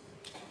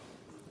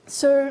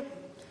 So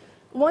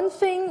one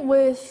thing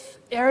with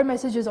error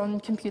messages on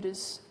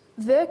computers,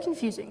 they're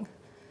confusing.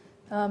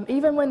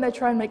 Even when they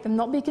try and make them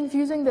not be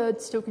confusing, they're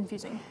still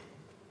confusing.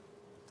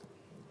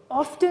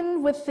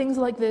 Often with things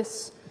like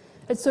this,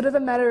 it's sort of a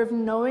matter of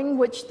knowing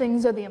which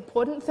things are the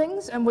important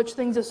things and which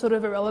things are sort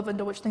of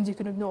irrelevant or which things you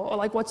can ignore, or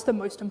like what's the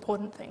most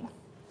important thing.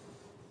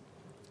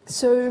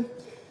 So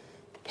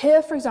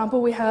here, for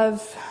example, we have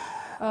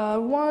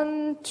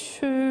 1,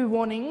 2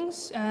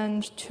 warnings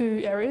and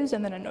 2 errors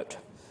and then a note.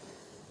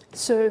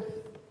 So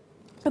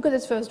look at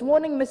this first.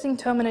 Warning, missing,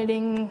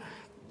 terminating,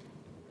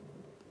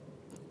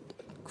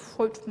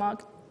 quote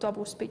mark,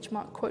 double speech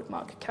mark, quote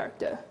mark,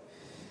 character,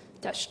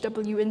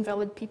 -w,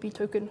 invalid PP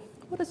token.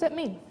 What does that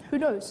mean? Who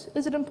knows?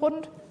 Is it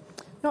important?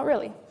 Not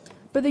really.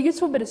 But the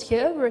useful bit is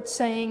here, where it's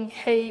saying,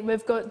 hey,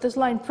 we've got this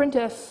line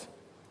printf,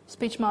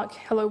 speech mark,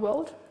 hello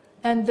world,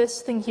 and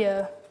this thing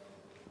here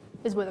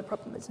is where the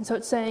problem is. And so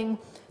it's saying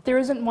there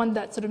isn't one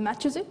that sort of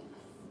matches it.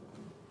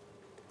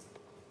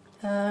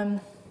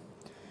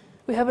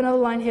 We have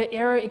another line here,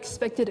 error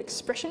expected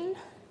expression.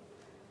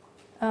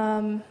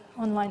 On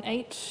line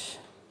 8,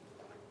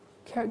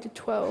 character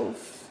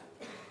 12.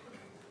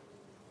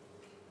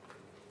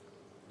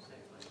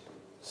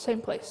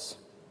 Same place.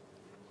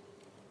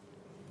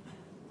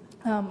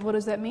 What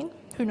does that mean?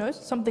 Who knows?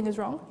 Something is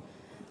wrong.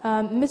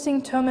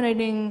 Missing,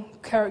 terminating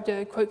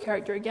character, quote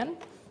character again,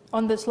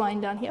 on this line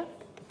down here.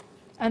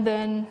 And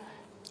then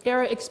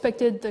error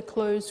expected the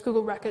closed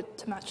squiggle bracket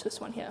to match this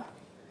one here.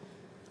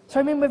 So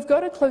I mean, we've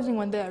got a closing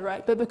one there,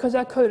 right? But because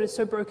our code is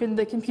so broken,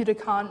 the computer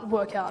can't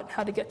work out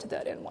how to get to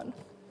that end one.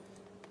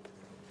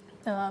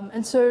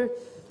 And so,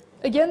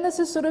 again, this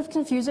is sort of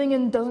confusing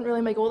and doesn't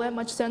really make all that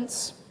much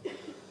sense.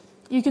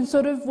 You can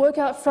sort of work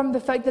out from the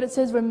fact that it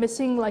says we're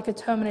missing like a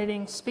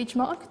terminating speech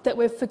mark that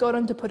we've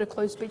forgotten to put a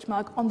closed speech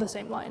mark on the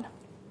same line.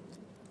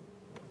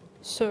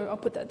 So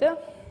I'll put that there.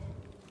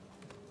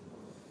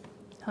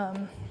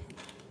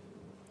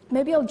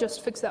 Maybe I'll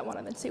just fix that one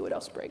and then see what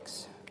else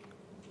breaks.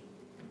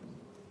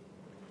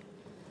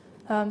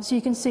 So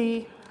you can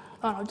see,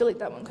 I'll delete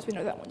that one because we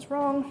know that one's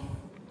wrong.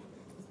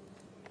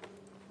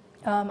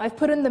 I've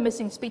put in the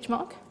missing speech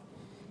mark.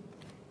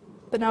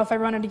 But now if I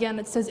run it again,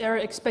 it says error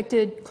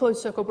expected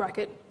closed circle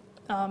bracket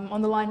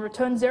on the line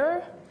return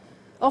 0.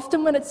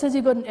 Often when it says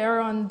you've got an error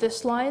on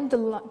this line,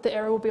 the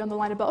error will be on the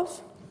line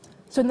above.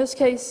 So in this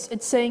case,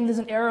 it's saying there's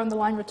an error on the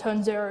line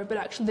return 0, but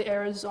actually the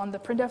error is on the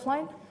printf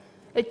line.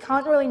 It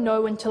can't really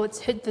know until it's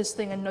hit this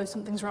thing and knows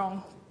something's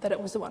wrong that it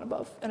was the one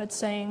above. And it's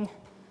saying,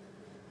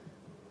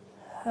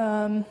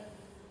 note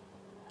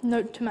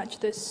to match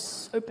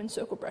this open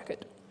circle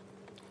bracket,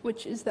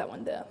 which is that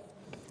one there.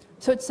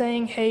 So it's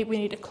saying, hey, we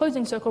need a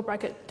closing circle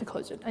bracket to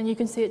close it. And you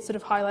can see it's sort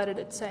of highlighted,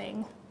 it's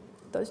saying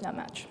those now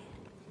match.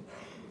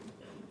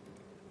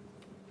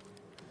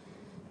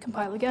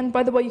 Compile again.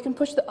 By the way, you can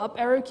push the up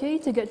arrow key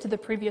to get to the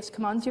previous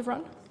commands you've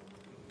run.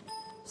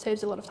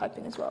 Saves a lot of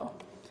typing as well.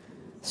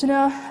 So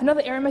now,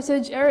 another error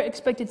message, error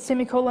expected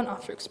semicolon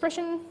after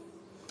expression.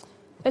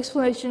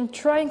 Explanation,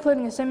 try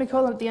including a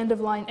semicolon at the end of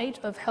line 8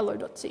 of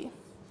hello.c. You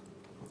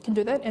can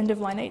do that, end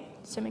of line 8,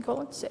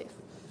 semicolon, save.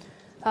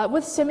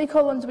 With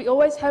semicolons, we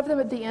always have them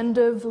at the end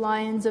of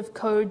lines of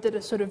code that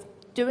are sort of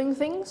doing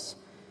things,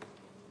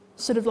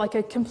 sort of like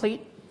a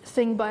complete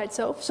thing by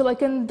itself. So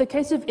like in the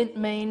case of int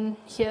main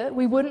here,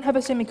 we wouldn't have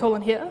a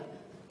semicolon here,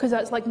 because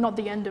that's like not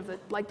the end of it,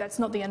 like that's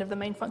not the end of the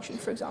main function,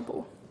 for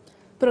example.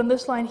 But on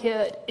this line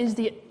here is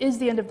the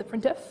end of the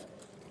printf,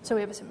 so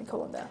we have a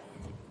semicolon there.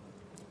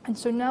 And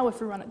so now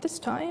if we run it this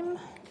time,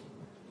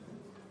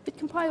 it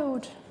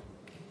compiled.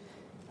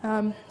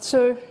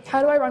 So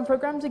how do I run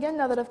programs again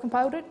now that I've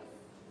compiled it?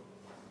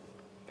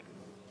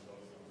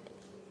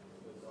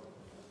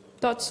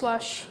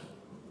 /.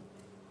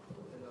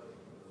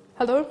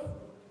 Hello?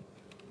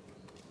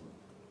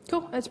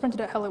 Cool, it's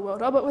printed out hello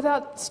world. Oh, but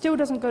without, still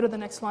doesn't go to the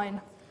next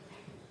line.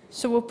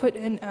 So we'll put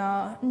in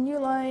our new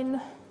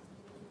line,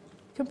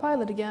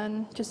 compile it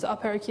again, just the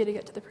up arrow key to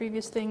get to the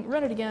previous thing,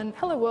 run it again,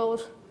 hello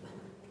world.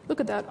 Look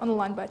at that on the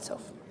line by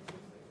itself.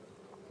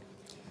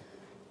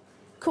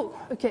 Cool,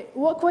 okay,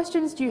 what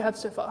questions do you have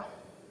so far?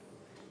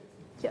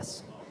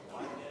 Yes?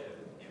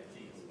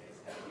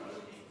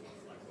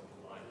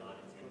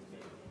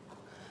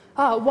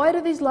 Why do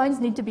these lines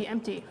need to be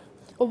empty?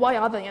 Or why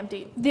are they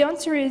empty? The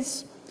answer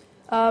is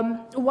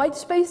white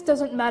space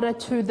doesn't matter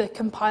to the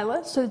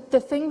compiler. So the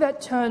thing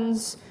that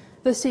turns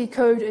the C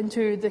code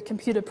into the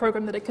computer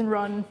program that it can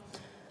run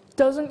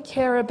doesn't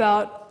care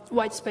about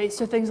white space,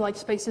 so things like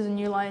spaces and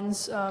new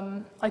lines.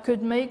 I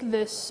could make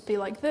this be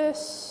like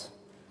this,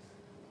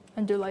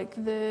 and do like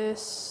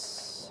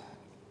this,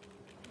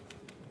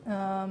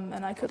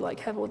 and I could like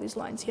have all these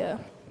lines here.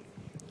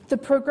 The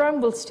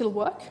program will still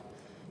work,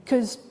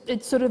 because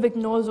it sort of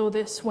ignores all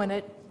this when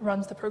it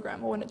runs the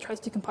program, or when it tries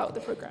to compile the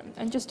program.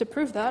 And just to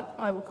prove that,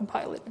 I will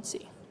compile it and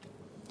see.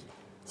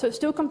 So it's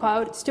still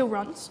compiled, it still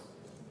runs.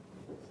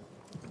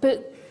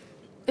 But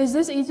is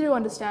this easy to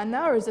understand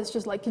now, or is this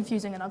just like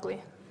confusing and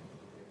ugly?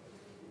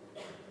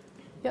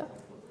 Yeah?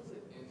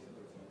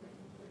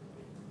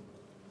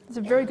 It's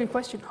a very good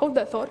question. Hold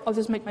that thought, I'll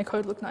just make my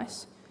code look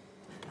nice.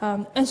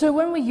 And so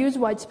when we use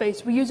white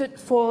space, we use it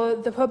for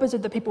the purpose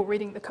of the people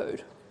reading the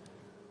code.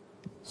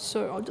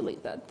 So I'll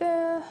delete that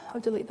there, I'll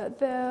delete that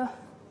there.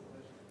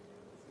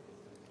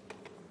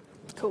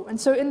 Cool, and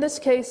so in this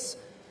case,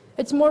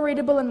 it's more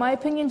readable in my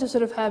opinion to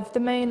sort of have the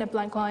main, a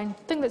blank line,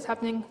 thing that's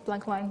happening,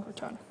 blank line,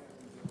 return.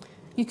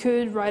 You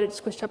could write it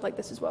squished up like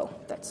this as well.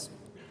 That's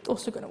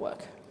also going to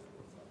work.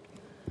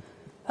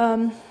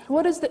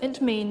 What does the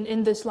int mean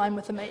in this line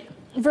with the main?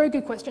 Very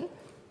good question.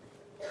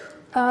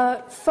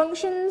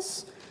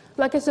 Functions,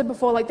 like I said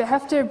before, like they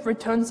have to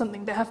return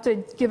something. They have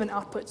to give an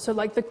output. So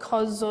like the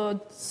cos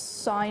or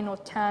sine or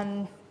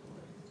tan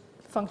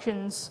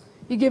functions,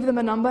 you give them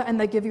a number and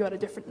they give you out a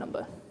different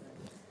number.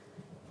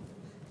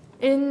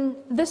 In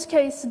this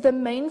case, the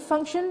main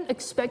function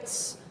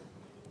expects,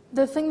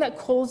 the thing that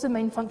calls the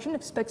main function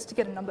expects to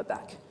get a number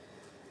back.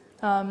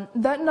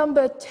 That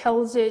number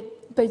tells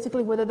it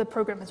basically whether the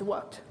program has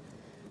worked.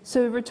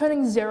 So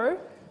returning 0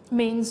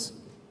 means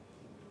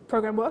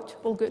program worked,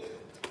 all good.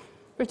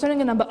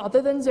 Returning a number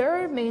other than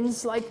 0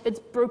 means like it's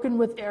broken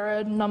with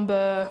error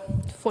number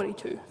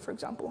 42, for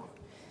example.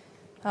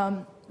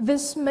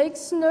 This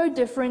makes no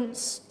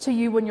difference to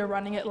you when you're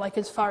running it, like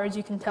as far as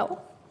you can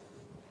tell.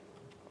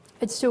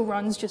 It still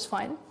runs just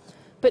fine.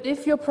 But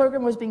if your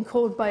program was being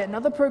called by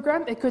another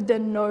program, it could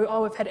then know,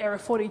 oh, we've had error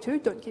 42,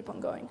 don't keep on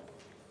going.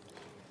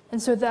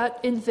 And so that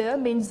in there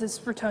means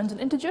this returns an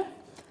integer.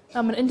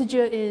 An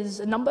integer is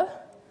a number,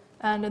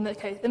 and in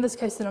this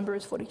case, the number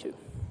is 42.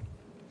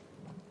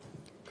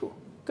 Cool,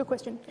 good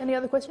question. Any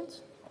other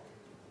questions?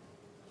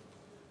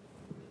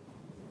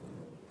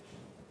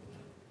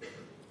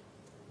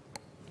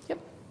 Yep.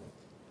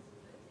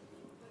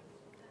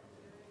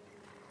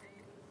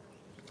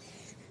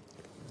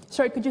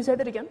 Sorry, could you say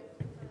that again?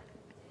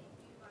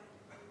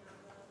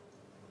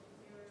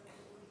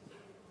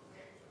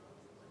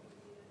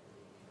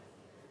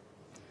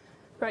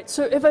 Right,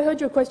 so if I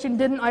heard your question,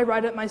 didn't I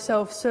write it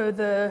myself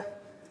so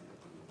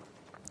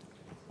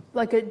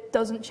like it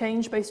doesn't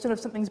change based on if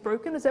something's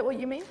broken? Is that what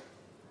you mean?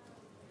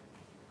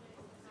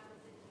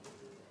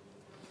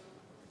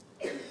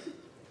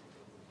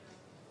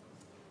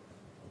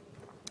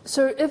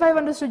 So if I've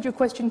understood your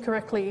question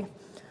correctly,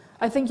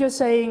 I think you're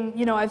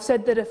saying, I've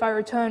said that if I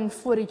return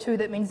 42,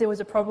 that means there was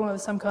a problem of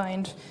some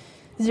kind.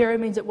 0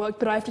 means it worked,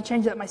 but I have to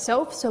change that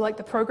myself, so like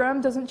the program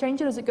doesn't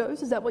change it as it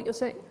goes. Is that what you're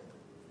saying?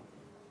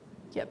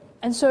 Yep.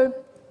 And so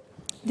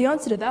the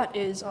answer to that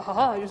is,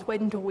 just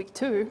wait until week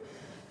 2.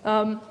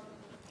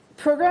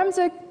 Programs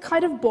are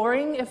kind of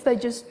boring if they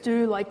just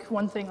do like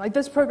one thing. Like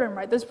this program,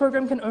 right? This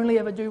program can only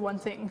ever do one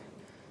thing.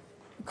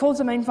 It calls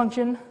the main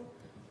function,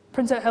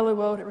 prints out hello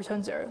world, it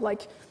returns 0.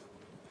 Like,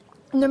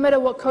 no matter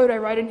what code I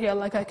write in here,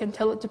 like I can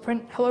tell it to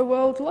print hello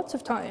world lots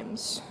of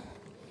times.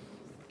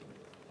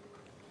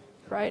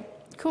 Right?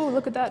 Cool,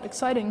 look at that,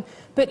 exciting.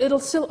 But it'll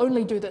still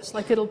only do this.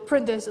 Like it'll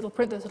print this, it'll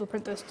print this, it'll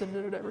print this,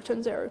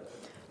 return 0.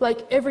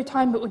 Like every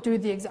time it would do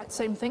the exact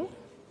same thing.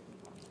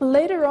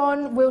 Later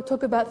on, we'll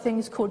talk about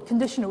things called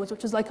conditionals,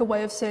 which is like a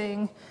way of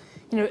saying,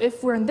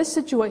 if we're in this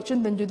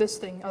situation, then do this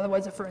thing.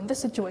 Otherwise, if we're in this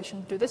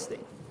situation, do this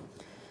thing.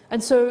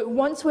 And so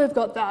once we've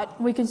got that,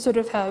 we can sort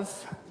of have,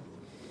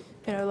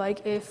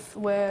 like if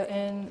we're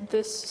in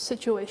this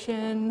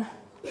situation,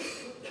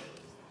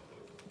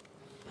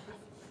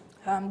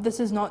 this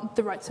is not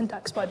the right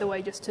syntax, by the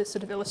way, just to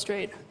sort of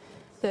illustrate,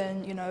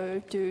 then,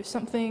 do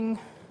something.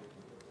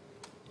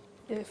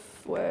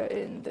 If we're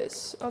in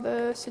this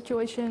other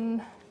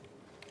situation,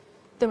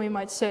 then we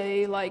might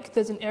say, like,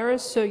 there's an error,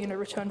 so,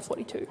 return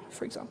 42,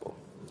 for example.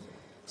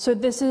 So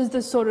this is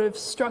the sort of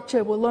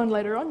structure we'll learn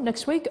later on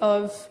next week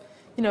of,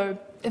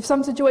 if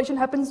some situation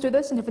happens, do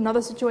this, and if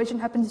another situation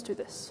happens, do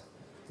this.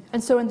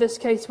 And so in this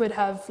case, we'd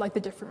have, like, the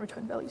different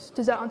return values.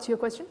 Does that answer your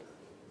question?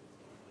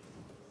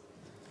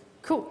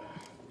 Cool.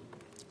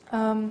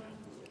 The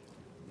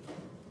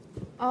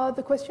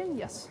question?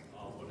 Yes.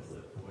 What does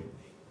the void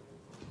mean?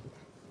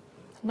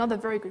 Another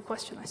very good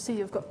question. I see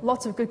you've got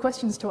lots of good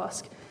questions to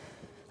ask.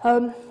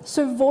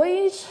 So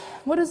void,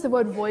 what does the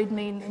word void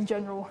mean in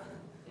general?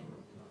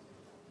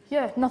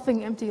 Yeah,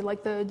 nothing empty,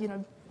 like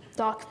the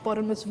dark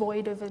bottomless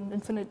void of an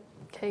infinite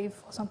cave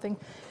or something.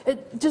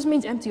 It just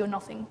means empty or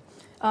nothing.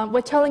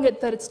 We're telling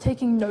it that it's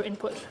taking no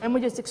input, and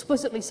we're just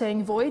explicitly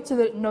saying void so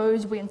that it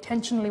knows we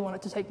intentionally want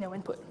it to take no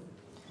input.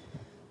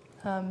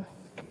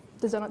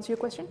 Does that answer your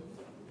question?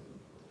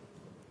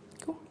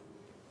 Cool.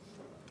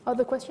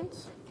 Other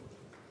questions?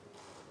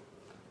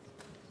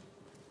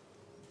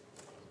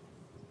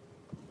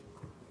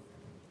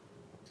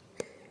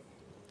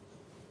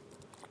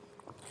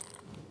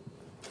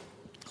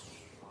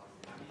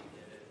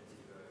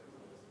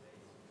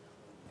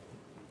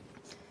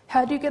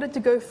 How do you get it to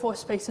go 4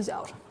 spaces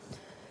out?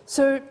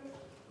 So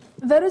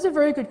that is a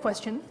very good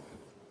question.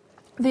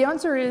 The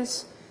answer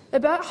is,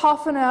 about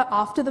half an hour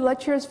after the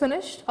lecture is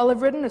finished, I'll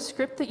have written a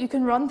script that you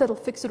can run that'll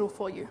fix it all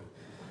for you.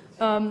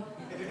 I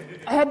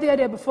had the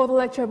idea before the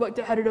lecture, I worked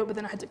out how to do it, but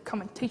then I had to come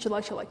and teach a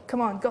lecture, like,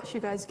 come on, gosh, you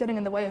guys, getting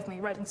in the way of me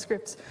writing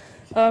scripts.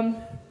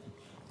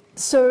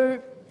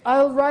 So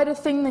I'll write a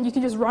thing, then you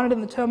can just run it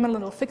in the terminal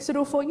and it'll fix it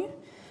all for you.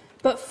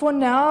 But for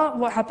now,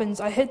 what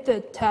happens, I hit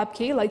the tab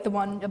key, like the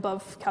one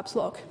above caps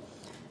lock,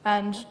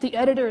 and the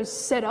editor is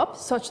set up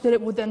such that it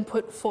would then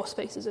put 4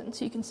 spaces in.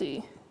 So you can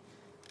see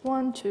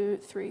 1, 2,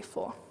 3,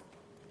 4.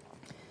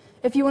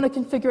 If you want to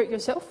configure it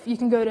yourself, you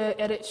can go to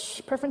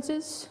Edit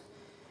Preferences.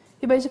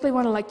 You basically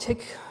want to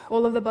tick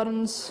all of the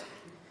buttons,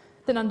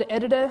 then under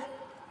Editor,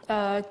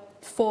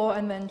 4,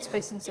 and then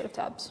space instead of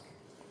tabs.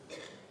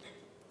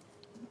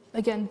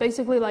 Again,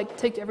 basically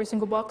tick every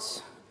single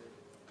box,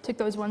 tick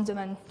those ones, and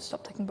then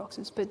stop ticking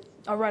boxes. But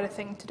I'll write a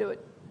thing to do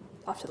it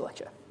after the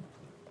lecture.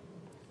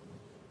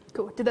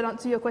 Cool. Did that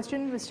answer your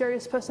question,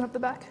 mysterious person up the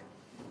back?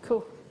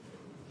 Cool.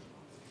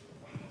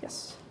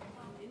 Yes?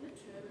 In the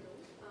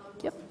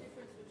terminal, Yep. what's the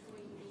difference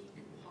between the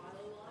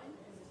compiler line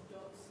and the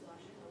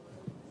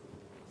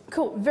 /hello?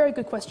 Cool. Very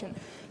good question.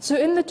 So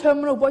in the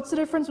terminal, what's the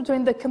difference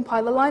between the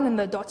compiler line and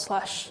the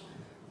 /?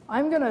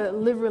 I'm going to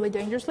live really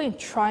dangerously and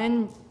try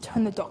and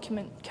turn the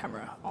document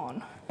camera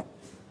on.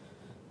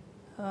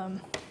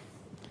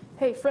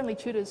 Hey, friendly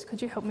tutors,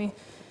 could you help me?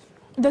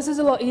 This is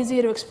a lot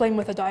easier to explain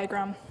with a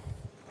diagram.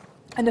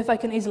 And if I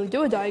can easily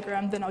do a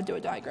diagram, then I'll do a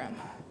diagram.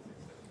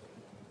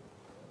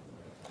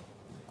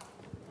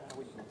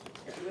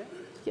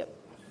 Yep.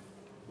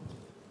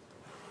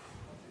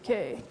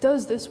 Okay,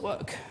 does this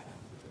work?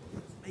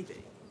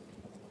 Maybe.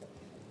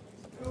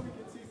 Well, we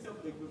can see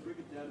something, we'll bring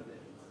it down a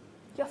bit.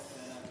 Yes.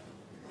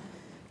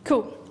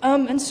 Cool.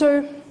 And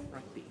so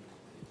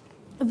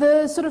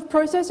the sort of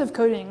process of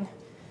coding,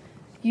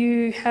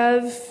 you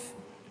have,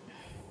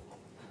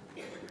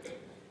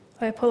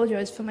 I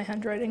apologize for my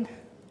handwriting.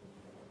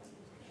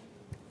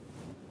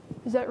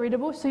 Is that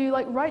readable? So you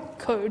write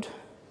code.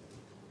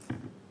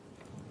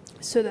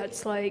 So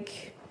that's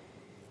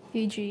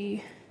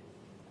e.g.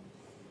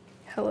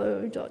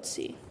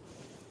 hello.c.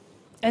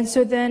 And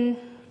so then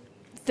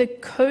the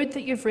code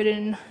that you've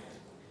written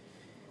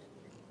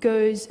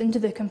goes into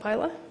the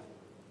compiler.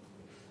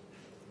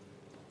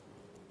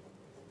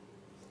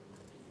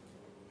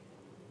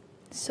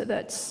 So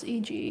that's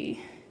e.g.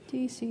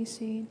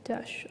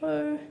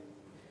 dcc-o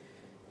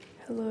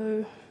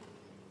hello.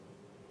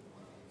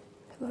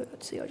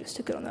 Let's see, I just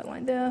took it on that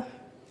line there.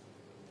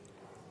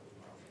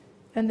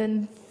 And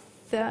then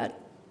that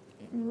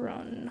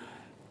run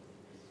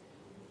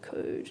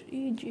code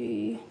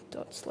eg./hello.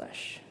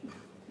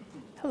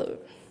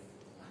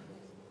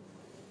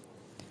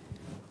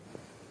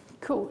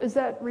 Cool, is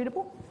that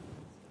readable?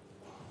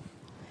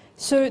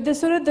 So there's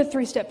sort of the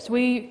 3 steps.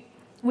 We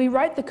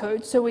write the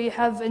code, so we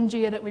have in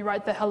gedit, we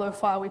write the hello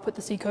file, we put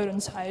the C code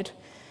inside.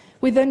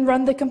 We then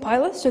run the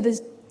compiler, so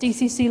there's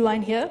DCC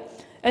line here,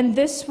 and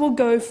this will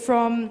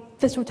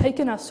take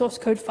in our source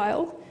code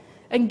file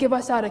and give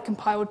us out a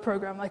compiled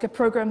program, like a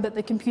program that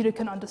the computer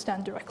can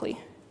understand directly.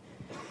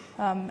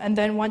 And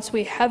then once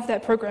we have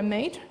that program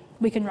made,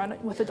 we can run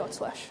it with a /.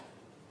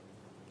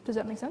 Does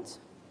that make sense?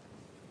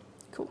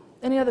 Cool.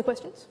 Any other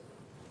questions?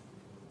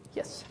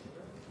 Yes?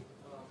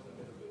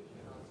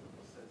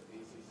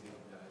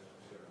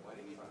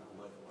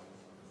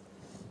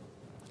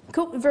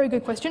 Cool, very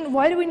good question.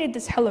 Why do we need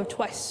this hello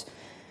twice?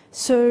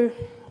 So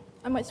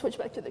I might switch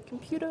back to the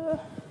computer.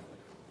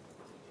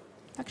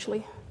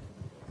 Actually,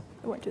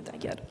 I won't do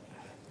that yet.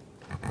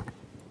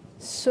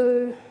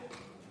 So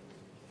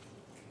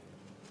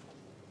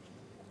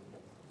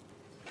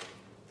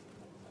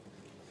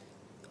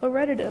I'll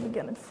write it out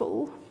again in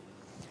full.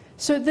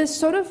 So there's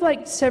sort of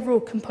like several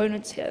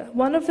components here.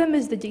 One of them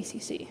is the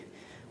DCC.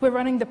 We're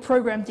running the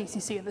program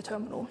DCC in the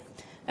terminal.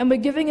 And we're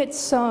giving it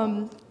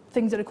some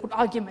things that are called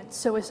arguments.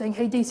 So we're saying,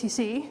 hey,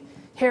 DCC,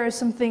 here are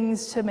some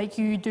things to make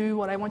you do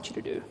what I want you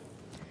to do.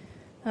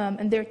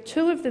 And there are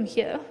 2 of them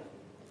here.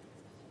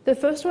 The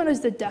first one is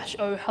the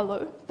 -o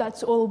hello.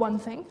 That's all one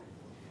thing.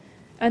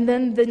 And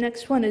then the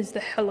next one is the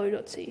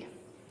hello.c.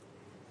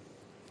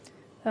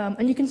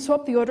 And you can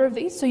swap the order of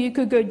these. So you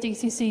could go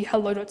DCC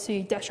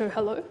hello.c -o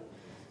hello.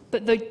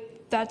 But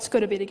that's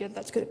got to be together,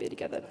 that's got to be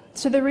together.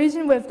 So the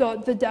reason we've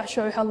got the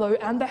 -o hello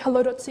and the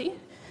hello.c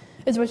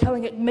is we're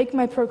telling it, make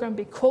my program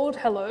be called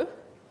hello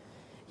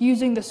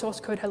using the source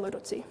code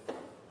hello.c.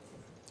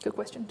 Good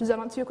question. Does that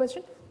answer your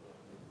question?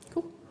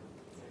 Cool.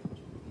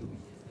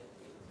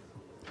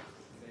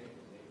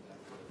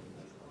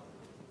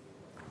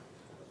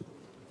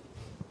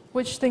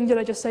 Which thing did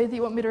I just say that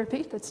you want me to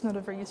repeat? That's not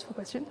a very useful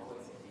question.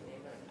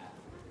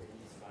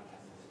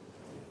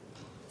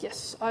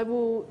 Yes, I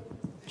will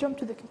jump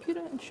to the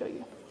computer and show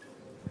you.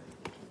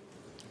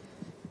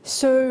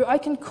 So I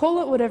can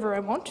call it whatever I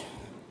want.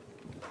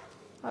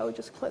 I will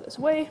just clear this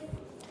away.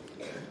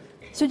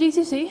 So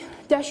DCC,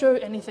 -o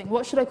anything.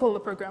 What should I call the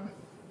program?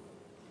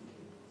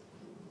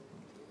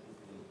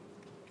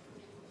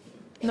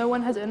 No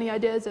one has any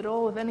ideas at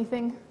all of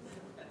anything?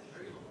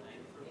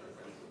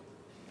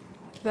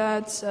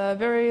 That's a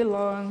very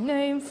long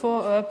name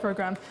for a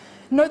program.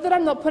 Note that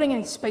I'm not putting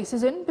any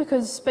spaces in,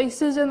 because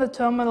spaces in the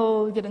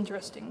terminal get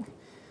interesting.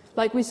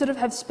 Like, we sort of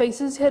have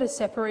spaces here to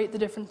separate the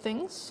different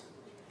things.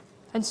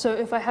 And so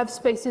if I have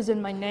spaces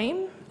in my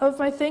name of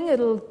my thing,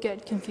 it'll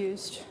get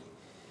confused.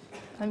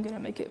 I'm going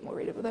to make it more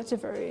readable. That's a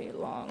very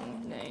long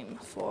name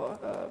for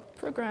a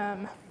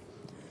program.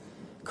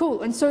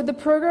 Cool, and so the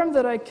program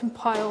that I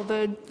compile,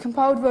 the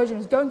compiled version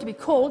is going to be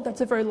called,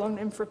 that's a very long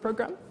name for a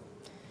program.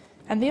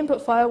 And the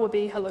input file will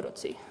be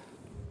hello.c.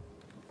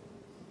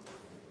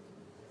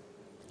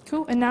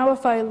 Cool, and now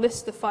if I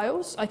list the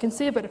files, I can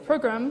see about a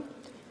program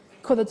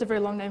called, that's a very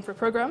long name for a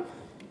program.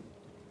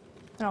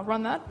 And I'll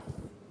run that.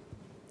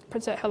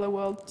 Prints out hello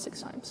world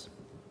 6 times.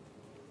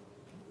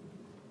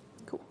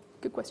 Cool,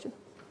 good question.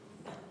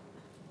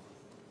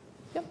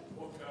 Yep.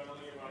 What kernel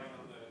are you running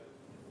on the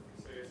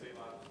CSE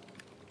lab?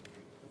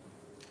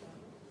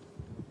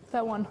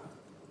 That one.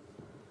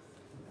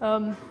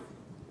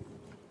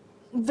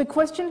 The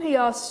question he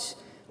asked,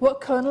 what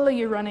kernel are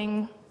you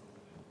running?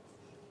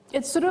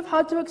 It's sort of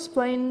hard to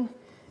explain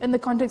in the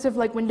context of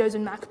like Windows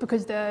and Mac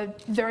because they're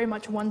very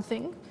much one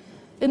thing.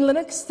 In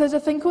Linux, there's a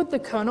thing called the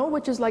kernel,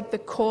 which is like the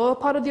core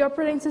part of the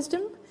operating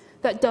system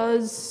that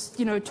does,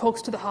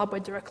 talks to the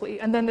hardware directly.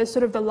 And then there's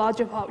sort of the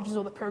larger part, which is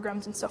all the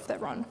programs and stuff that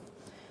run.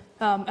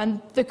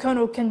 And the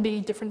kernel can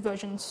be different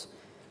versions.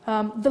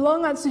 The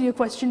long answer to your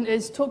question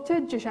is talk to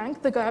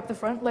Jashank, the guy up the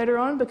front, later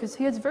on, because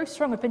he has very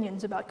strong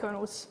opinions about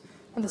kernels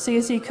and the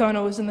CSE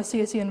kernels and the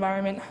CSE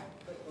environment.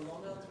 But the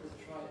long answer is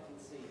try it and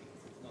see,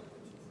 because it's not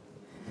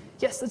consistent.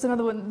 Yes, that's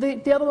another one.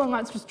 The other long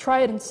answer is try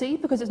it and see,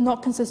 because it's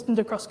not consistent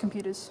across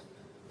computers.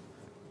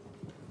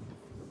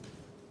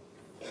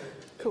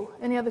 Cool.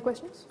 Any other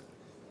questions?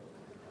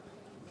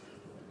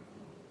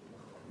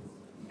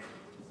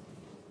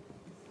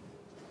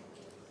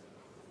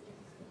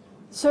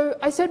 So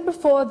I said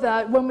before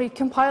that when we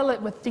compile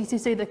it with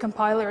DCC, the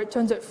compiler, it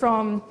turns it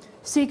from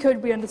C code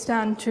we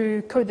understand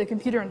to code the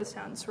computer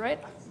understands, right?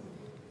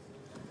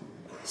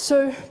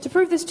 So to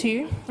prove this to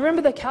you,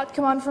 remember the cat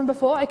command from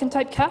before? I can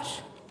type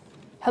cat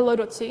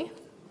hello.c,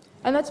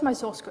 and that's my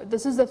source code.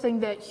 This is the thing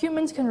that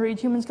humans can read,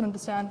 humans can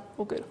understand,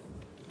 all good.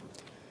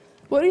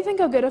 What do you think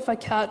I'll get if I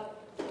cat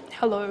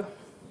hello,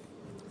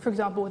 for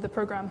example, with a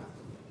program?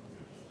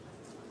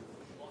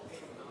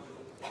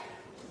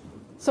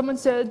 Someone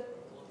said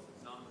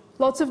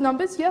lots of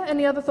numbers, yeah?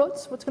 Any other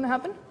thoughts? What's going to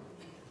happen?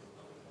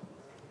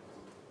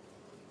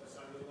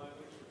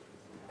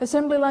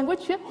 Assembly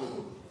language, yeah?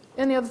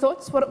 Any other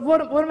thoughts? What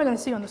am I going to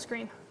see on the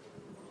screen?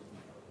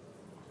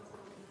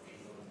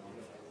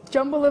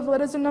 Jumble of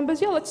letters and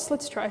numbers? Yeah,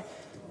 let's try.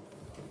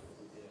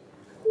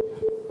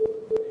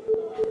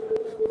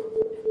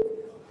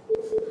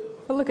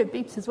 Oh, look at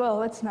beeps as well.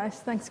 That's nice.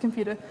 Thanks,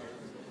 computer.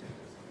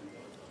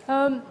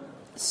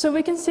 So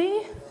we can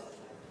see.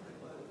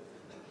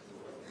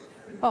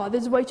 Oh,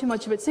 there's way too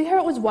much of it. See how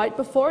it was white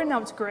before and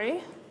now it's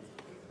grey?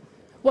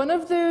 One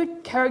of the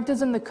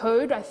characters in the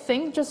code, I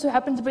think, just so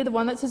happened to be the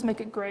one that says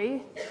make it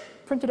grey,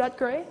 printed out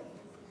grey.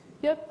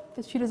 Yep,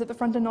 the tutors at the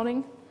front are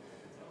nodding.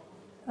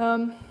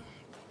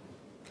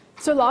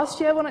 So last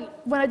year when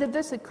I did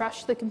this, it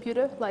crashed the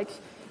computer. Like,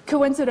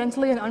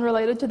 coincidentally and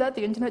unrelated to that,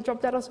 the internet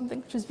dropped out or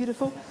something, which is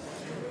beautiful.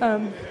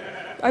 I'm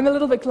a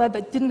little bit glad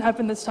that didn't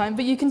happen this time,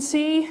 but you can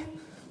see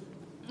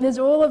there's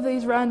all of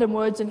these random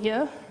words in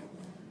here.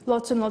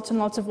 Lots and lots and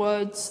lots of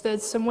words.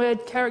 There's some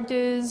weird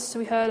characters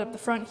we had up the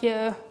front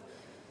here.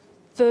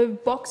 The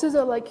boxes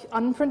are like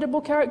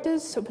unprintable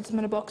characters, so I'll put them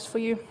in a box for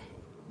you.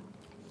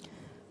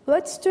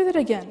 Let's do that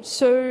again.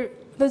 So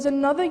there's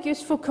another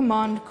useful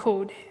command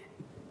called,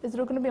 is it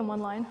all going to be on one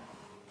line?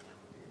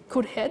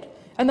 Called head.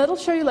 And that'll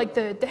show you like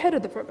the head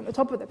of the program, the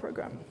top of the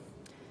program.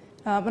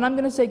 And I'm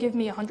going to say give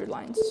me 100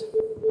 lines.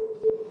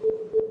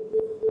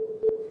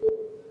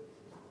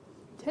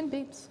 10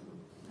 beeps.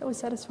 That was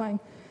satisfying.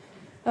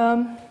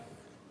 And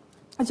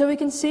so we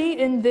can see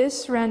in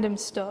this random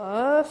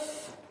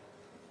stuff,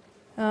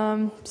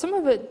 some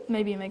of it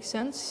maybe makes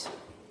sense.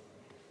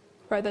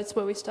 Right, that's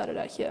where we started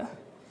out here.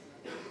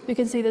 You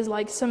can see there's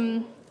like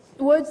some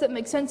words that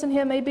make sense in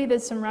here maybe.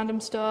 There's some random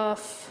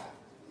stuff.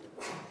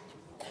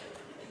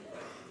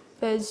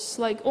 There's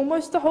like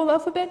almost the whole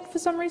alphabet for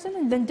some reason,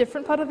 and then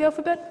different part of the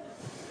alphabet.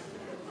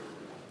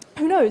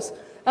 Who knows?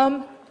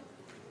 Can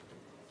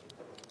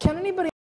anybody